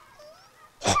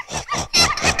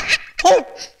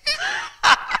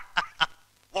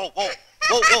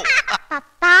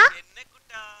 Papa.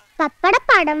 പപ്പട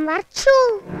പടം വരച്ചു.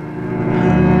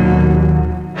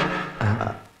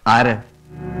 ആര്?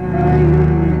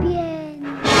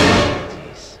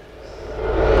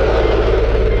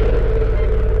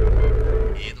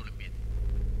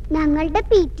 ഞങ്ങളുടെ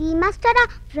PT മാസ്റ്ററാ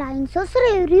flying saucer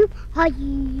എറിയും.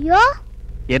 അയ്യോ,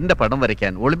 എന്റെ പടം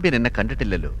വരയ്ക്കാൻ Olympian എന്നെ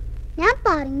കണ്ടിട്ടില്ലല്ലോ. ഞാൻ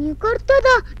പറഞ്ഞു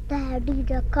കൊടുത്തതാ.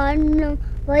 ഡാഡിയുടെ കണ്ണും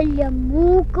വലിയ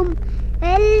മൂക്കും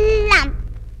എല്ലാം.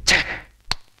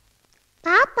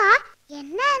 പാപ്പ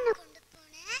എന്നാണ്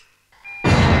കൊണ്ടുപോണേ?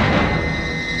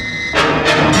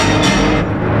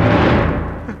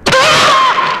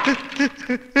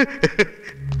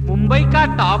 मुंबई का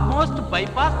टॉप मोस्ट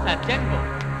बाईपास सर्जन हो,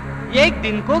 एक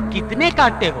दिन को कितने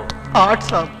काटते हो? 8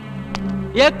 साहब।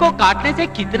 एक को काटने से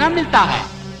कितना मिलता है?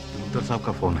 लूथर साहब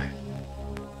का फोन है।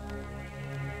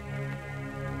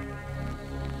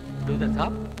 लूथर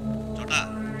साहब, छोटा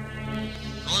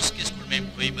रोज के स्कूल में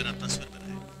कोई मेरा तस्वीर बना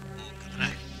है, वो खतरा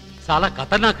है। साला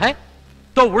खतरनाक है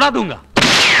तो उड़ा दूंगा।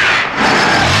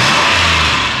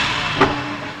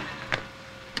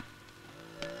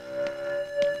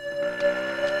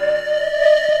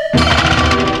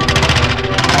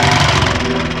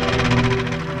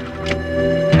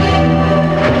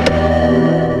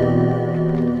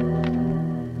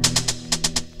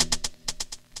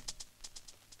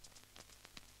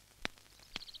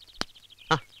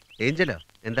 ഏഞ്ചലോ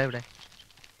എന്താ ഇവിടെ?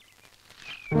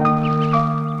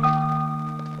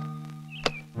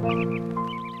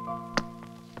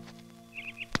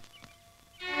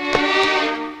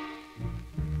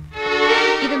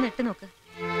 ഇതൊന്ന് ഇട്ട് നോക്ക്.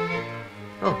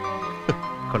 ഓ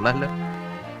കൊള്ളാലോ.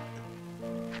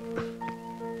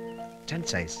 10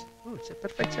 size. Oh, it's a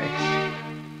perfect size.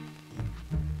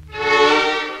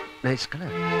 Nice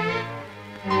color.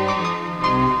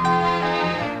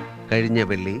 കഴിഞ്ഞ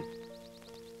വെള്ളി,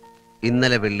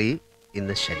 ഇന്നലെ വെള്ളി,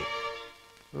 ഇന്ന് ശനി.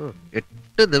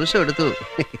 8 ദിവസം എടുത്തു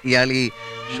ഇയാൾ ഈ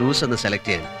ഷൂസ് ഒന്ന് സെലക്ട്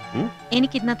ചെയ്യാൻ.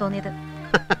 എനിക്ക് ഇന്നാ തോന്നിയത്.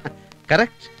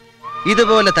 കറക്റ്റ്.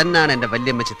 ഇതുപോലെ തന്നെയാണ് എന്റെ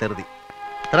വല്യമ്മച്ചി തെറുതി.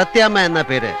 ത്രത്യാമ്മ എന്ന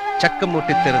പേര്,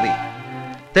 ചക്കമുട്ടി തെറുതി.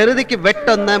 തെറുതിക്ക്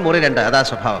വെട്ടൊന്ന് മുറി 2, അതാ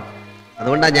സ്വഭാവം.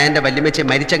 അതുകൊണ്ടാണ് ഞാൻ എന്റെ വല്യമ്മച്ചിയെ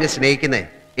മരിച്ചങ്ങ് സ്നേഹിക്കുന്നേ.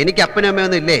 എനിക്ക് അപ്പനും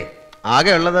അമ്മയൊന്നും ഇല്ലേ,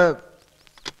 ആകെ ഉള്ളത്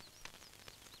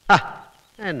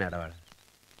എന്നടവാണ്.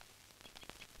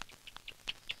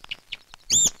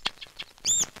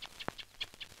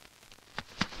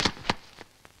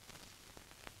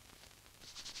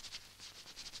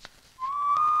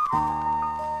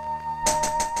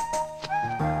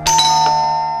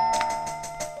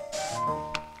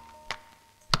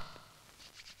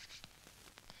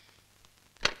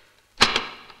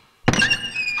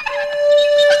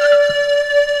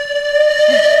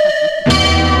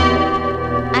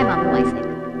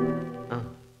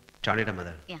 Johnny's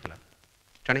mother. Yeah. Hello.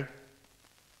 Johnny,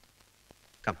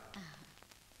 come.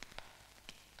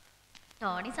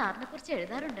 Tony സാറിനെ കുറിച്ച്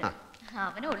എഴുതാറുണ്ട്.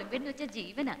 അവന് ഒളിമ്പ്യൻ വെച്ച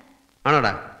ജീവനാ.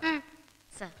 ആണോടാ?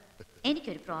 സർ,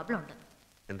 എനിക്കൊരു പ്രോബ്ലം ഉണ്ട്.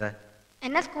 എന്താ?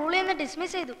 എന്നെ സ്കൂളിൽ നിന്ന്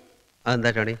ഡിസ്മിസ് ചെയ്തു.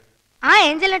 അതെന്താ ടോണി? ആ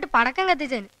ഏഞ്ചലായിട്ട് പടക്കം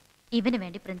കത്തിച്ചേന്. ഇവന്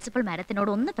വേണ്ടി പ്രിൻസിപ്പൽ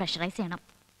മാഡത്തിനോട് ഒന്ന് പ്രഷറൈസ് ചെയ്യണം.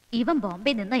 ഇവൻ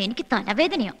ബോംബെ നിന്ന് എനിക്ക്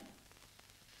തലവേദനയാ.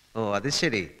 ഓ അത്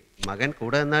ശരി, മകൻ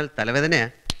കൂടെ എന്നാൽ തലവേദനയാ.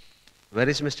 Where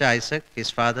is Mr. Isaac, his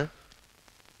father?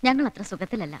 ഞങ്ങൾ അത്ര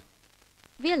സുഖത്തിലല്ല.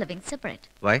 We are living separate.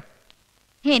 Why?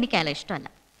 എനിക്ക് അയാളെ ഇഷ്ടമല്ല.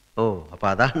 ഓ അപ്പൊ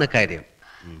അതാണ് കാര്യം.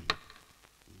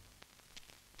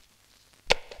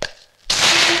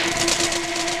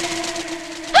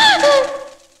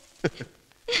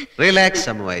 Relax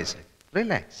Ammu Isaac,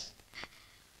 relax.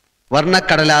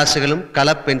 വർണ്ണക്കടലാസുകളും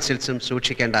colour പെൻസിൽസും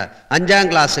സൂക്ഷിക്കേണ്ട 5ാം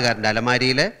ക്ലാസ്സുകാരൻ്റെ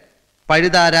അലമാരിയില്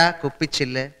പഴുതാര,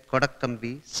 കുപ്പിച്ചില്ല്,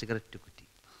 കൊടക്കമ്പി, സിഗരറ്റ് കുറ്റി.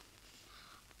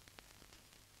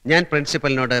 ഞാൻ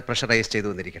പ്രിൻസിപ്പലിനോട് പ്രഷറൈസ് ചെയ്തു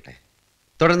എന്നിരിക്കട്ടെ.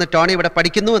 തുടർന്ന് ടോണി ഇവിടെ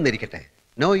പഠിക്കുന്നു എന്നിരിക്കട്ടെ.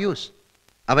 No use.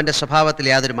 അവൻ്റെ സ്വഭാവത്തിൽ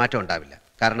യാതൊരു മാറ്റം ഉണ്ടാവില്ല.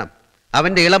 കാരണം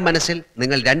അവൻ്റെ ഇളം മനസ്സിൽ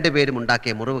നിങ്ങൾ രണ്ടുപേരും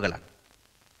ഉണ്ടാക്കിയ മുറിവുകളാണ്.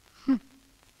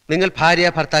 നിങ്ങൾ ഭാര്യ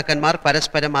ഭർത്താക്കന്മാർ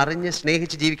പരസ്പരം അറിഞ്ഞ്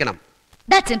സ്നേഹിച്ച് ജീവിക്കണം.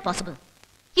 That's impossible.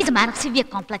 He's a man of severe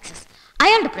complexes.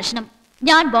 അയാളുടെ പ്രശ്നം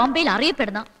ഞാൻ ബോംബെയിൽ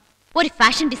അറിയപ്പെടുന്ന ഒരു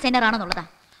ഫാഷൻ ഡിസൈനർ ആണെന്നുള്ളതാ.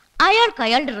 അയാൾക്ക്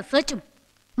അയാളുടെ റിസർച്ചും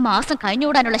മാസം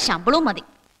കഴിഞ്ഞുകൂടാനുള്ള ശമ്പളവും മതി.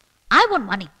 I want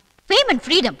money, fame and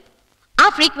freedom.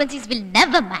 Our frequencies will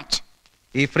never match.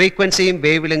 ഈ ഫ്രീക്വൻസിയും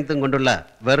വേവ് ലെങ്തും കൊണ്ടുള്ള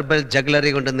വെർബൽ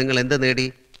ജഗ്ലറി കൊണ്ട് നിങ്ങൾ എന്ത് നേടി?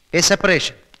 A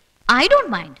separation. I don't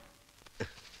mind.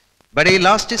 But he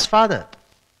lost his father.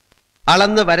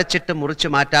 അളന്ന് വരച്ചിട്ട് മുറിച്ചു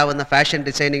മാറ്റാവുന്ന ഫാഷൻ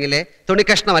ഡിസൈനിങ്ങിലെ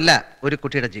തുണിക്കഷ്ണമല്ല ഒരു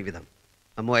കുട്ടിയുടെ ജീവിതം.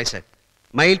 അമ്മു ഐസക്,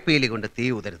 മയിൽപീലി കൊണ്ട് തീ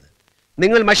ഊതരുത്.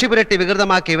 നിങ്ങൾ മഷിപുരട്ടി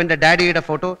വികൃതമാക്കി ഇവന്റെ ഡാഡിയുടെ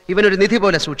ഫോട്ടോ ഇവനൊരു നിധി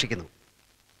പോലെ സൂക്ഷിക്കുന്നു.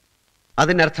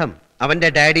 അതിനർത്ഥം അവന്റെ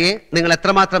ഡാഡിയെ നിങ്ങൾ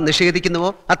എത്രമാത്രം നിഷേധിക്കുന്നുവോ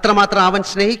അത്രമാത്രം അവൻ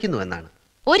സ്നേഹിക്കുന്നു എന്നാണ്.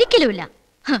 ഒരിക്കലുമില്ല.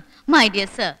 മൈ ഡിയർ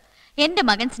സർ, എന്റെ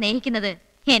മകൻ സ്നേഹിക്കുന്നത്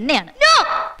എന്നെയാണ്. No,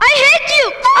 I hate you.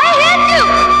 I hate you.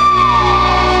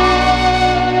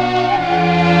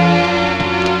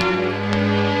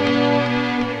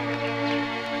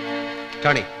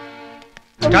 Tony,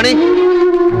 Tony,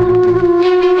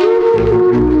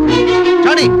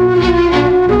 Tony,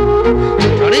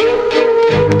 Tony,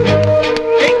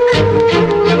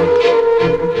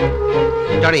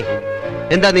 Tony, Tony,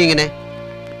 എന്താ നീ ഇങ്ങനെ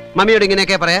മമ്മിയോട്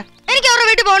ഇങ്ങനെയൊക്കെ പറയാ? എനിക്ക് അവരുടെ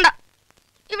വീട്ടിൽ പോകണ്ട,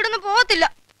 ഇവിടുന്ന് പോകത്തില്ല.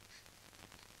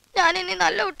 ഞാൻ ഇനി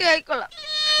നല്ല കുട്ടി ആയിക്കൊള്ളാം.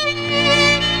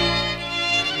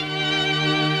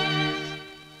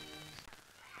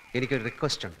 എനിക്കൊരു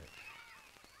റിക്വസ്റ്റ് ഉണ്ട്.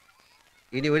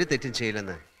 ഇനി ഒരു തെറ്റും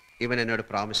ചെയ്യില്ലെന്ന് ഇവൻ എന്നോട്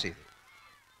പ്രോമിസ് ചെയ്തു.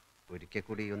 ഒരിക്കൽ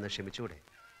കൂടി ഒന്ന് ക്ഷമിച്ചൂടെ?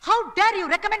 How dare you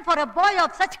recommend for a boy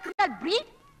of such criminal breed?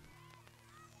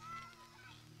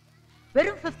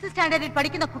 വെറും 5th സ്റ്റാൻഡേർഡിൽ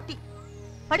പഠിക്കുന്ന കുട്ടി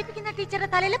പഠിപ്പിക്കുന്ന ടീച്ചറുടെ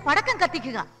തലയിൽ പടക്കം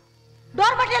കത്തിക്കുക.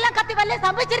 ഡോർമെട്രിയെല്ലാം കത്തി വല്ലേ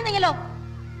സംഭവിച്ചിരുന്നെങ്കിലോ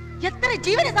എത്ര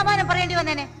ജീവന് സമാനം പറയേണ്ടി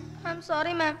വന്നേനെ. I'm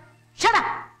sorry, ma'am. Shut up.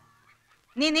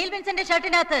 നീ നീൽ വിൻസന്റെ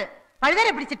ഷർട്ടിനകത്ത്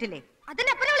പഴുതരെ പിടിച്ചിട്ടില്ലേ?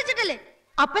 അതിനെ അപ്പനെ വിളിച്ചിട്ടില്ലേ?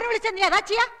 അപ്പനെ വിളിച്ച നീ അതാ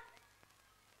ചെയ്യാ?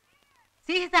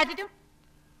 See his attitude?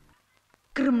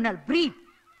 Criminal breed.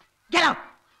 Get out.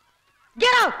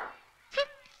 Get out.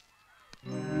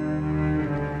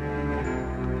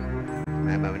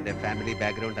 മാം, അവന്റെ ഫാമിലി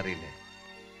ബാക്ക്ഗ്രൗണ്ട് അറിയില്ലേ?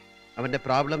 അവന്റെ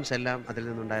പ്രോബ്ലംസ് എല്ലാം അതിൽ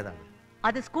നിന്നുണ്ടായതാണ്.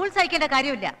 അത് സ്കൂൾ സഹിക്കേണ്ട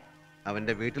കാര്യമില്ല.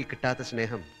 അവന്റെ വീട്ടിൽ കിട്ടാത്ത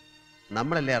സ്നേഹം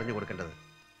നമ്മളല്ലേ അറിഞ്ഞു കൊടുക്കേണ്ടത്.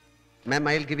 മാം,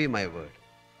 I will give you my word.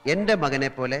 എന്റെ മകനെ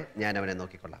പോലെ ഞാൻ അവനെ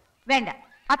നോക്കിക്കൊള്ളാം. വേണ്ട,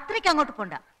 അത്രയ്ക്ക് അങ്ങോട്ട്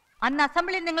പോണ്ട. അന്ന്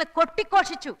അസംബ്ലിയിൽ നിങ്ങൾ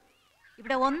കൊട്ടിഘോഷിച്ചു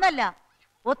ഇവിടെ ഒന്നല്ല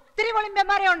ഒത്തിരി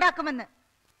ഒളിമ്പ്യന്മാരെ ഉണ്ടാക്കുമെന്ന്.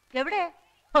 എവിടെ?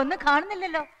 ഒന്നും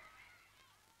കാണുന്നില്ലല്ലോ.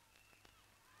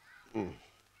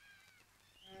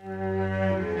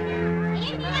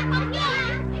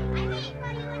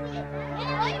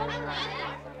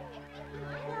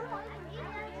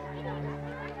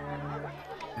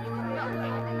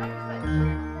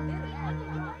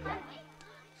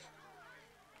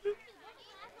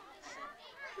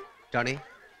 ടോണി,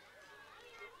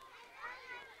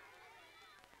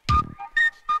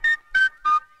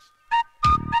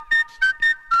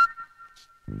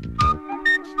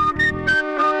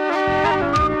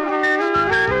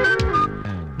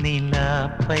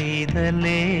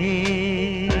 പൈതലേ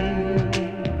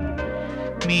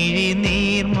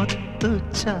മിഴിനീർമുത്തു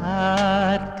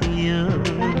ചാർത്തിയോ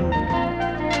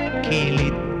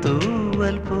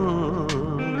കിളിത്തൂവൽ പോ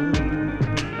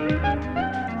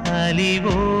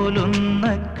അലിപോലുന്ന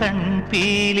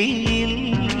കൺപീലിയിൽ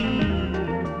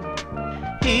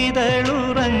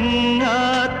ഇതളുറങ്ങാത്ത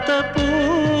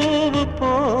പൂവ്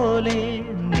പോലെ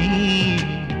നീ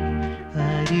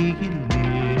അരികിൽ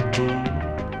നിൽക്കൂ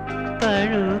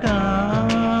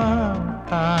തഴുകാം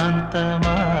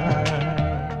കാന്തമായി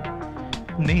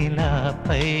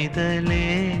നിലാപൈതലേ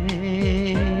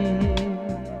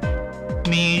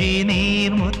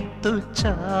മിഴിനീർമുത്തു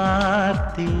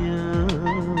ചാർത്തിയോ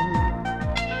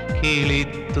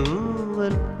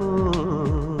കിളിത്തൂവൽ പോ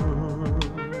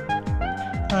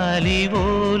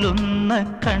അലിപോലുന്ന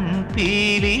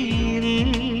കൺപീലിയിൽ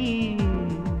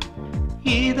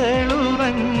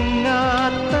ഇതളുറങ്ങാത്ത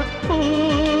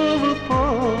പൂവ്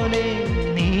പോലെ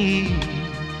നീ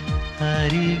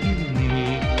അരികിൽ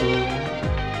നിൽക്കൂ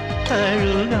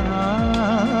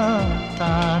തഴുകാം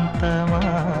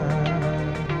കാന്തമായി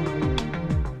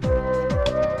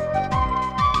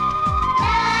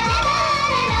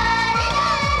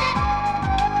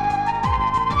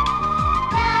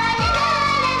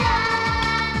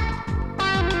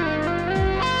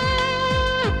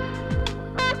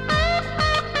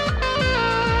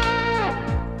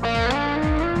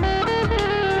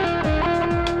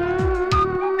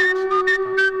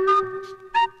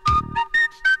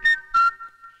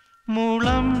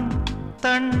മുളം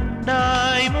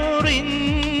തണ്ടായി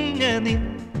മുറിഞ്ഞ നിൻ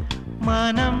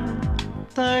മനം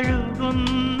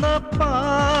തഴുകുന്ന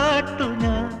പാട്ടു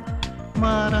ഞാൻ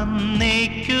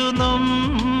മറന്നേക്കു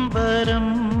നൊമ്പരം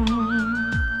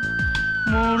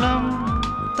മുളം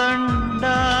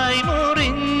തണ്ടായി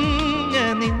മുറിഞ്ഞ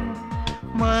നിൻ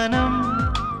മനം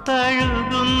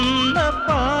തഴുകുന്ന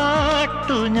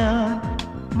പാട്ടു ഞാൻ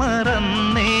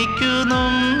മറന്നേക്കു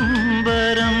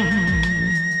നൊമ്പരം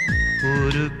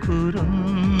ഒരു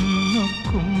കുറുന്നു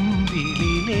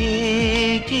കുമ്പിളിലേക്കിടാം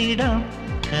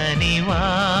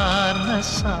കനിവാർന്ന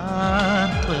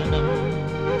സാന്ത്വനം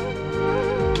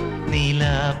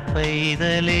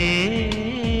നിലാപൈതലേ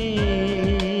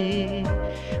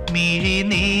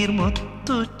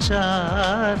മിഴിനീർമുത്തു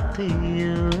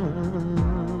ചാർത്തിയോ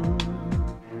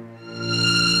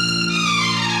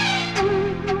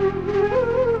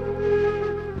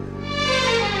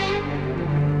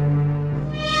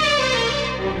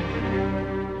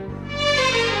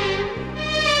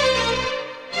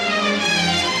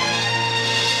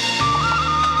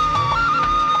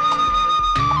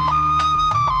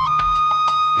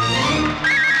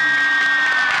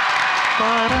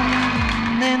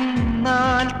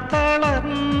പറന്നെന്നാൽ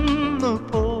തളർന്നു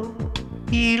പോ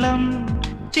ഇളം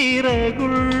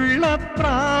ചിറകുള്ള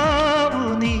പ്രാവു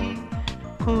നീ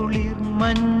കുളിർ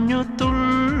മഞ്ഞു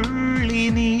തുള്ളി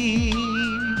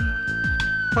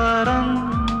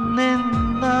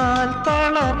പറന്നെന്നാൽ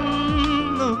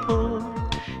തളർന്നു പോ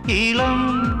ഇളം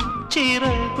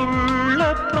ചിറകുള്ള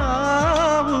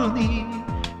പ്രാവു നീ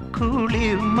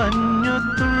കുളിർ മഞ്ഞു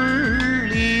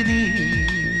തുള്ളി നീ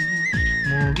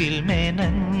മുകിൽ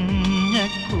മെനഞ്ഞ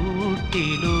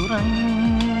കൂട്ടിലുറങ്ങുവാൻ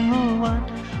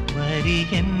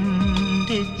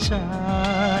വരികൻ്റെ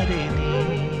ചാരനീ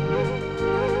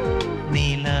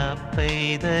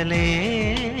നിലാപ്പൈതലേ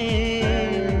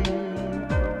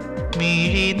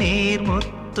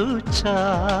മിഴിനീർമുത്തു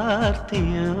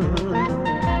ചാർത്തിയോ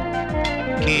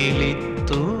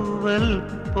കിളിത്തൂവൽ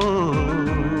പോ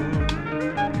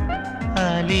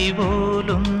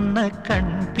അലിപോലുന്ന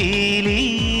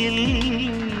കൺപീലിയിൽ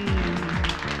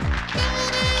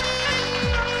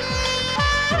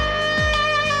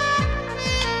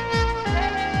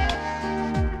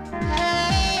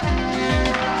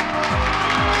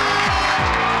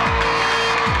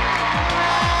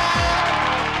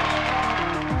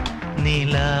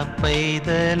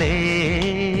നിലാപ്പൈതലേ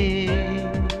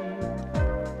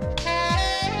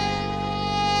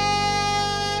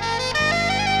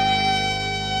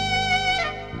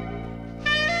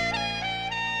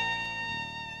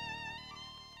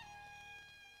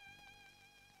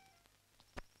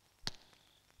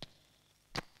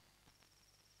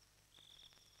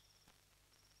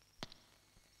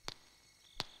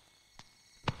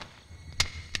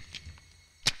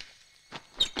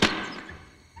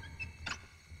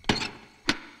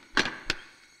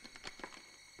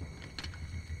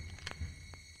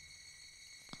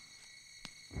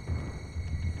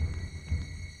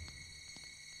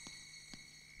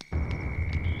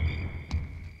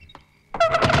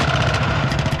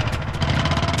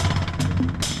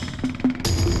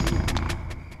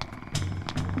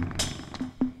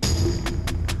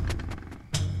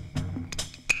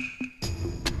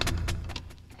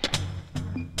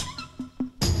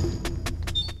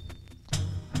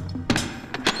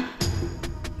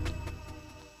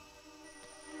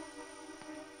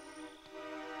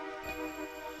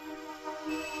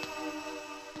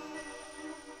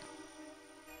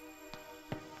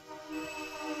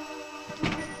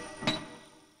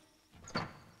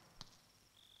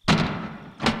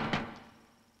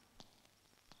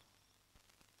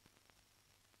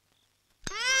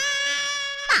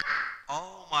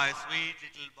My sweet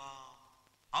little bomb.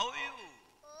 How are you?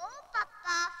 Oh,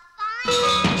 Papa, fine.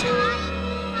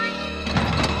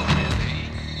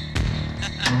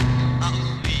 How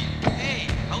sweet. Hey,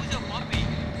 how's your puppy?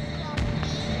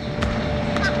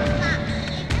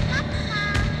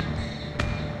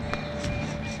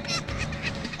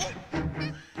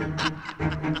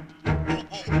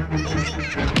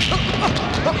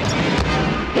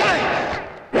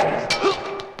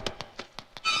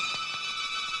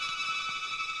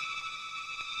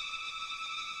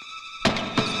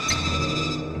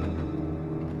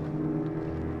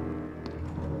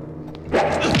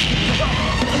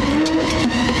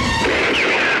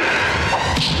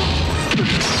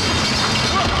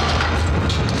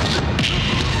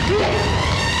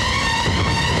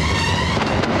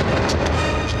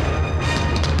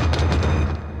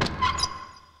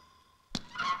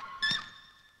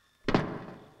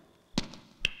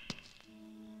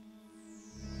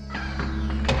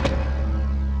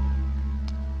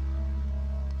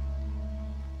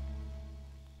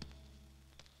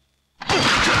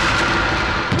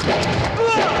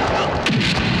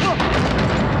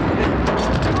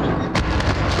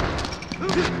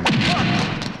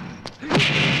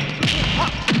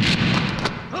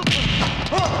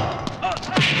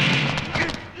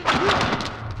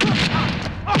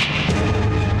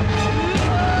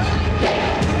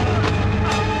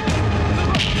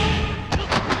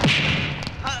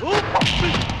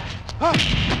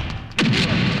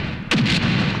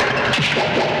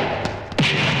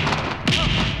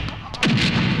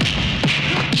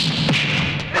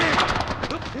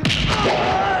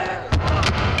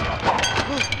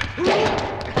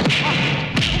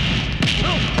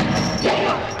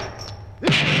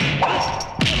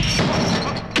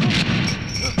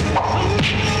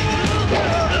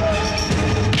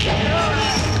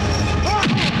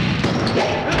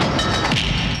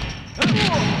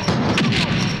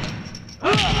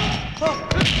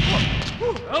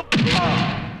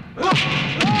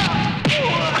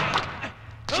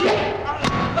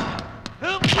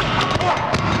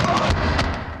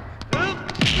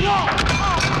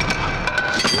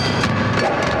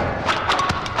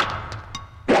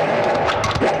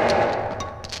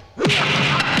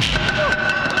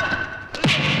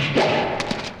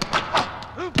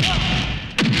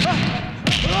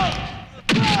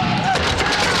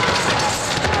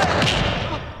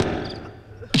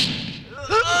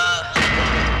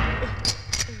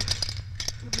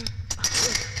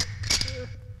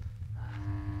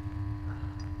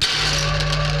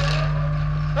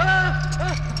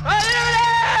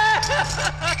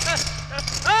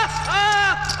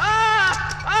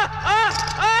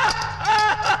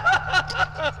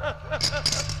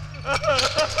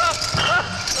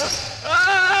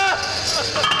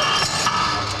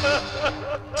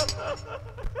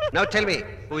 Now tell me,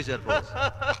 who is your boss?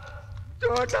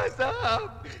 Chota Saab.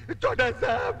 Chota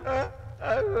Saab.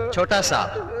 Chota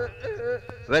Saab.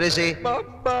 Where is he?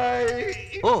 Mumbai.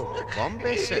 Oh,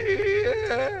 Bombay sir.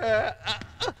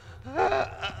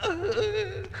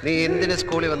 നീ എന്തിന്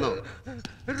സ്കൂളിൽ വന്നു?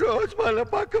 Rose മല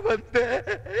പാക്ക വന്നേ.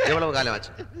 എவ்வளவு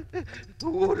കാലമാச்சு?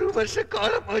 ഒരു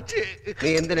വർഷക്കാലമാச்சு. നീ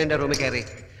എന്തിനാ എന്റെ റൂമിൽ കയറി?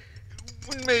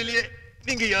 உண்மையிலேயே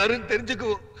நீங்க யாரும்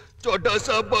தெரிஞ்சுக்கோ. சோட்டா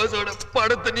சாப் பாஸோட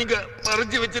படத்தை நீங்க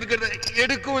மறைஞ்சு வச்சிருக்கிறத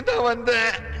எடுக்கவும் தான்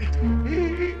வந்தேன்.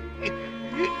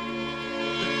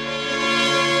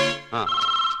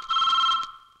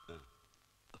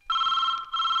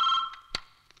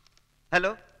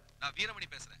 हेलो, நான் வீரமணி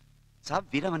பேசுறேன். साहब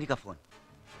वीरामणि का फोन.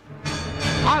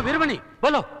 हाँ वीरमणि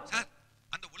बोलो. சார்,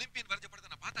 அந்த ஒலிம்பியன் வரைஞ்ச படத்தை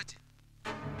நான் பார்த்தாச்சு.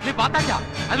 நீ பார்த்தாச்சா?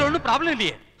 அதுல ஒண்ணும் ப்ராப்ளம்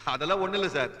இல்லையே. அதெல்லாம் ஒண்ணு இல்ல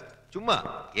சார், சும்மா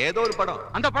ஏதோ ஒரு படம்.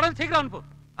 அந்த படம் சீக்கிரம் அனுப்பு.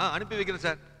 அனுப்பி வைக்கிறேன்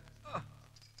சார்.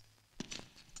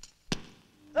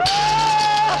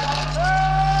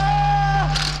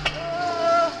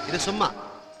 இது சும்மா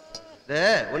இது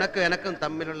உனக்கு எனக்கும்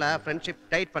തമ്മിലുള്ള ഫ്രണ്ട്ഷിപ്പ്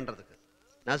ടൈറ്റ് பண்றதுக்கு.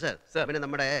 நான் சார் പിന്നെ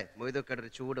നമ്മുടെ മൊയ്തുക്കട ഒരു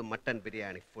ചൂട് മട്ടൻ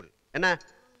ബിരിയാണി ഫുൾ എന്നാ.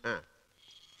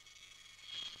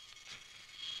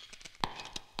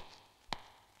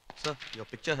 Sir, your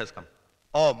picture has come.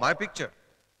 Oh, my picture.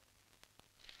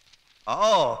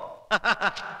 Oh,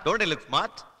 don't I look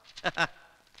smart?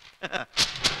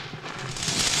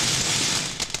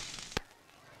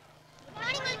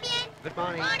 Good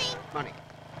morning. Morning. Morning.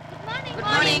 Good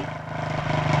morning.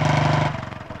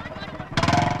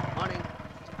 Morning.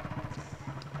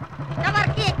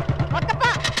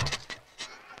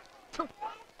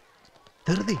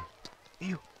 ധൃതി.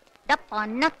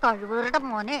 പന്ന കഴിവറുടെ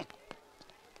മോനെ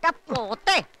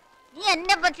പോത്തെ, നീ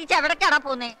എന്നെ പറ്റിച്ച് എവിടേക്കാടാ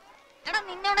പോന്നേ? എടാ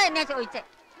നിന്നോട് എന്നെ ചോദിച്ചേ.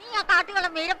 നീ ആ കാട്ടുകളെ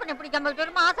മീരപ്പനെ പിടിക്കാൻ പോയിട്ട്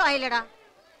ഒരു മാസം ആയില്ലടാ.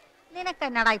 നിനക്ക്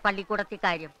എന്നടാ ഈ പള്ളിക്കൂടത്തി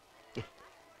കാര്യം?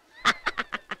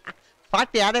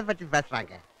 പാട്ടി ആരെ പറ്റി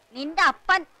പേசுறாங்க? നിന്റെ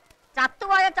അപ്പൻ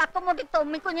ചത്തുപോയ ചക്കമുട്ടി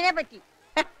തൊമ്മിക്കുഞ്ഞിനെ പറ്റി.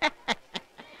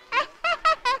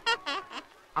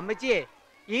 അമ്മച്ചിയെ,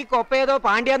 ഈ കൊപ്പേതോ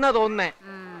പാണ്ഡ്യാന്നാ തോന്നുന്നേ.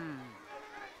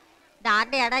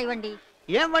 ആരുടെയാടാ ഈ വണ്ടി?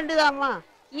 ഏൻ വണ്ടിതാ അമ്മ?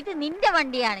 ഇത് നിന്റെ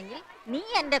വണ്ടിയാണെങ്കിൽ നീ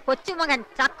എന്റെ കൊച്ചുമകൻ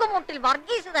ചക്കുമുട്ടിൽ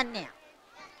വർഗീസ് തന്നെയാ.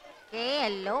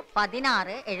 KLO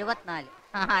 1674.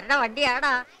 ആരുടെ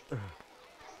വണ്ടിയാടാ?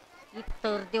 ഈ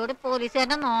തെറുതിയോട്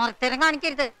പോലീസുകാരനെ നോർത്തരം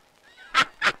കാണിക്കരുത്.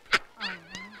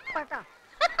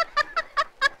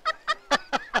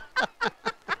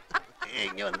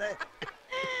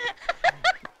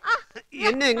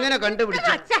 എന്നെ എങ്ങനെ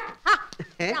കണ്ടുപിടിച്ചു?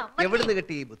 എവിടുന്ന്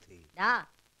കിട്ടി ഈ ബുദ്ധി?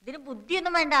 ഇതിന്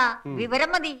ബുദ്ധിയൊന്നും വേണ്ട, വിവരം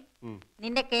മതി.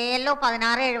 നിന്റെ KLO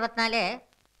 1674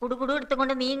 കുടുകുടു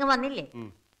എടുത്തുകൊണ്ട് നീ ഇങ്ങ് വന്നില്ലേ?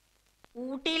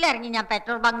 ഊട്ടിയിലിറങ്ങി ഞാൻ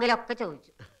പെട്രോൾ ബങ്കിലൊക്കെ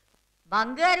ചോദിച്ചു.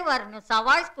 ബങ്കുകാര് പറഞ്ഞു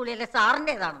സവായ് സ്കൂളിലെ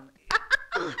സാറിൻ്റെതാണെന്ന്.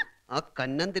 ആ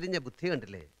കന്നം തിരിഞ്ഞ ബുദ്ധി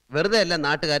കണ്ടില്ലേ? വെറുതെ അല്ല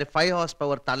നാട്ടുകാർ 5 ഹോഴ്സ്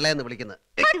പവർ തള്ളയെന്ന് വിളിക്കുന്നത്.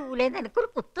 എനിക്കൊരു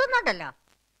കുത്തുന്നുണ്ടല്ലോ.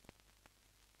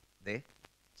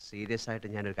 സീരിയസ് ആയിട്ട്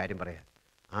ഞാനൊരു കാര്യം പറയാം.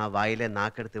 ആ വായിലെ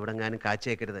നാക്കെടുത്ത് ഇവിടെങ്ങാനും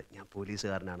കാച്ചേക്കരുത്. ഞാൻ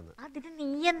പോലീസുകാരനാണെന്ന്. അതിന് നീ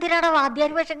എന്തിനാണ്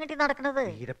വാദ്യാരി വേഷം കെട്ടി നടക്കുന്നത്?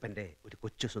 ഈരപ്പന്റെ ഒരു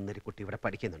കൊച്ചു സുന്ദരി കുട്ടി ഇവിടെ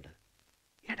പഠിക്കുന്നുണ്ട്.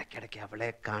 ഇടയ്ക്കിടയ്ക്ക് അവളെ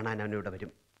കാണാൻ അവനിവിടെ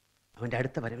വരും. അവന്റെ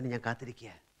അടുത്ത വരവിന് ഞാൻ കാത്തിരിക്കുക.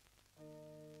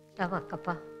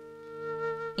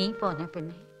 നീ പോന്നെ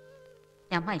പിന്നെ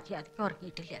ഞാൻ മൈക്കാതിക്ക്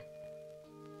ഉറങ്ങിയിട്ടില്ല.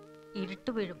 ഇരുട്ട്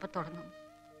വീഴുമ്പോ തുടങ്ങും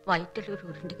വയറ്റിലൊരു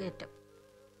ഉരുണ്ട് കയറ്റം,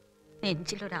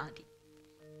 നെഞ്ചിലൊരാദി.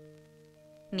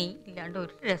 നീ ഇല്ലാണ്ട്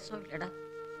ഒരു രസമില്ലടാ.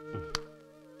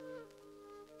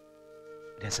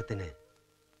 രസത്തിന്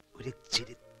ഒരു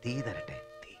ചിരി തീ തരട്ടെ?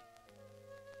 തീ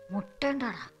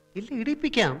മുട്ടണ്ടാടാ. ഇല്ല,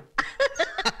 ഇടിപ്പിക്കാം.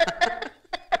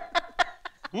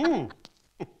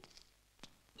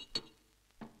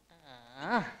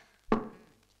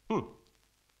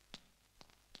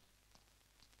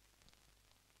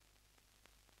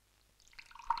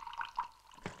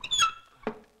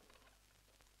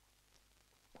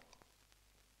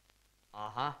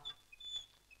 ആഹാ,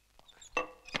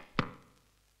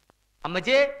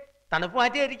 അമ്മച്ചേ തണുപ്പ്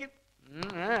മാറ്റിയായിരിക്കും.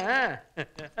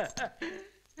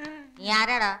 നീ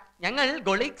ആരാടാ? ഞങ്ങൾ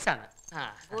ഗൊളീക്സ് ആണ്.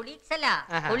 കൊളീഗ്സ് അല്ല,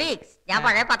 കൊളീഗ്സ്. ഞാൻ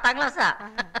പഴയ 10ാം ക്ലാസ്സാ.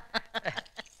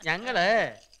 ഞങ്ങള്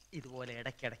ഇതുപോലെ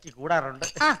ഇടയ്ക്കിടയ്ക്ക് കൂടാറുണ്ട്.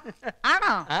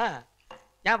 ആണോ?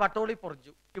 ഞാൻ വട്ടോളി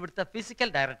പൊറിഞ്ഞു, ഇവിടുത്തെ ഫിസിക്കൽ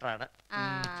ഡയറക്ടറാണ്.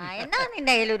 എന്നാ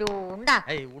നിന്റെ കയ്യിലൊരു ഉണ്ടാ?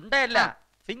 ഉണ്ടല്ല,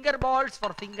 finger balls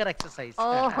four finger exercise.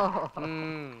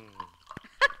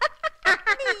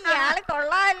 ഇയാള്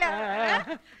കൊള്ളാമല്ലോ,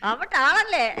 അവിടെ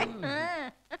ആളല്ലേ?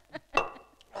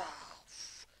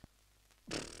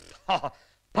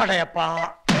 പടയപ്പാ,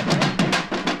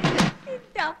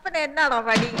 അപ്പന എന്നാണോ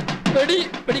പടി? ശരിയായി.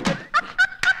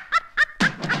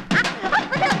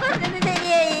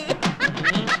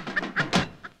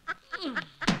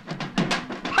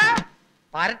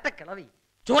 പരട്ട കിളവി,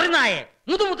 ചൊറിനായെ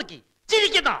മുതുമുതുക്കി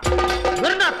ചിരിക്കുന്ന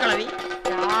വെറുനാക്കളവി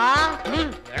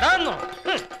എടാന്നോ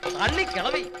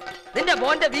തള്ളിക്കിളവി. നിന്റെ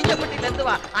മോന്റെ വീഞ്ഞപ്പെട്ടിൽ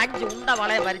എന്തുവാ 5 ഉണ്ട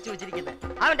വളയെ വരച്ചു വെച്ചിരിക്കുന്നത്?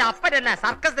 അവന്റെ അപ്പൻ എന്നാ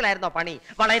സർക്കസിലായിരുന്നോ പണി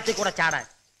വളയത്തിൽ കൂടെ ചാടാൻ?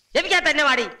 എനിക്കാ തന്നെ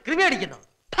വാടി കൃമി അടിക്കുന്നു.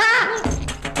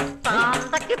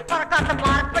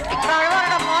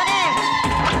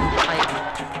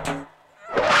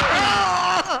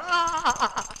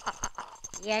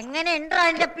 എങ്ങനെ ഉണ്ടോ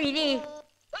എന്റെ പിരി?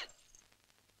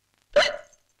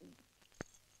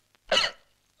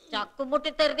 ചക്കുമുട്ടി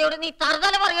തെരുതിയോട് നീ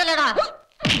തറുതല പറയലടാ.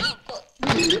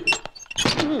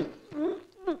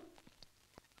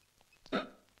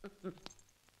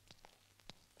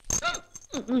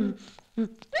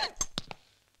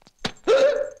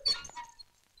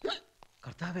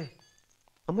 കർത്താവേ,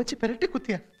 അമ്മച്ചി പെരട്ടി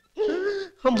കുത്തിയ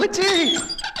അമ്മച്ചി.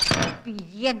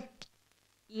 പിരിയൻ,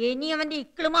 ഇനി അവന്റെ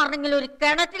ഇക്കിള് മാറണമെങ്കിൽ ഒരു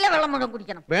കിണറ്റിലെ വെള്ളം മുഴുവൻ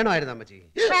കുടിക്കണം. വേണമായിരുന്നു അമ്മച്ചി.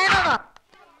 വേണോടാ.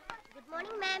 Good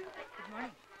morning, ma'am. Good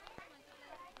morning.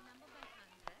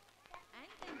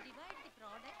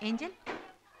 Angel?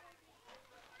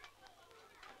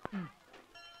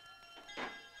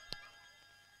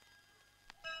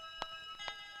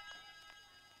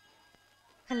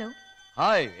 Hello.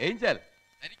 Hi Angel.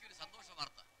 എനിക്കൊരു സന്തോഷ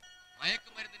വാർത്ത.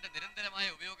 മയക്കുമരുന്നിന്റെ നിരന്തരമായ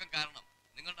ഉപയോഗം കാരണം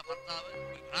നിങ്ങളുടെ ഭർത്താവ്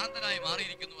ഒരു ഭ്രാന്തനായി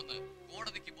മാറിയിരിക്കുന്നുവെന്ന്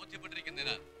കോടതിക്ക്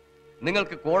ബോധ്യപ്പെട്ടിരിക്കുന്നതിനാൽ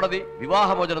നിങ്ങൾക്ക് കോടതി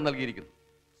വിവാഹമോചനം നൽകിയിരിക്കുന്നു.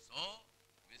 So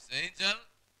miss Angel,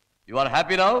 you are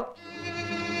happy now?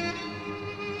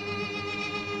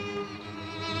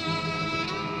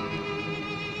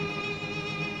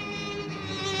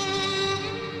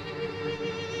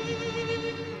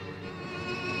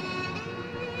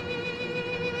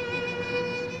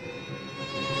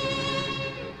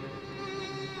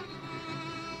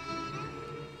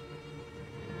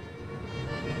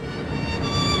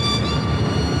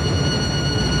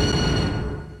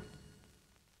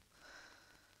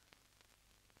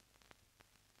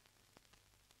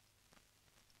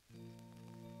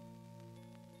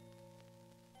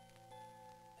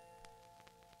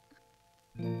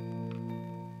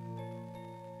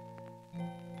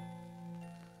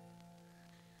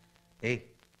 ഏയ്,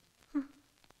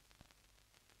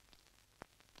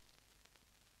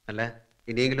 അല്ല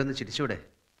ഇനിയെങ്കിലും ഒന്ന് ചിരിച്ചൂടെ?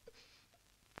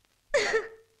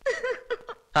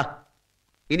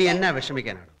 ഇനി എന്നാ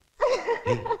വിഷമിക്കാനാണോ?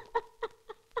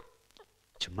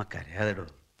 ചുമ്മാ കരയാതെടോ.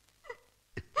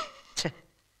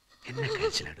 എന്നാ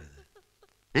കഴിച്ചിലാടോ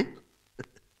ഇത്?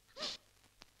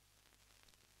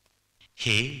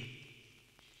 ഹേ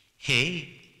ഹേ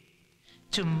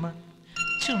ചുമ്മാ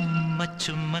ചുമ്മാ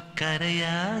ചുമ്മാ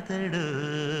കരയാതെടോ.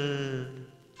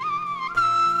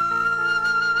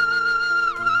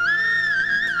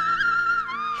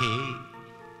 ഹേ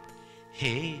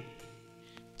ഹേ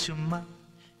ചുമ്മാ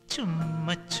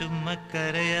ചുമ്മാ ചുമ്മാ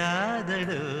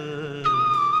കരയാതെടോ.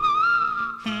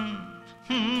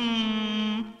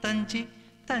 തഞ്ചി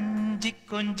തഞ്ചി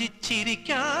കൊഞ്ചി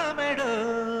ചിരിക്കാമെടോ.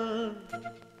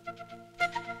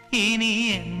 ഇനി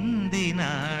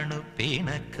എന്തിനാണു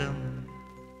പിണക്കം?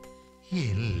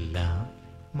 എല്ലാം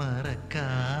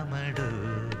മറക്കാമടോ.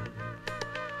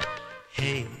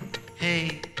 ഹേ ഹേ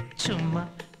ചുമ്മാ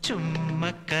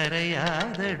ചുമ്മാ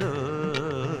കരയാതെടോ.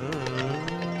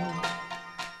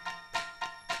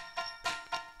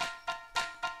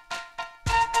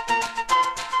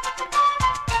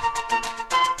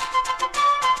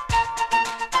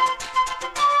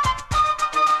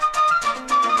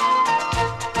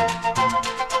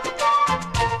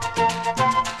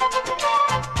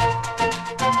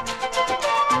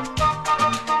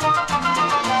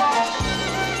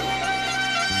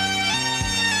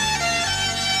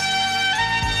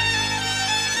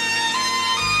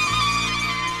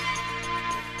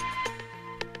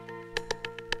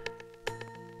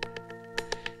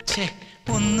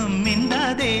 ഒന്നും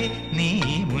മിണ്ടാതെ നീ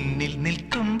മുന്നിൽ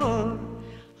നിൽക്കുമ്പോൾ,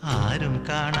 ആരും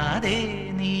കാണാതെ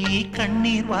നീ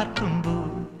കണ്ണീർ വാർക്കുമ്പോൾ,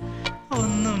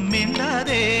 ഒന്നും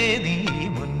മിണ്ടാതെ നീ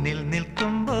മുന്നിൽ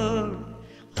നിൽക്കുമ്പോൾ,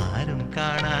 ആരും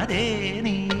കാണാതെ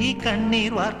നീ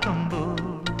കണ്ണീർ വാർക്കുമ്പോൾ,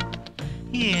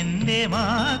 എന്റെ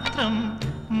മാത്രം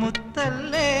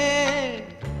മുത്തല്ലേ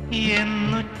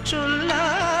എന്നു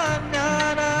ചൊല്ലാൻ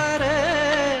ഞാനാരെ?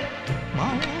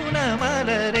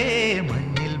 മൗനമലരെ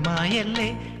മഞ്ഞിൽ മായല്ലേ,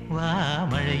 വാ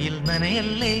മഴയിൽ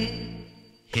നനയല്ലേ.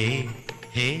 ഹേ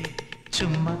ഹേ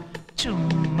ചുമ്മാ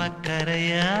ചുമ്മാ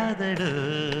കരയാതെടോ.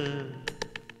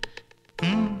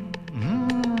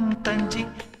 തഞ്ചി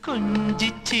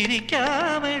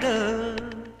കൊഞ്ചിച്ചിരിക്കാമെടോ.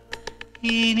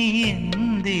 ഇനി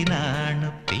എന്തിനാണ്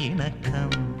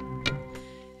പിണക്കം?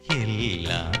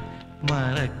 എല്ലാം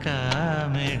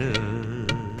മറക്കാമെടോ.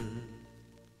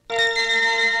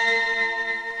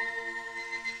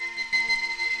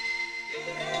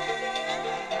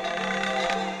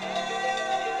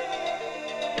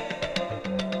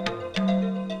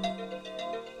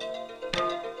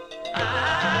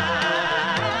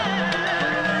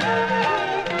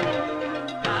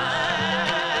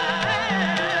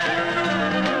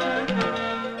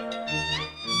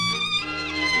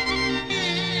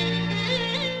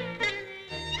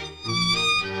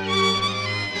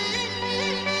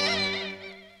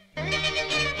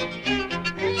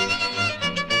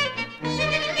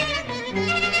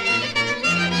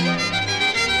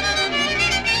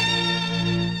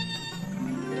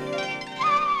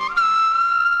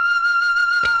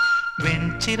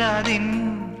 വെൺചിരാതിൻ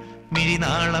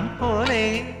മിഴിനാളം പോലെ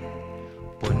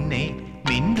പൊന്നെ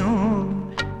മിന്നു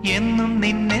എന്നും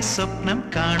നിന്നെ സ്വപ്നം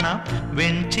കാണാം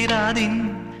വെൺചിരാതിൻ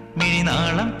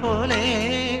മിഴിനാളം പോലെ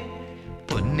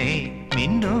പൊന്നെ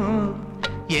മിന്നു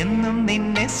എന്നും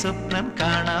നിന്നെ സ്വപ്നം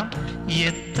കാണാം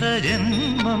എത്ര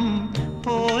ജന്മം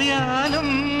പോയാലും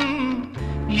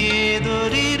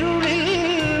ഏതൊരിരുളിൽ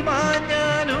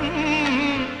മാഞ്ഞാലും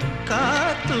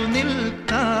കാത്തു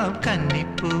നിൽക്കാം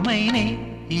കന്നിപ്പൂമൈനെ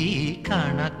ഈ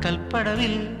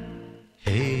കാണാക്കൽപ്പടവിൽ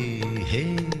ഹേ ഹേ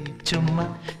ചുമ്മ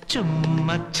ചുമ്മ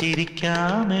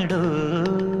ചിരിക്കാമെടോ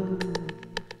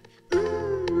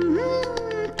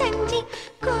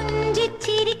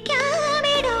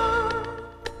കൊഞ്ചിച്ചിരിക്കാമെടോ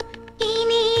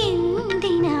ഇനി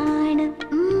എന്തിനാണ്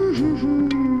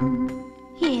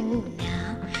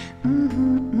എല്ലാം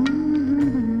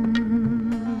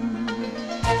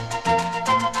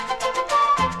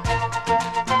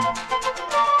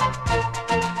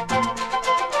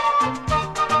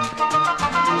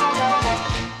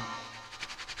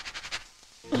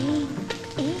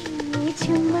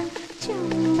ചുമ്മ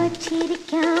ചുമ്മ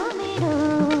ചിരിക്കാമെടോ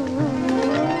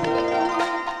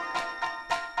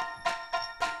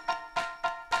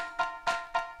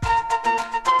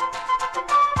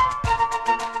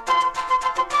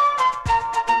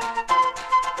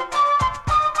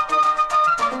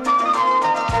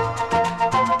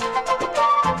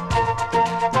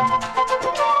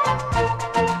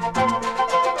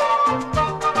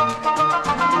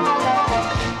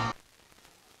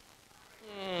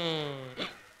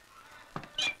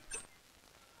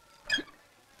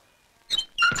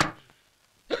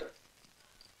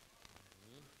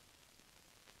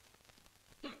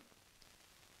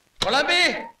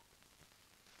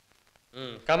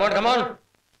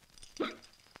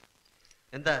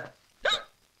എന്താ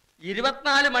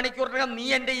 24 മണിക്കൂറിനകം നീ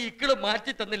എന്റെ ഈ ഇക്കിള്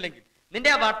മാറ്റി തന്നില്ലെങ്കിൽ നിന്റെ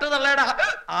ആ വട്ടുതള്ളയുടെ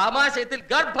ആമാശയത്തിൽ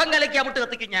ഗർഭം കലക്കി മുട്ട്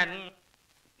കത്തിക്കും ഞാൻ.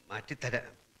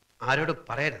 മാറ്റിത്തരാം, ആരോടും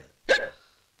പറയരുത്.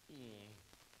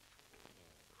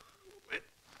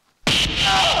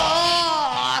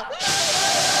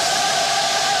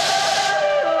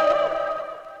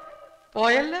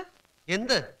 പോയല്ല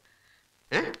എന്ത്?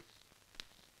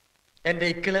 എന്റെ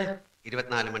ഇക്കിള്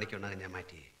 24 മണിക്കൂറിനകം ഞാൻ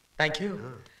മാറ്റി. Thank you.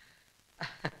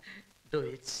 Do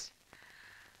it.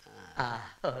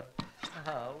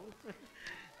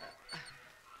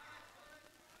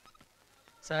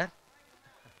 Sir.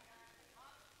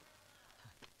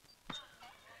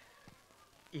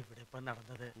 ഇവിടെ ഇപ്പൊ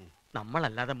നടന്നത്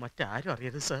നമ്മളല്ലാതെ മറ്റാരും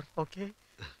അറിയരുത് sir. Okay,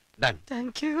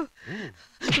 thank you.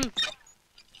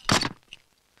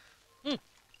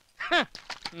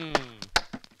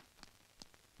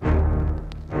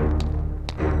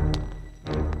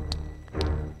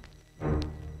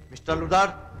 Mister ലുദാർ,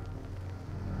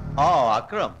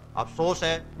 Akram, അഫ്സോസ്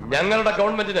ഹേ ഞങ്ങളുടെ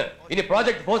ഗവൺമെന്റിന് ഇനി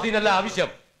പ്രോജക്ട് ഫോഴ്സിനല്ല ആവശ്യം.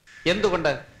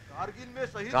 എന്തുകൊണ്ട്?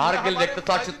 കാർഗിൽ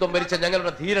രക്തസാക്ഷിത്വം വരിച്ച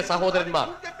ഞങ്ങളുടെ ധീര സഹോദരന്മാർ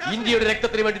ഇന്ത്യയുടെ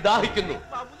രക്തത്തിന് വേണ്ടി ദാഹിക്കുന്നു.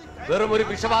 വെറും ഒരു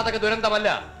വിഷവാതക ദുരന്തമല്ല,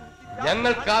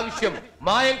 ഞങ്ങൾക്ക് ആവശ്യം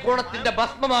മായംകുളത്തിന്റെ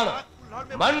ഭസ്മമാണ്.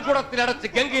 മൺകുടത്തിലടച്ച്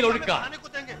ഗംഗയിൽ ഒഴുക്കാം.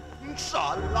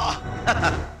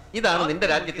 ഇതാണ് നിന്റെ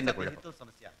രാജ്യത്തിന്റെ കുഴപ്പം.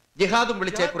 ജിഹാദും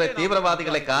വിളിച്ച കുറെ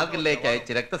തീവ്രവാദികളെ കാർഗിലേക്ക്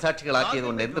അയച്ച് രക്തസാക്ഷികളാക്കിയത്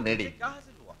കൊണ്ട് എന്ത് നേടി?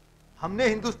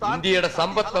 ഇന്ത്യയുടെ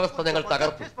സമ്പദ് വ്യവസ്ഥ ഞങ്ങൾ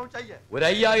തകർത്തു.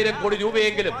 5000 കോടി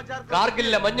രൂപയെങ്കിലും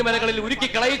കാർഗിലിലെ മഞ്ഞുമലകളിൽ ഉരുക്കി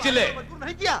കളയിച്ചില്ലേ?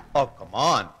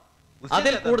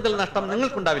 അതിൽ കൂടുതൽ നഷ്ടം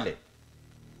നിങ്ങൾക്കുണ്ടാവില്ലേ?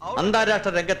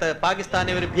 അന്താരാഷ്ട്ര രംഗത്ത്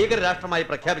പാകിസ്ഥാനെ ഒരു ഭീകര രാഷ്ട്രമായി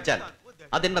പ്രഖ്യാപിച്ചാൽ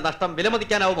അതിന്റെ നഷ്ടം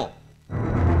വിലമതിക്കാനാവുമോ?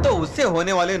 तो उससे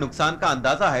होने वाले नुकसान का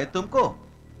अंदाजा है तुमको?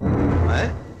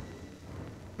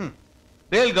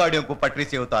 रेलगाड़ियों को पटरी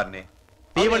से उतारने,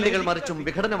 തീവണ്ടികൾ മറിച്ചും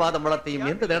വിഘടനവാദം വളർത്തിയും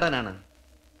എന്ത് നേടാനാണ്?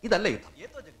 ഇതല്ല യുദ്ധം.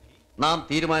 നാം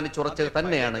തീരുമാനിച്ചുറച്ചത്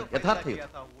തന്നെയാണ് യഥാർത്ഥ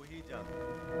യുദ്ധം.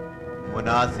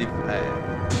 मुनासिब है।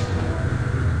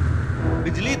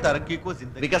 बिजली तरक्की को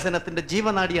जिंदगी വികസനത്തിന്റെ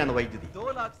ജീവനാഡിയാണ് വൈദ്യുതി.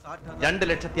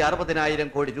 2,60,000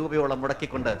 കോടി രൂപയോളം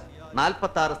മുടക്കിക്കൊണ്ട്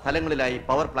 46 സ്ഥലങ്ങളിലായി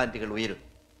പവർ പ്ലാന്റുകൾ ഉയരും.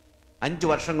 5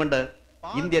 വർഷം കൊണ്ട്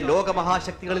ഇന്ത്യ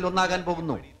ലോകമഹാശക്തികളിൽ ഒന്നാകാൻ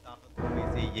പോകുന്നു.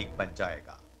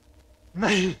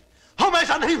 नहीं, हम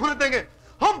ऐसा नहीं होने देंगे.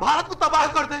 हम भारत को तबाह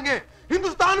कर देंगे.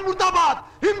 हिंदुस्तान मुर्दाबाद,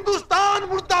 हिंदुस्तान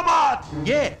मुर्दाबाद.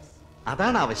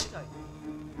 അതാണ് ആവശ്യം.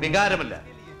 വികാരമല്ല,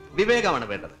 വിവേകമാണ്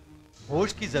വേണ്ടത്. होश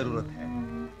की जरूरत है.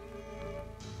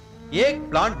 एक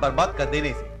प्लांट बर्बाद कर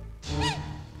देने से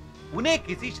उन्हें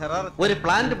किसी शरारत ഒരു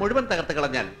പ്ലാന്റ് മുഴുവൻ തകർത്ത്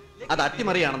കളഞ്ഞാൽ അത്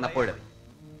അട്ടിമറിയാണെന്ന് അപ്പോഴും.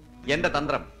 എന്റെ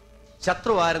തന്ത്രം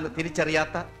ശത്രുവാരെന്ന്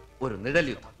തിരിച്ചറിയാത്ത ഒരു നിഴൽ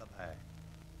യുദ്ധം.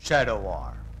 shadow war.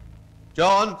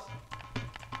 John,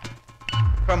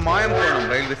 from Mayampuram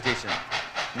railway station,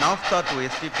 naphtha to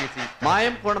STPC.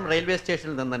 മായംകോണം railway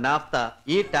സ്റ്റേഷനിൽ നിന്ന് നാഫ്ത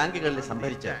ഈ ടാങ്കുകളിൽ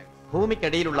സംഭരിച്ച്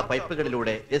ഭൂമിക്കടിയിലുള്ള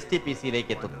പൈപ്പുകളിലൂടെ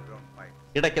STPC-യിലേക്ക് എത്തുന്നു.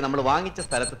 ഇടയ്ക്ക് നമ്മൾ വാങ്ങിച്ച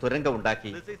സ്ഥലത്ത് തുരങ്കം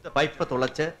ഉണ്ടാക്കി പൈപ്പ്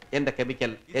തുളച്ച് എന്റെ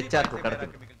chemical HR2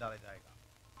 കടത്തുന്നു.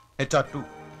 HR2.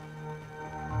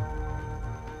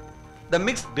 The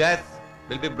mixed gas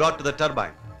will be brought to the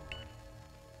turbine.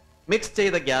 Mix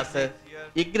ചെയ്ത ഗ്യാസ്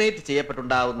ഇഗ്നൈറ്റ്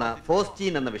ചെയ്യപ്പെട്ടുണ്ടാവുന്ന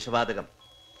ഫോസ്റ്റീൻ എന്ന വിഷവാതകം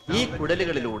ഈ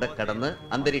കുഴലുകളിലൂടെ കടന്ന്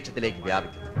അന്തരീക്ഷത്തിലേക്ക്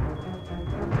വ്യാപിക്കുന്നു.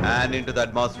 And into the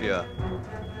atmosphere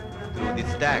through the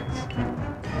stacks.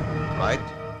 Right?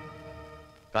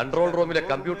 Control റൂമിലെ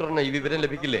കമ്പ്യൂട്ടറിന് ഈ വിവരം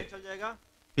ലഭിക്കില്ലേ?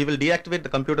 We will deactivate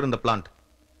the computer in the plant.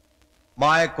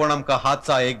 My कोणम का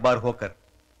हादसा एक बार होकर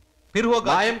फिर होगा.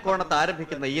 മായം കോണത്ത്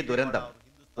ആരംഭിക്കുന്ന ഈ ദുരന്തം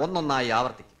ഒന്നൊന്നായി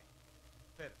ആവർത്തിക്കും.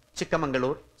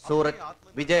 ചിക്കമംഗളൂർ, സൂററ്റ്,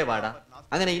 വിജയവാഡ,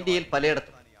 അങ്ങനെ ഇന്ത്യയിൽ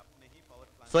പലയിടത്തും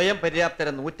സ്വയം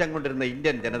പര്യാപ്തരെ നൂറ്റം കൊണ്ടിരുന്ന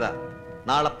ഇന്ത്യൻ ജനത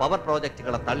നാളെ പവർ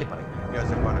പ്രോജക്റ്റുകളെ തള്ളിപ്പറയും.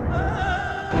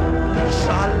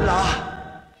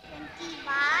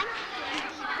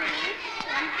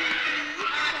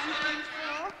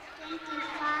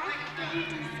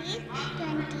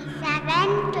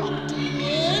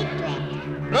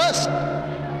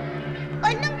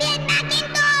 Olympian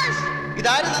Macintosh.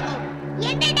 ഇതാര് തന്നു?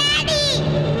 എന്റെ ഡാഡി.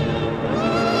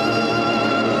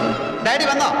 ഡാഡി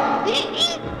വന്നോ?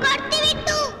 കടത്തി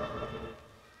വിട്ടു.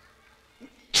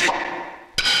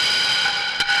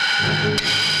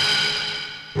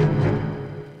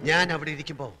 ഞാൻ അവിടെ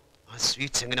ഇരിക്കുമ്പോ ആ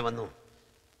സ്വീറ്റ്സ് എങ്ങനെ വന്നു?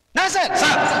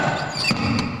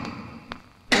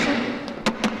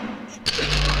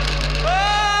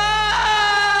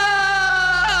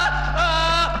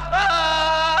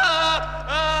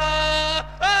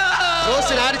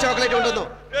 റോസിന് ആര് ചോക്ലേറ്റ് കൊണ്ടുവന്നു?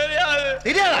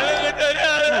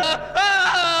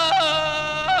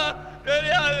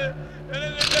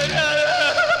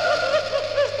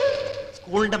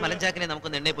 സ്കൂളിന്റെ മലഞ്ചാക്കിനെ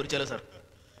നമുക്കൊന്ന് എണ്ണയെ പൊരിച്ചാലോ സാർ?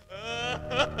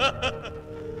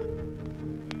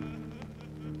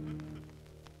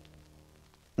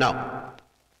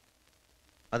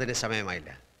 അതിന്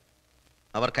സമയമായില്ല.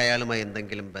 അവർക്ക് അയാളുമായി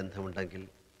എന്തെങ്കിലും ബന്ധമുണ്ടെങ്കിൽ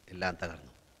എല്ലാം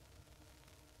തകർന്നു.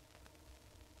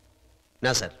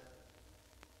 നാസർ,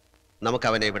 നമുക്ക്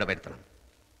അവനെ ഇവിടെ വരുത്തണം.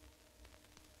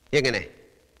 എങ്ങനെ?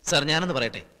 സാർ ഞാനൊന്ന്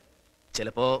പറയട്ടെ,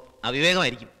 ചിലപ്പോ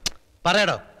അവിവേകമായിരിക്കും.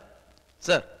 പറയാടോ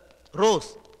sir.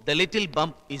 Rose the little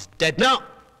bump is dead.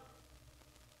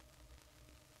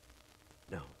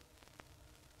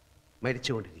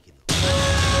 മരിച്ചുകൊണ്ടിരിക്കുന്നു.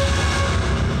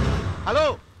 Hello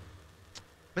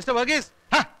mister Varghese,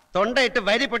 തൊണ്ടയിട്ട്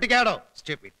വരി പൊട്ടിക്കാടോ.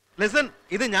 ലിസൺ,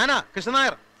 ഇത് ഞാനാ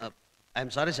Krishna Nair. I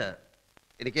am sorry sir,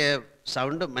 എനിക്ക്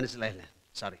സൗണ്ട് മനസ്സിലായില്ല.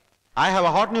 Sorry. I have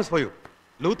A hot news for you.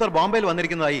 Luther ബോംബെയിൽ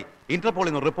വന്നിരിക്കുന്നതായി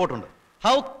ഇന്റർപോളിൽ നിന്ന് റിപ്പോർട്ട് ഉണ്ട്.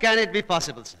 How can it be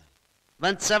possible, sir?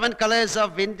 When 7 colors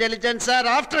of intelligence are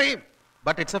after him.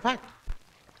 But it's a fact.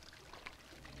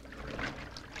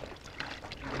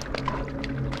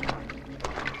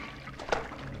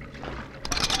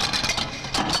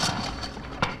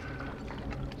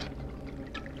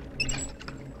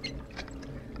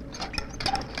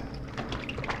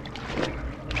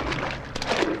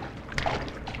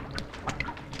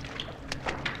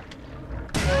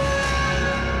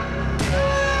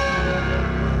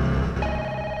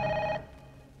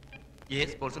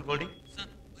 Yes, person holding. Sir,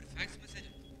 ഒരു fax message.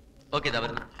 Okay, ദാ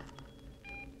വരുന്നു.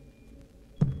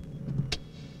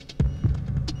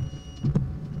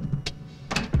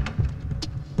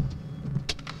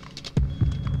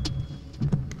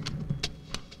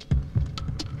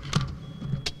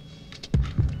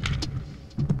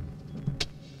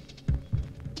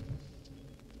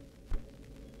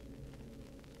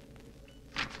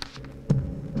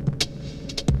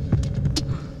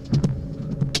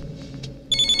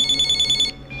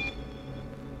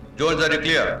 Doors are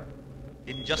clear.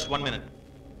 In just 1 minute.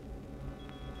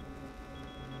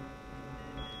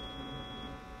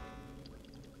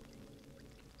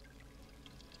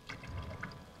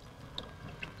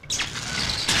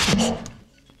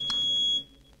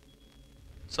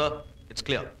 Sir, it's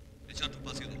clear. Richard to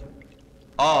pass you.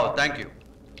 Oh, thank you.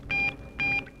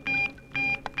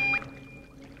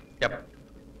 Yep.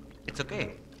 It's okay.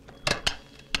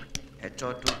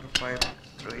 HR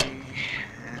 2253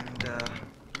 and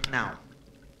now.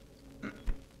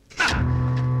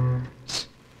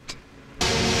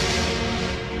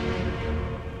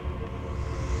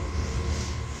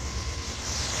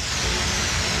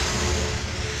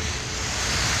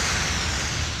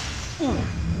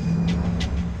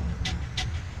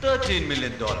 $13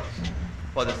 million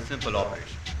for this simple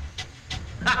operation.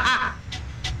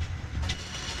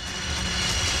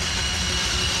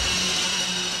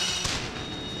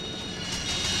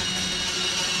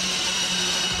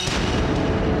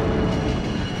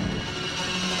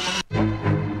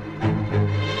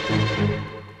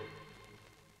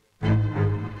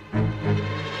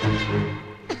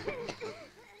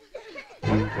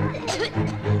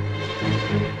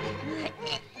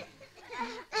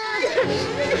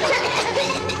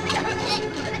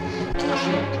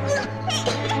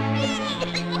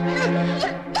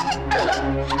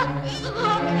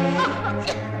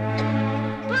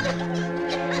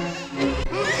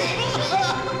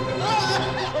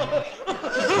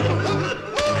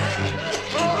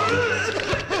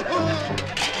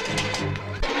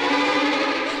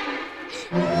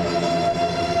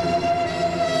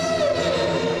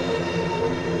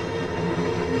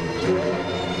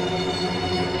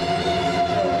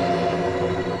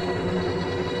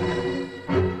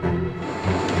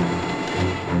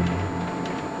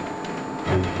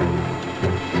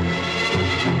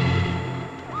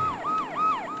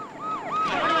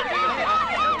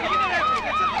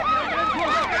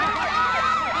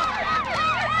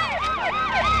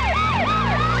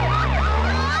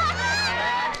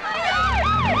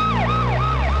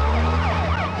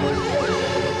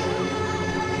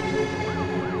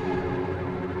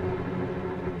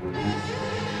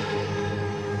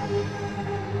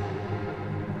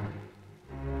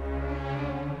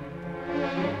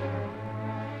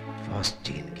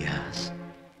 phosgene gas.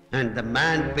 And the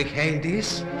man behind is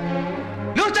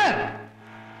Luther!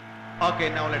 Okay,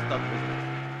 now let's talk business.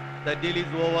 The deal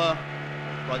is over.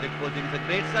 Project Phosgene is a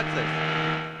great success.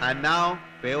 And now,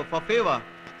 favor for favor.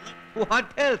 What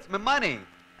else? My money.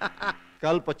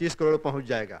 कल 25 करोड़ पहुंच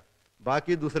जाएगा,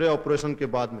 बाकी दूसरे operation के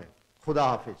बाद में। खुदा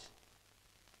हाफिज।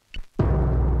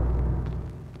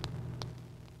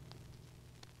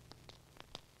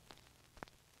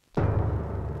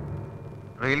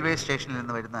 Railway സ്റ്റേഷനിൽ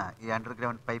നിന്ന് വരുന്ന ഈ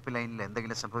അണ്ടർഗ്രൗണ്ട് പൈപ്പ് ലൈനിൽ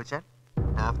എന്തെങ്കിലും സംഭവിച്ചാൽ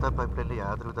നാഫ്ത പൈപ്പ് ലൈനിൽ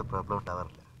യാതൊരുവിധ പ്രോബ്ലം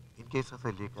ഉണ്ടാവാറില്ല. In case of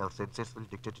A leak our sensors will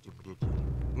detect it immediately.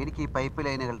 എനിക്ക് ഈ പൈപ്പ്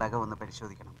ലൈനുകളുടെ അകം ഒന്ന്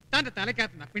പരിശോധിക്കണം. തന്റെ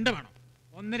തലക്കകത്ത് പിണ്ടമാണോ?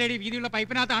 1.5 അടി വീതിയുള്ള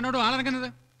പൈപ്പിനകത്ത് ആണോടോ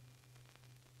ആളിറങ്ങുന്നത്?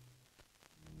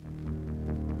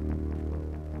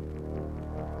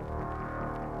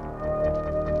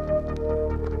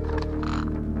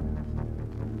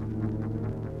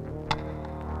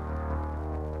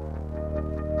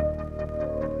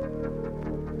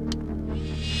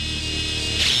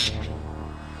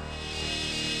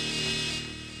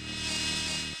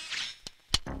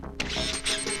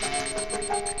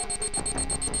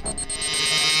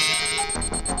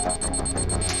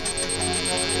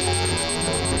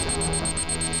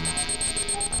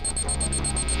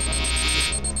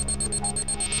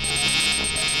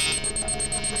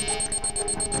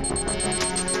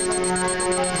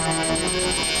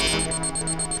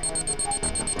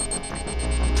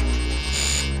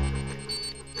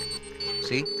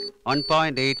 See,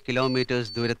 1.8 kilometers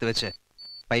ദൂരത്ത് വെച്ച്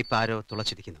പൈപ്പ് ആരോ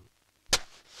തുളച്ചിരിക്കുന്നു.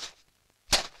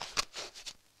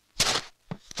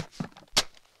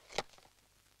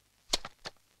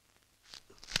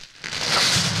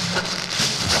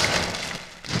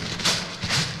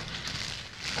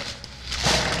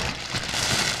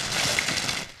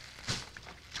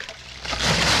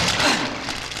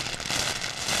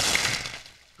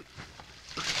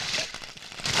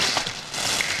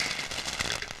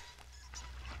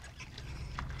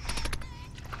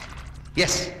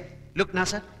 Yes, look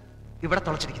Nasser, ഇവിടെ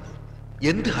തുളച്ചിരിക്കുന്നു.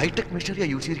 എന്ത് ഹൈടെക് മെഷീനറിയാ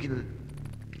യൂസ് ചെയ്തിരിക്കുന്നത്?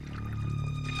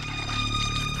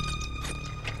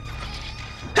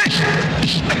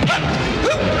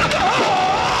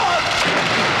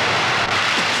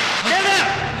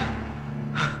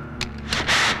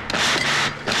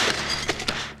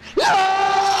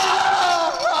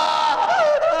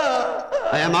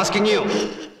 I am asking you,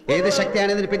 ഏത്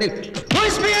ശക്തിയാണ് ഇതിന് പിന്നിൽ? Who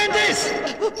is behind this?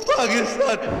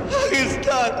 Pakistan.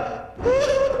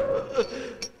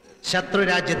 ശത്രു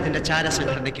രാജ്യത്തിന്റെ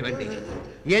ചാരസംഘടനയ്ക്ക് വേണ്ടി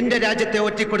എന്റെ രാജ്യത്തെ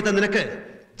ഒറ്റിക്കൊടുത്ത നിനക്ക്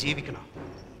ജീവിക്കണം.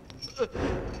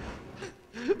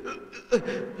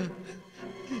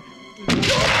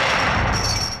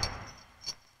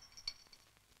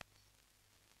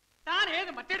 താൻ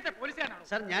ഏത് മറ്റേടത്തെ പോലീസുകാരനാണോ?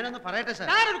 സാർ ഞാനൊന്ന് പറയട്ടെ സാർ.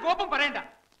 താനൊരു കോപ്പം പറയണ്ട.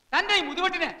 തന്റെ ഈ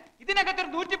മുതുവട്ടിന് ഇതിനകത്തൊരു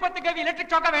 110 കവി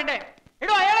ഇലക്ട്രിക് ഷോക്ക വേണ്ടേ?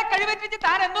 എടോ അയാളെ കഴിവെറ്റിച്ച്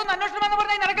താൻ എന്തോ അന്വേഷണമെന്ന്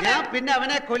പറഞ്ഞാൽ നടക്കുന്നത്. ഞാൻ പിന്നെ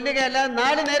അവനെ കൊല്ലുകയല്ല,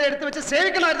 4 നേരം എടുത്തു വെച്ച്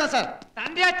സേവിക്കണമായിരുന്നു സാർ.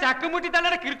 തന്റെ ആ ചക്കുമുട്ടി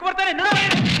തള്ളയുടെ കിറുക്കുവർത്താൻ എന്നോട്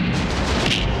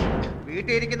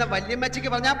വീട്ടിൽ ഇരിക്കുന്ന വല്യമ്മച്ചിക്ക്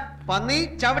പറഞ്ഞ പന്നി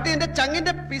ചവിട്ടി നിന്റെ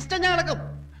ചങ്ങിന്റെ പിസ്റ്റം ഞാൻ അടക്കും.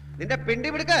 നിന്റെ പിണ്ടി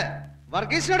പിടുക്ക്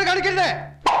വർഗീസിനോട് കാണിക്കരുത്.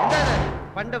 എന്താ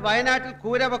പണ്ട് വയനാട്ടിൽ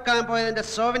കൂര വെക്കാൻ പോയതിന്റെ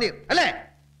സോവനീർ അല്ലേ?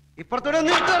 ഇപ്പുറത്തൂടെ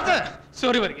ഒന്ന് ഇട്ടു.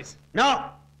 Sorry Varghese. No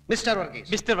mister Varghese.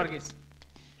 Mister Varghese.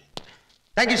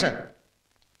 Thank you sir.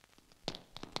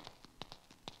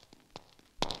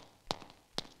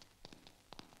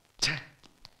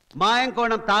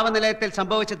 Mayankonam താപനിലയത്തിൽ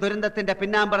സംഭവിച്ച ദുരന്തത്തിന്റെ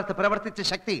പിന്നാമ്പറത്ത് പ്രവർത്തിച്ച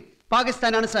ശക്തി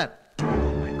പാകിസ്ഥാനാണ് സർ.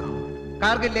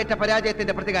 കാർഗിലേറ്റ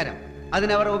പരാജയത്തിന്റെ പ്രതികാരം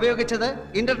അതിനവർ ഉപയോഗിച്ചത്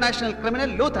international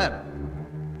criminal Luther.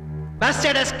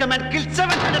 Bastard has come and killed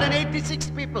 786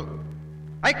 people.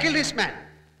 I killed this man.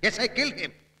 Yes, I killed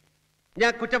him.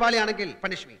 ഞാൻ കുറ്റവാളിയാണെങ്കിൽ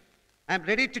punish me. I am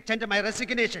ready to tender my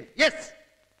resignation. Yes.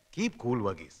 Keep cool,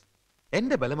 Varghese.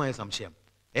 എന്റെ ബലമായ സംശയം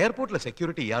എയർപോർട്ടിലെ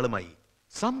security ഇയാളുമായി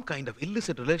some kind of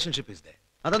illicit relationship is there.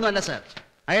 അതൊന്നുമല്ല sir.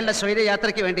 അയാളുടെ സ്വൈര്യ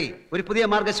യാത്രയ്ക്ക് വേണ്ടി ഒരു പുതിയ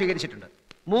മാർഗം സ്വീകരിച്ചിട്ടുണ്ട്.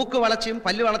 മൂക്ക് വളച്ചും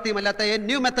പല്ലു വളർത്തിയും അല്ലാത്ത A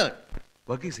new method.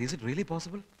 Varghese, is it really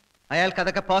possible? അയാൾക്ക്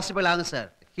അതൊക്കെ പോസിബിൾ ആണ് sir.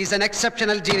 He's an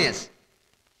exceptional genius.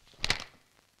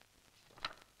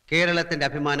 കേരളത്തിന്റെ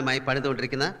അഭിമാനമായി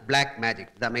പണിതുകൊണ്ടിരിക്കുന്ന black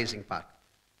magic the amazing park.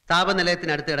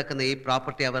 താപനിലയത്തിനടുത്ത് കിടക്കുന്ന ഈ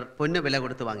പ്രോപ്പർട്ടി അവർ പൊന്നു വില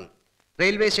കൊടുത്തു വാങ്ങി.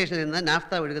 റെയിൽവേ സ്റ്റേഷനിൽ നിന്ന്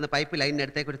നാഫ്ത ഒഴുകുന്ന പൈപ്പ്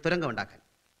ലൈനിനടുത്തേക്ക് ഒരു തുരങ്കം ഉണ്ടാക്കാൻ.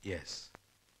 യെസ്.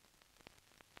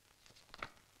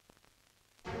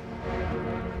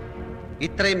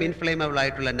 ഇത്രയും ഇൻഫ്ലേമബിൾ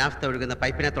ആയിട്ടുള്ള നാഫ്ത ഒഴുകുന്ന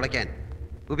പൈപ്പിനെ തുളയ്ക്കാൻ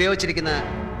ഉപയോഗിച്ചിരിക്കുന്ന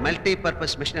മൾട്ടി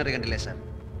പർപ്പസ് മെഷീനറി കണ്ടില്ലേ സർ?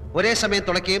 ഒരേ സമയം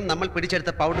തുളയ്ക്കുകയും നമ്മൾ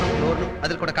പിടിച്ചെടുത്ത പൗഡറും ക്ലോറിനും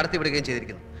അതിൽ കൂടെ കടത്തിവിടുകയും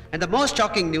ചെയ്തിരിക്കുന്നു. And the most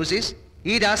shocking news is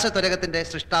ഈ രാസത്വരകത്തിന്റെ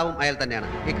സൃഷ്ടാവും അയാൾ തന്നെയാണ്.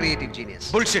 A creative genius.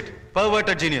 Bullshit.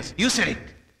 Perverted genius. You said it.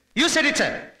 You said it,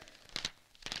 sir.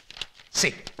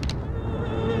 See.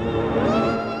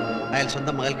 അയാൾ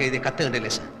സ്വന്തം മകൾക്ക് എഴുതിയ കത്ത്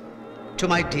കണ്ടില്ലേ sir? to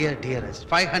my dear dearest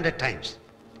 500 times.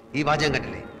 ഈ വാചകം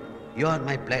കണ്ടില്ലേ? You are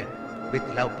my blood with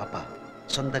love, Papa.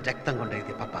 സ്വന്തം രക്തം കൊണ്ട്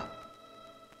എഴുതിയ പപ്പ.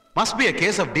 Must be a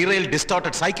case of derailed,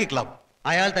 distorted psychic love.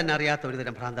 അയാൾ തന്നെ അറിയാത്ത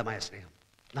ഒരുതരം ഭ്രാന്തമായ സ്നേഹം.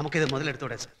 നമുക്കിത്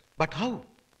മുതലെടുത്തൂടെ sir? But how?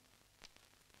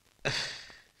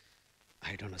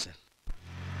 I don't know, sir.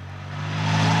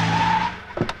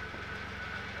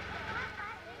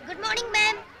 Good morning,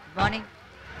 ma'am. Morning.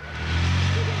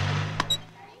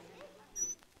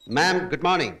 Ma'am, good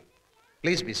morning.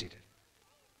 Please be seated.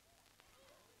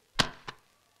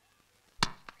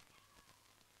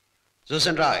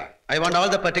 Susan Roy, I want all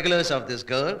the particulars of this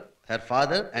girl, her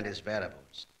father, and his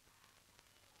whereabouts.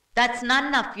 That's none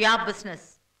of your business.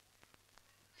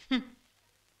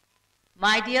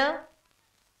 My dear,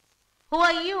 who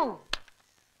are you?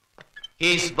 He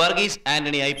is Varghese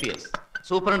Anthony IPS,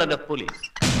 Superintendent of Police.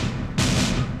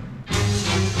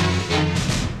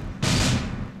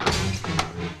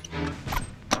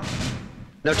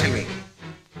 Now tell me,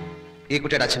 ഈ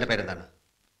കുട്ടിയുടെ അച്ഛൻ്റെ പേരെന്താണ്?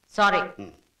 Sorry.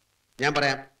 ഞാൻ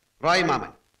പറയാം. റോയ്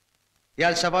മാമൻ.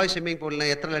 ഇയാൾ Sawai swimming പൂളിന്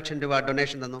എത്ര ലക്ഷം രൂപ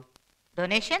ഡൊണേഷൻ തന്നു?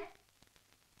 ഡൊണേഷൻ?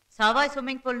 സവായ്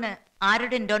സ്വിമ്മിംഗ് പൂളിന്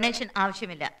ആരുടെയും ഡൊണേഷൻ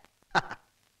ആവശ്യമില്ല.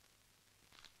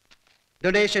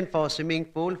 Donation for swimming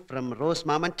pool from Rose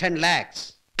Maman 10 lakhs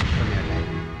from your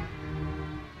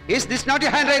life. Is this not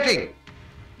your handwriting?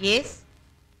 Yes.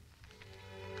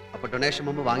 അപ്പോൾ ഡൊണേഷൻ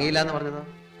മുമ്പ് വാങ്ങിയില്ല എന്ന് പറഞ്ഞതോ?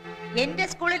 എന്റെ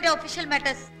സ്കൂളിന്റെ ഒഫീഷ്യൽ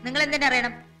മാറ്റേഴ്സ് നിങ്ങൾ എന്തിനാ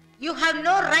അറിയണം? You have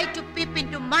no right to peep in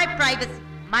to my privacy.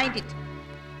 Mind it.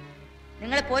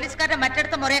 നിങ്ങൾ പോലീസുകാരുടെ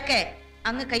മറ്റടുത്ത മുറയൊക്കെ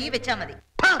അങ്ങ് കൈ വെച്ചാ മതി.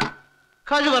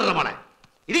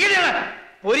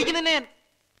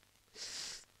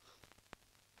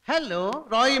 ഹലോ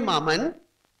റോയ് മാമൻ,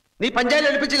 നീ പഞ്ചായത്തിൽ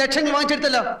ഒളിപ്പിച്ച് ലക്ഷങ്ങൾ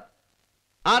വാങ്ങിച്ചെടുത്തല്ലോ.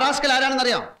 ആ rascal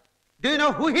ആരാണെന്നറിയാം? Do you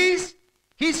know who he's?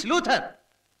 He's Luther.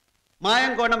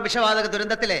 Mayankonam വിഷവാതക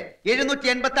ദുരന്തത്തിലെ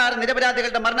 786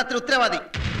 നിരപരാധികളുടെ മരണത്തിന് ഉത്തരവാദി.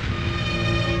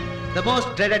 The most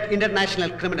dreaded international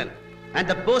criminal and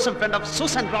the bosom friend of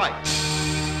Susan Roy.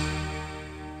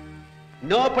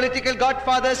 No political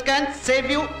godfathers can save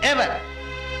you ever.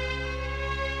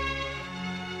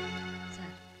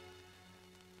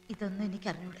 ഇതൊന്നും എനിക്ക്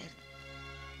അറിഞ്ഞൂടായിരുന്നു.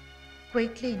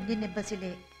 കുവൈറ്റിലെ ഇന്ത്യൻ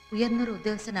എംബസിയിലെ ഉയർന്നൊരു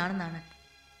ഉദ്യോഗസ്ഥനാണെന്നാണ്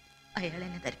അയാൾ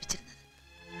എന്നെ ധരിപ്പിച്ചിരുന്നത്.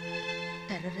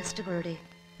 ടെററിസ്റ്റുകളുടെ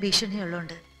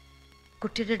ഭീഷണിയുള്ളതുകൊണ്ട്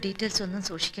കുട്ടിയുടെ ഡീറ്റെയിൽസ് ഒന്നും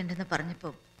സൂക്ഷിക്കേണ്ടെന്ന്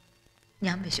പറഞ്ഞപ്പോൾ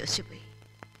ഞാൻ വിശ്വസിച്ചു പോയി.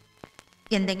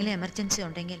 എന്തെങ്കിലും എമർജൻസി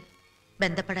ഉണ്ടെങ്കിൽ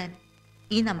ബന്ധപ്പെടാൻ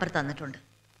ഈ നമ്പർ തന്നിട്ടുണ്ട്.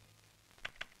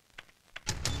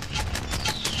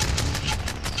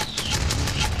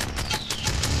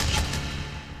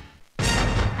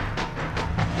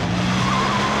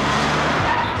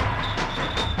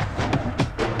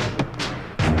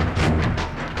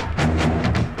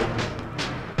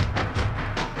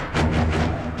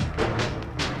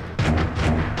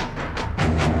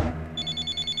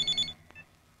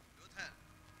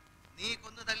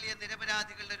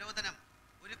 നിരപരാധികളുടെ രോദനം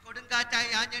ഒരു കൊടുങ്കാറ്റായി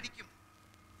ആഞ്ഞടിക്കും.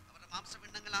 അവരുടെ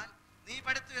മാംസപിണ്ഡങ്ങളാൽ നീ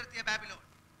പടുത്തുയർത്തിയ ബാബിലോൺ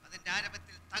അതിന്റെ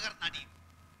ആരവത്തിൽ തകർന്നടിയും.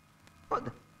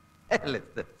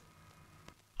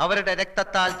 അവരുടെ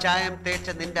രക്തത്താൽ ചായം തേച്ച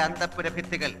നിന്റെ അന്തഃപുര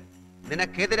ഭിത്തികൾ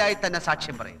നിനക്കെതിരായി തന്നെ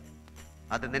സാക്ഷ്യം പറയും.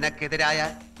 അത്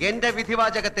നിനക്കെതിരായാൽ എന്റെ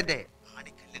വിധിവാചകത്തിന്റെ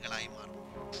ആണിക്കല്ലുകളായി മാറും.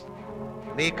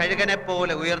 നീ കഴുകനെ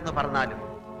പോലെ ഉയർന്നു പറന്നാലും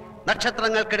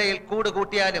നക്ഷത്രങ്ങൾക്കിടയിൽ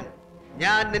കൂടുകൂട്ടിയാലും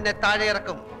ഞാൻ നിന്നെ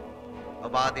താഴെയിറക്കും.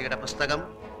 ഉപാധിയുടെ പുസ്തകം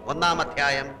 1-ാം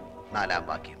അധ്യായം 4-ാം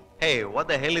വാക്യം. Hey, what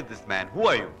the hell is this man? Who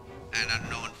are you? An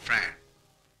unknown friend.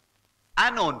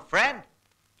 Unknown friend?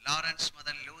 Lawrence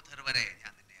മുതൽ ലൂഥർ വരെ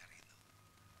ഞാൻ നിന്നെ അറിയുന്നു.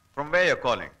 From where you're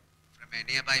calling? From a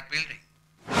nearby building.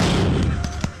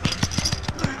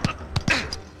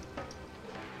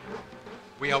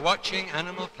 We are watching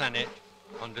Animal Planet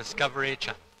on Discovery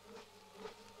Channel.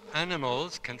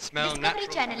 Animals can smell discovery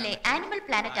natural ചാനലിലെ animal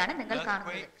planet ആണ് നിങ്ങൾ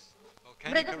കാണുന്നത്.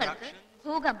 മൃഗങ്ങൾക്ക്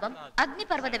ഭൂകമ്പം,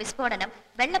 അഗ്നിപർവ്വത വിസ്ഫോടനം,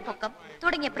 വെള്ളപ്പൊക്കം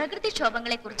തുടങ്ങിയ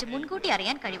പ്രകൃതിക്ഷോഭങ്ങളെ കുറിച്ച് മുൻകൂട്ടി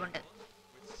അറിയാൻ കഴിവുണ്ട്.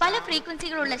 പല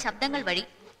ഫ്രീക്വൻസികളുള്ള ശബ്ദങ്ങൾ വഴി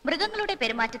മൃഗങ്ങളുടെ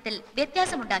പെരുമാറ്റത്തിൽ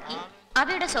വ്യത്യാസമുണ്ടാക്കി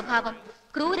അവയുടെ സ്വഭാവം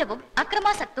ക്രൂരവും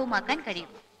അക്രമാസക്തവുമാക്കാൻ കഴിയും.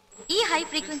 ഈ ഹൈ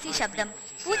ഫ്രീക്വൻസി ശബ്ദം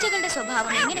പൂച്ചകളുടെ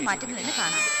സ്വഭാവം എങ്ങനെ മാറ്റുന്നുവെന്ന്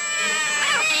കാണാം.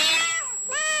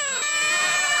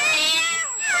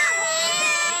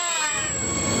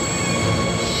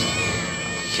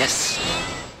 Yes.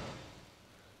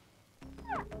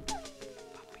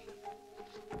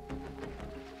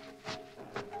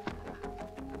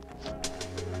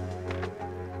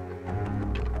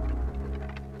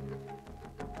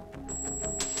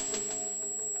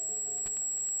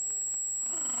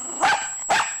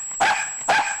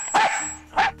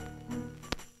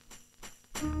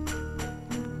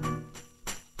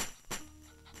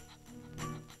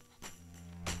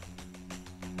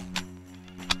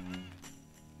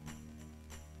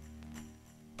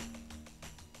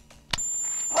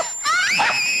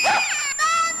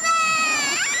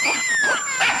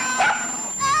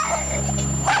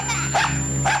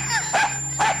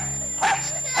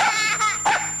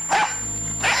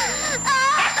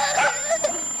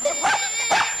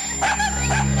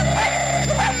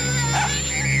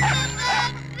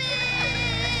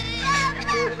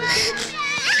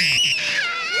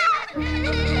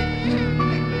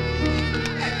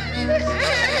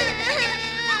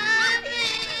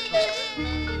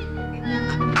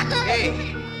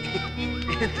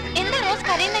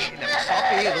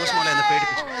 റോസ് മോളെ ഒന്ന്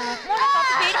പേടിപ്പിച്ചു. മോളെ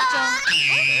പോപ്പി പേടിപ്പിച്ചോ?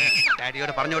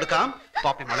 ഡാഡിയോട് പറഞ്ഞു കൊടുക്കാം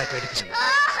പോപ്പി മോളെ പേടിപ്പിച്ചു.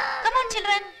 Come on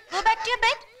children, go back to your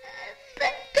bed.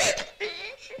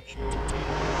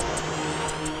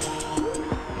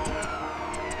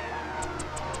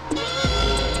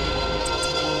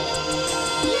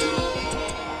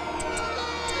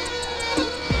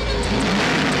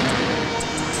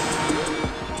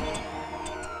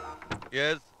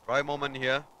 Yes, Roy Moman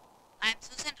here. I am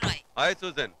Susan Roy. Hi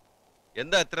Susan.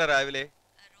 എന്താ എത്ര രാവിലെ?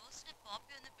 റോസിനെ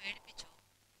പോപ്പി ഒന്ന് പേടിപ്പിച്ചു.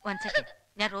 One second,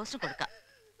 ഞാൻ റോസിന് കൊടുക്കാം.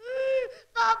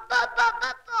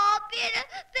 പോപ്പിയെ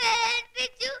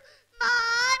പേടിപ്പിച്ചു.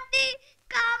 മാന്തി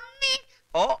കമ്മി.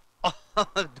 Oh,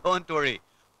 don't worry.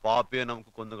 പോപ്പിയെ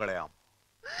നമുക്ക് കൊന്നുകളയാം.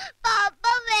 പപ്പ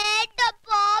വേണ്ട,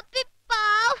 പോപ്പി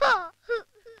പാവം.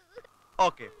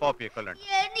 Okay, പോപ്പിയെ കൊല്ലണം.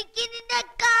 എനിക്ക് നിന്നെ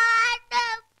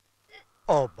കാണണം.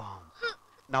 Oh, bomb.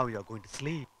 Now you are going to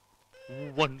sleep.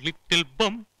 One little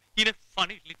bump in a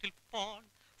funny little pond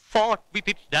fought with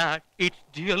its dad, its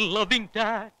dear loving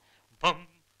dad. Bum,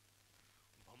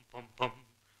 bum, bum,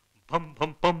 bum,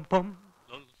 bum, bum, bum,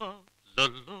 la, la,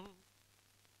 la.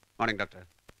 Morning, doctor.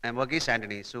 I am Varghese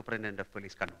Anthony, Superintendent of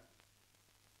Police Kannur.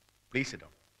 Please sit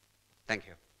down. Thank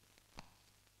you.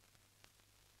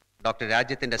 Doctor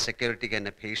രാജ്യത്തിൻ്റെ സെക്യൂരിറ്റിക്ക്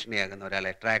തന്നെ ഭീഷണിയാകുന്ന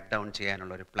ഒരാളെ track down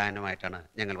ചെയ്യാനുള്ള ഒരു പ്ലാനുമായിട്ടാണ്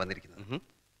ഞങ്ങൾ വന്നിരിക്കുന്നത്.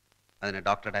 അതിന്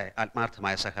ഡോക്ടറുടെ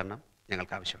ആത്മാർത്ഥമായ സഹകരണം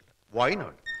ഞങ്ങൾക്ക് ആവശ്യമുണ്ട്. Why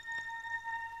not?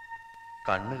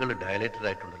 കണ്ണുകൾ ഡയലേറ്റഡ്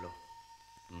ആയിട്ടുണ്ടല്ലോ.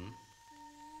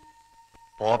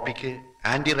 പോപ്പിക്ക്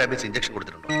ആന്റി റാബിസ് ഇഞ്ചക്ഷൻ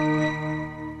കൊടുത്തിട്ടുണ്ടോ?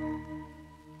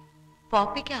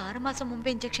 പോപ്പിക്ക് 6 മാസം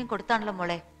മുമ്പ് ഇഞ്ചക്ഷൻ കൊടുത്താണല്ലോ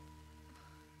മോളെ.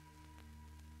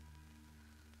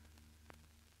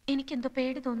 എനിക്കെന്തോ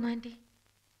പേടി തോന്നുന്നു anti.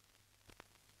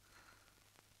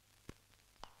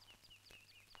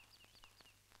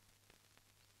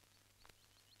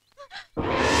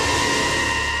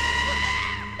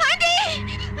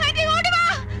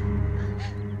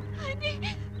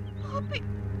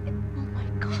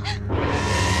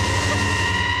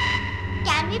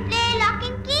 Can we play lock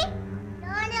and key?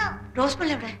 No, no. Rosemol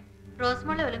എവിടെ?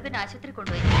 റോസ്മോളെ ഒളിമ്പിയൻ ആശുപത്രി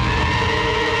കൊണ്ടുപോയി.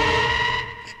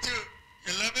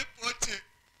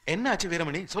 என்னாச்சு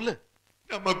வீரமணி சொல்லு.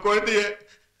 நம்ம குழந்தைய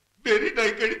வெறி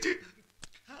நாய் கடிச்சு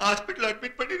ஹாஸ்பிடல்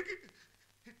அட்மிட் பண்ணிருக்கு.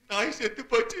 நாய் செத்து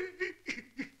போச்சு.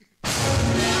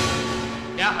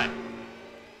 क्या है?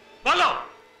 बोलो.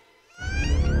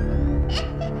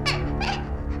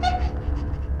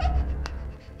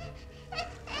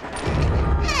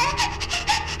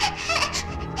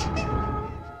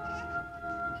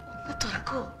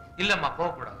 இல்லம்மா போக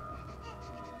கூடாது.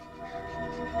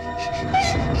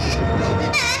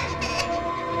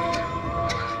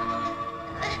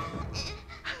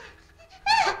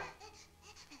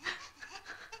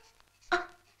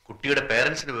 കുട്ടിയുടെ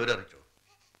പേരൻസിന് വിവരം അറിയിച്ചോ?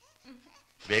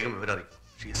 വേഗം വിവരം അറിയിക്കും.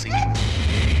 She is singing.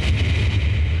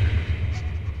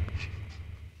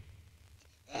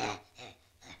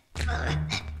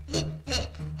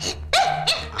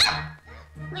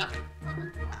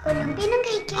 ഒളിമ്പിയനും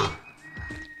കഴിക്കാം.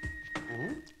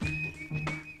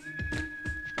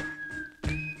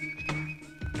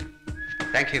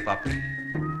 Thank you, Poppy.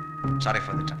 Sorry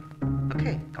for the trouble.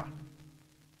 Okay, come on.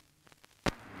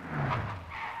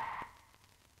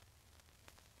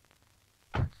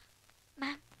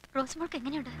 മാം, റോസ്മോൾക്ക്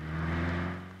എങ്ങനെയുണ്ട്?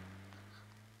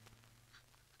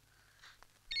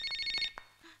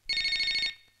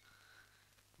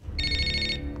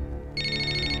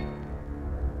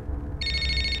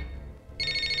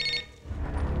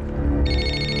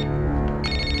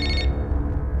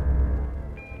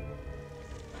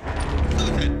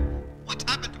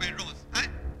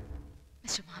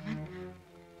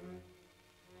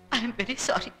 very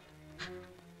sorry.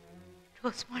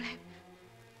 റോസ്മോളെ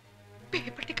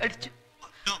പേപ്പട്ടി കടിച്ചു.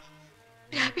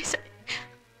 രാബീസ്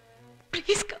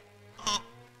please come.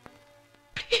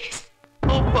 Please.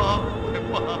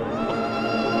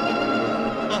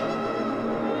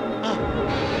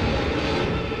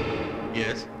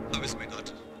 Yes. How is my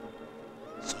daughter?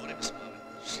 Sorry, Miss Marvin.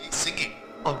 She's singing.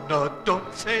 Oh no, don't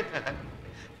say that.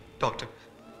 Doctor,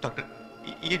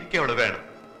 എനിക്ക് അവളെ വേണം.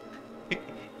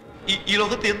 ഈ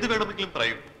ലോകത്ത് എന്ത് വേണമെങ്കിലും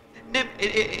പറയൂ.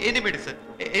 Any medicine,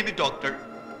 any doctor,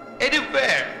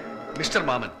 anywhere. Mister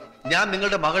മാമൻ, ഞാൻ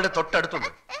നിങ്ങളുടെ മകളുടെ തൊട്ടടുത്തുണ്ട്.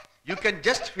 You can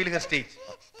just feel Har stage.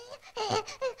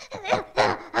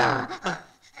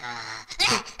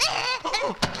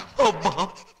 Oh, Mom.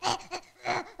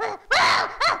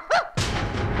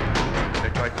 I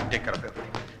try to take care of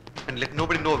everything and let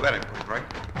nobody know where I'm going, right?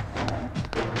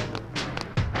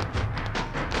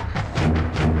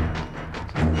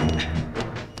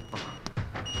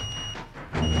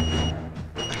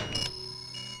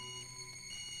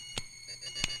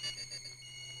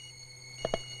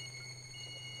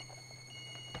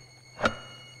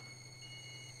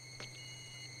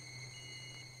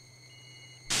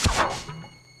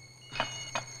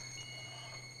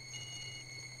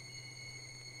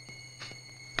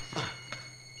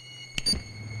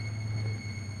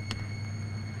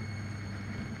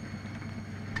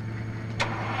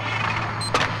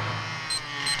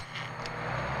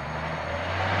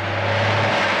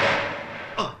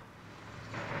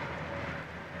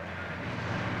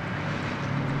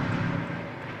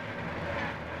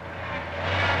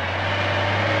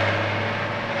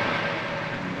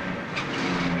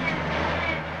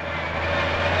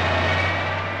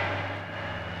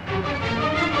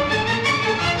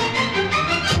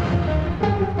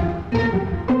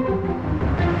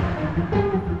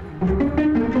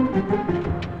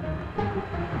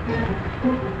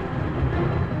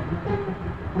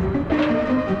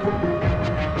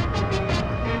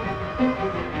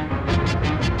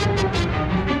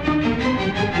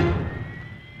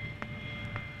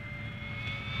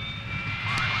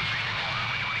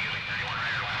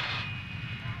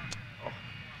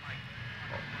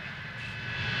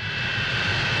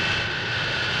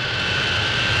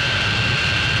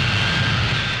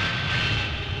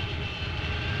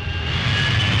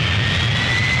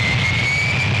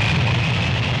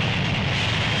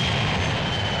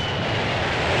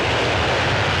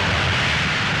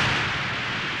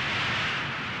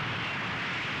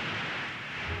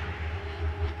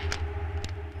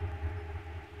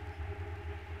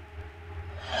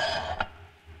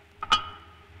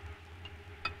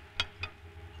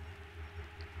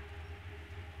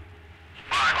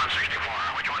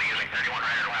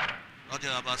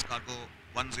 Abbas Cargo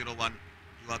 101.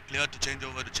 You are cleared to change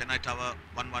over to Chennai Tower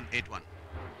 1181.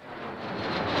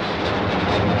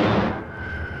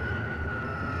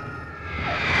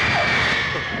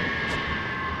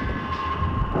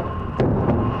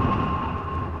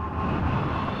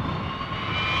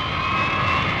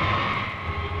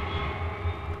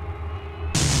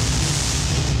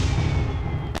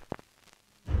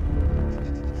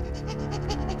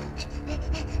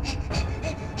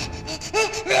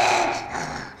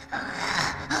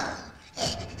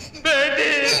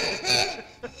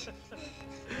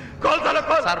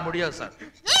 Sir முடியாது sir.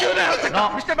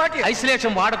 Mister பாட்டியா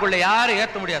isolation வார்டுக்குள்ள யாரும்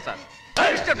ஏத்த முடியாது sir.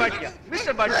 Mister Bhatia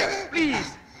please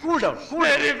cool down.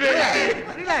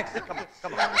 Relax.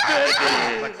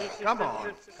 Come on.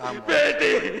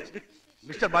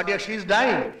 Mr. Bhatia, she is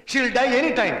dying. She will die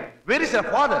any time. Where is her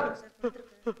father?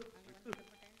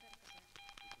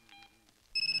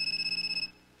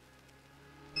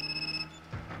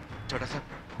 छोटा साहब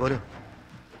बोलो।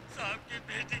 साहब की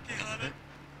बेटी की हालत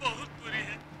बहुत बुरी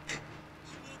है।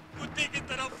 वो कुत्ते की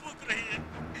तरह फूंक रही है।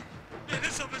 मेरे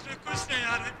समझ में कुछ नहीं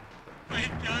आ रहा है। मैं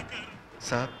क्या करूं?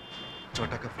 साहब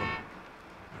छोटा का फोन।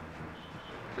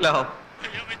 लाओ।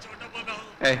 भैया मैं छोटा बोल रहा हूँ।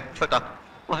 ए छोटा।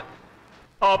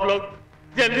 आप लोग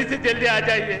जल्दी से जल्दी आ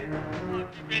जाइए।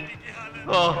 आपकी बेटी की हालत।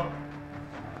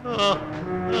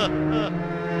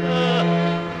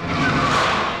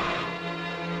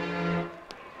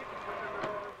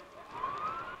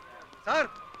 सर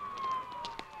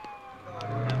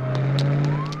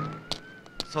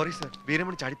सॉरी सर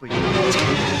വീരമണി ചാടിപ്പോയി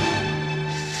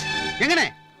എങ്ങനെ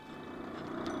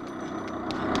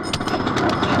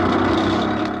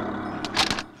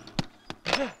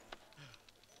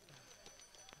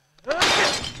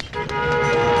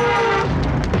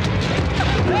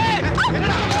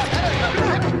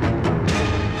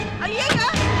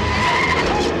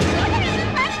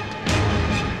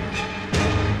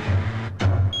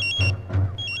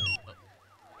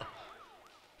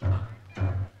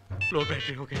लो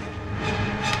बैटरी हो गई।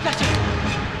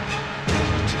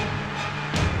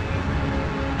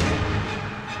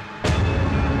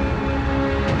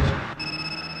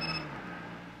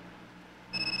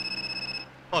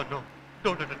 Oh no,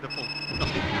 don't attend the phone. No.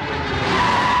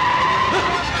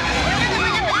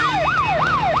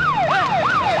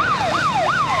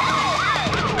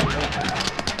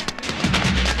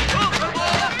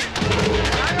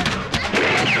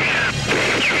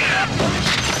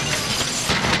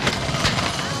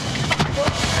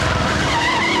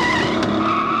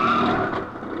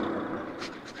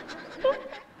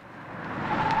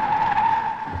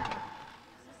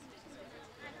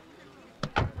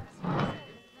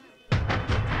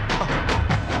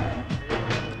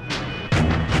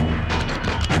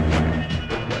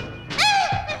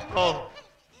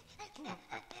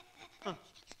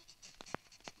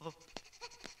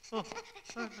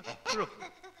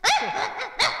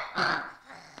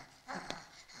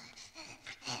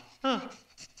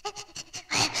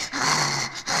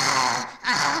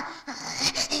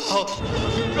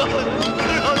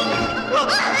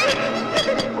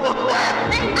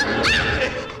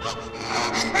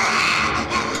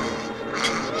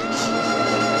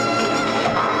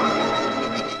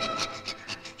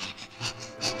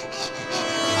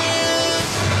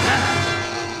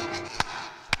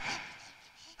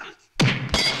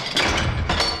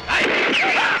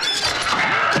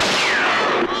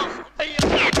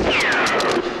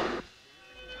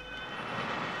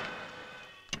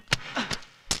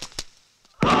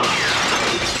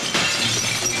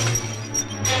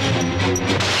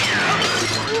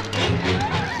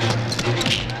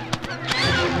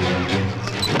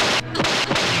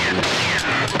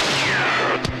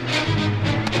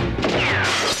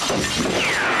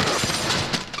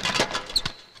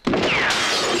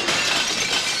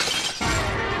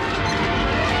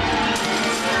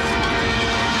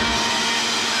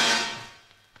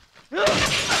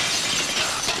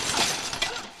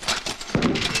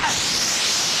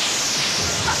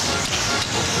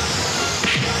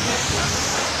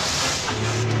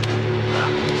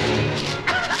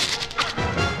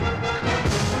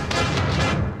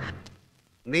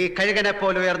 നീ കഴുകനെ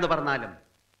പോലെ ഉയർന്നു പറഞ്ഞാലും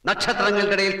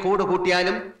നക്ഷത്രങ്ങളുടെ ഇടയിൽ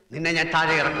കൂടുകൂട്ടിയാലും നിന്നെ ഞാൻ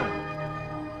താഴെ ഇറക്കും.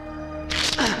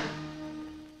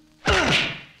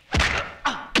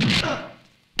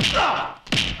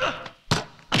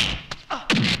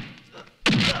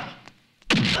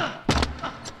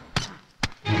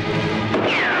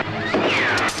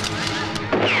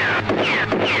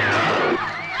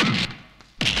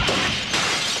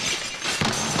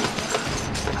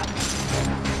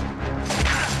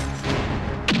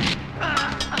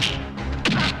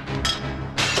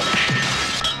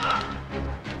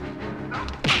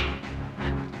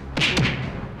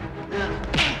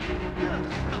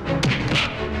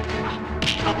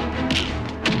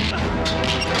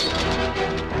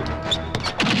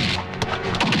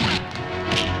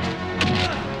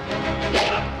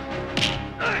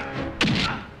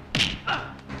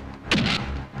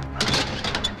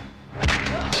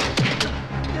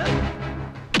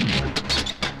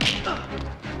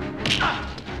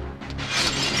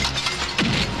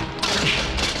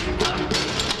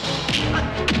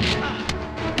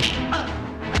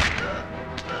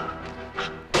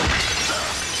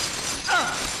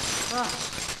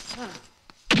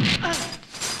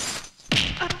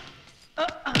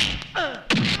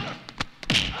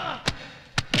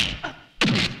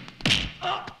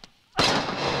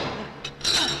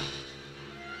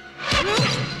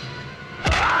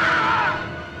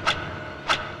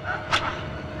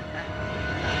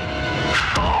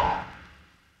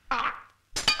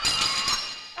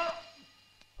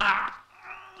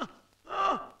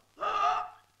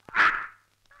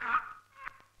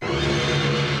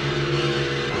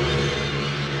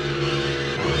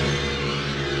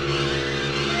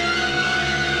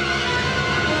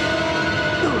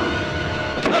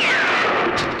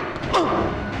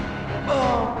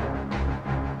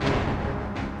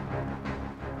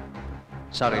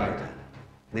 സോറി ലൂഥർ,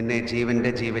 നിന്നെ ജീവന്റെ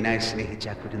ജീവനായി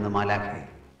സ്നേഹിച്ച കുരുന്ന മാലാഖയെ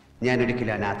ഞാൻ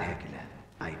ഒരിക്കലും അനാഥയാക്കില്ല.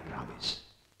 I promise.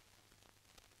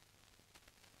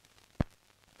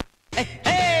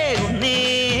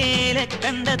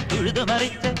 കണ്ട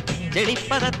തുഴുതുമറിച്ച്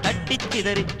ചെളിപ്പത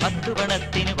തട്ടിച്ചിതറി 10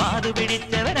 പണത്തിന് വാതു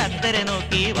പിടിച്ചവൻ അത്തരെ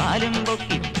നോക്കി വാലും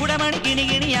പൊക്കി കുടമണി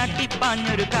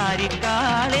കിണികിണിയാട്ടിപ്പാഞ്ഞൊരു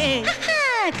കാരിക്കാളേ.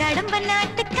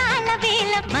 കടമ്പനാട്ട്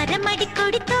കാളവേല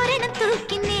മരമടിക്കൊടി തോരണം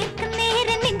തൂക്കി നേർക്കും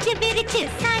നേരെ നെഞ്ചു പിരിച്ച്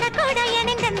സടകൊടയണ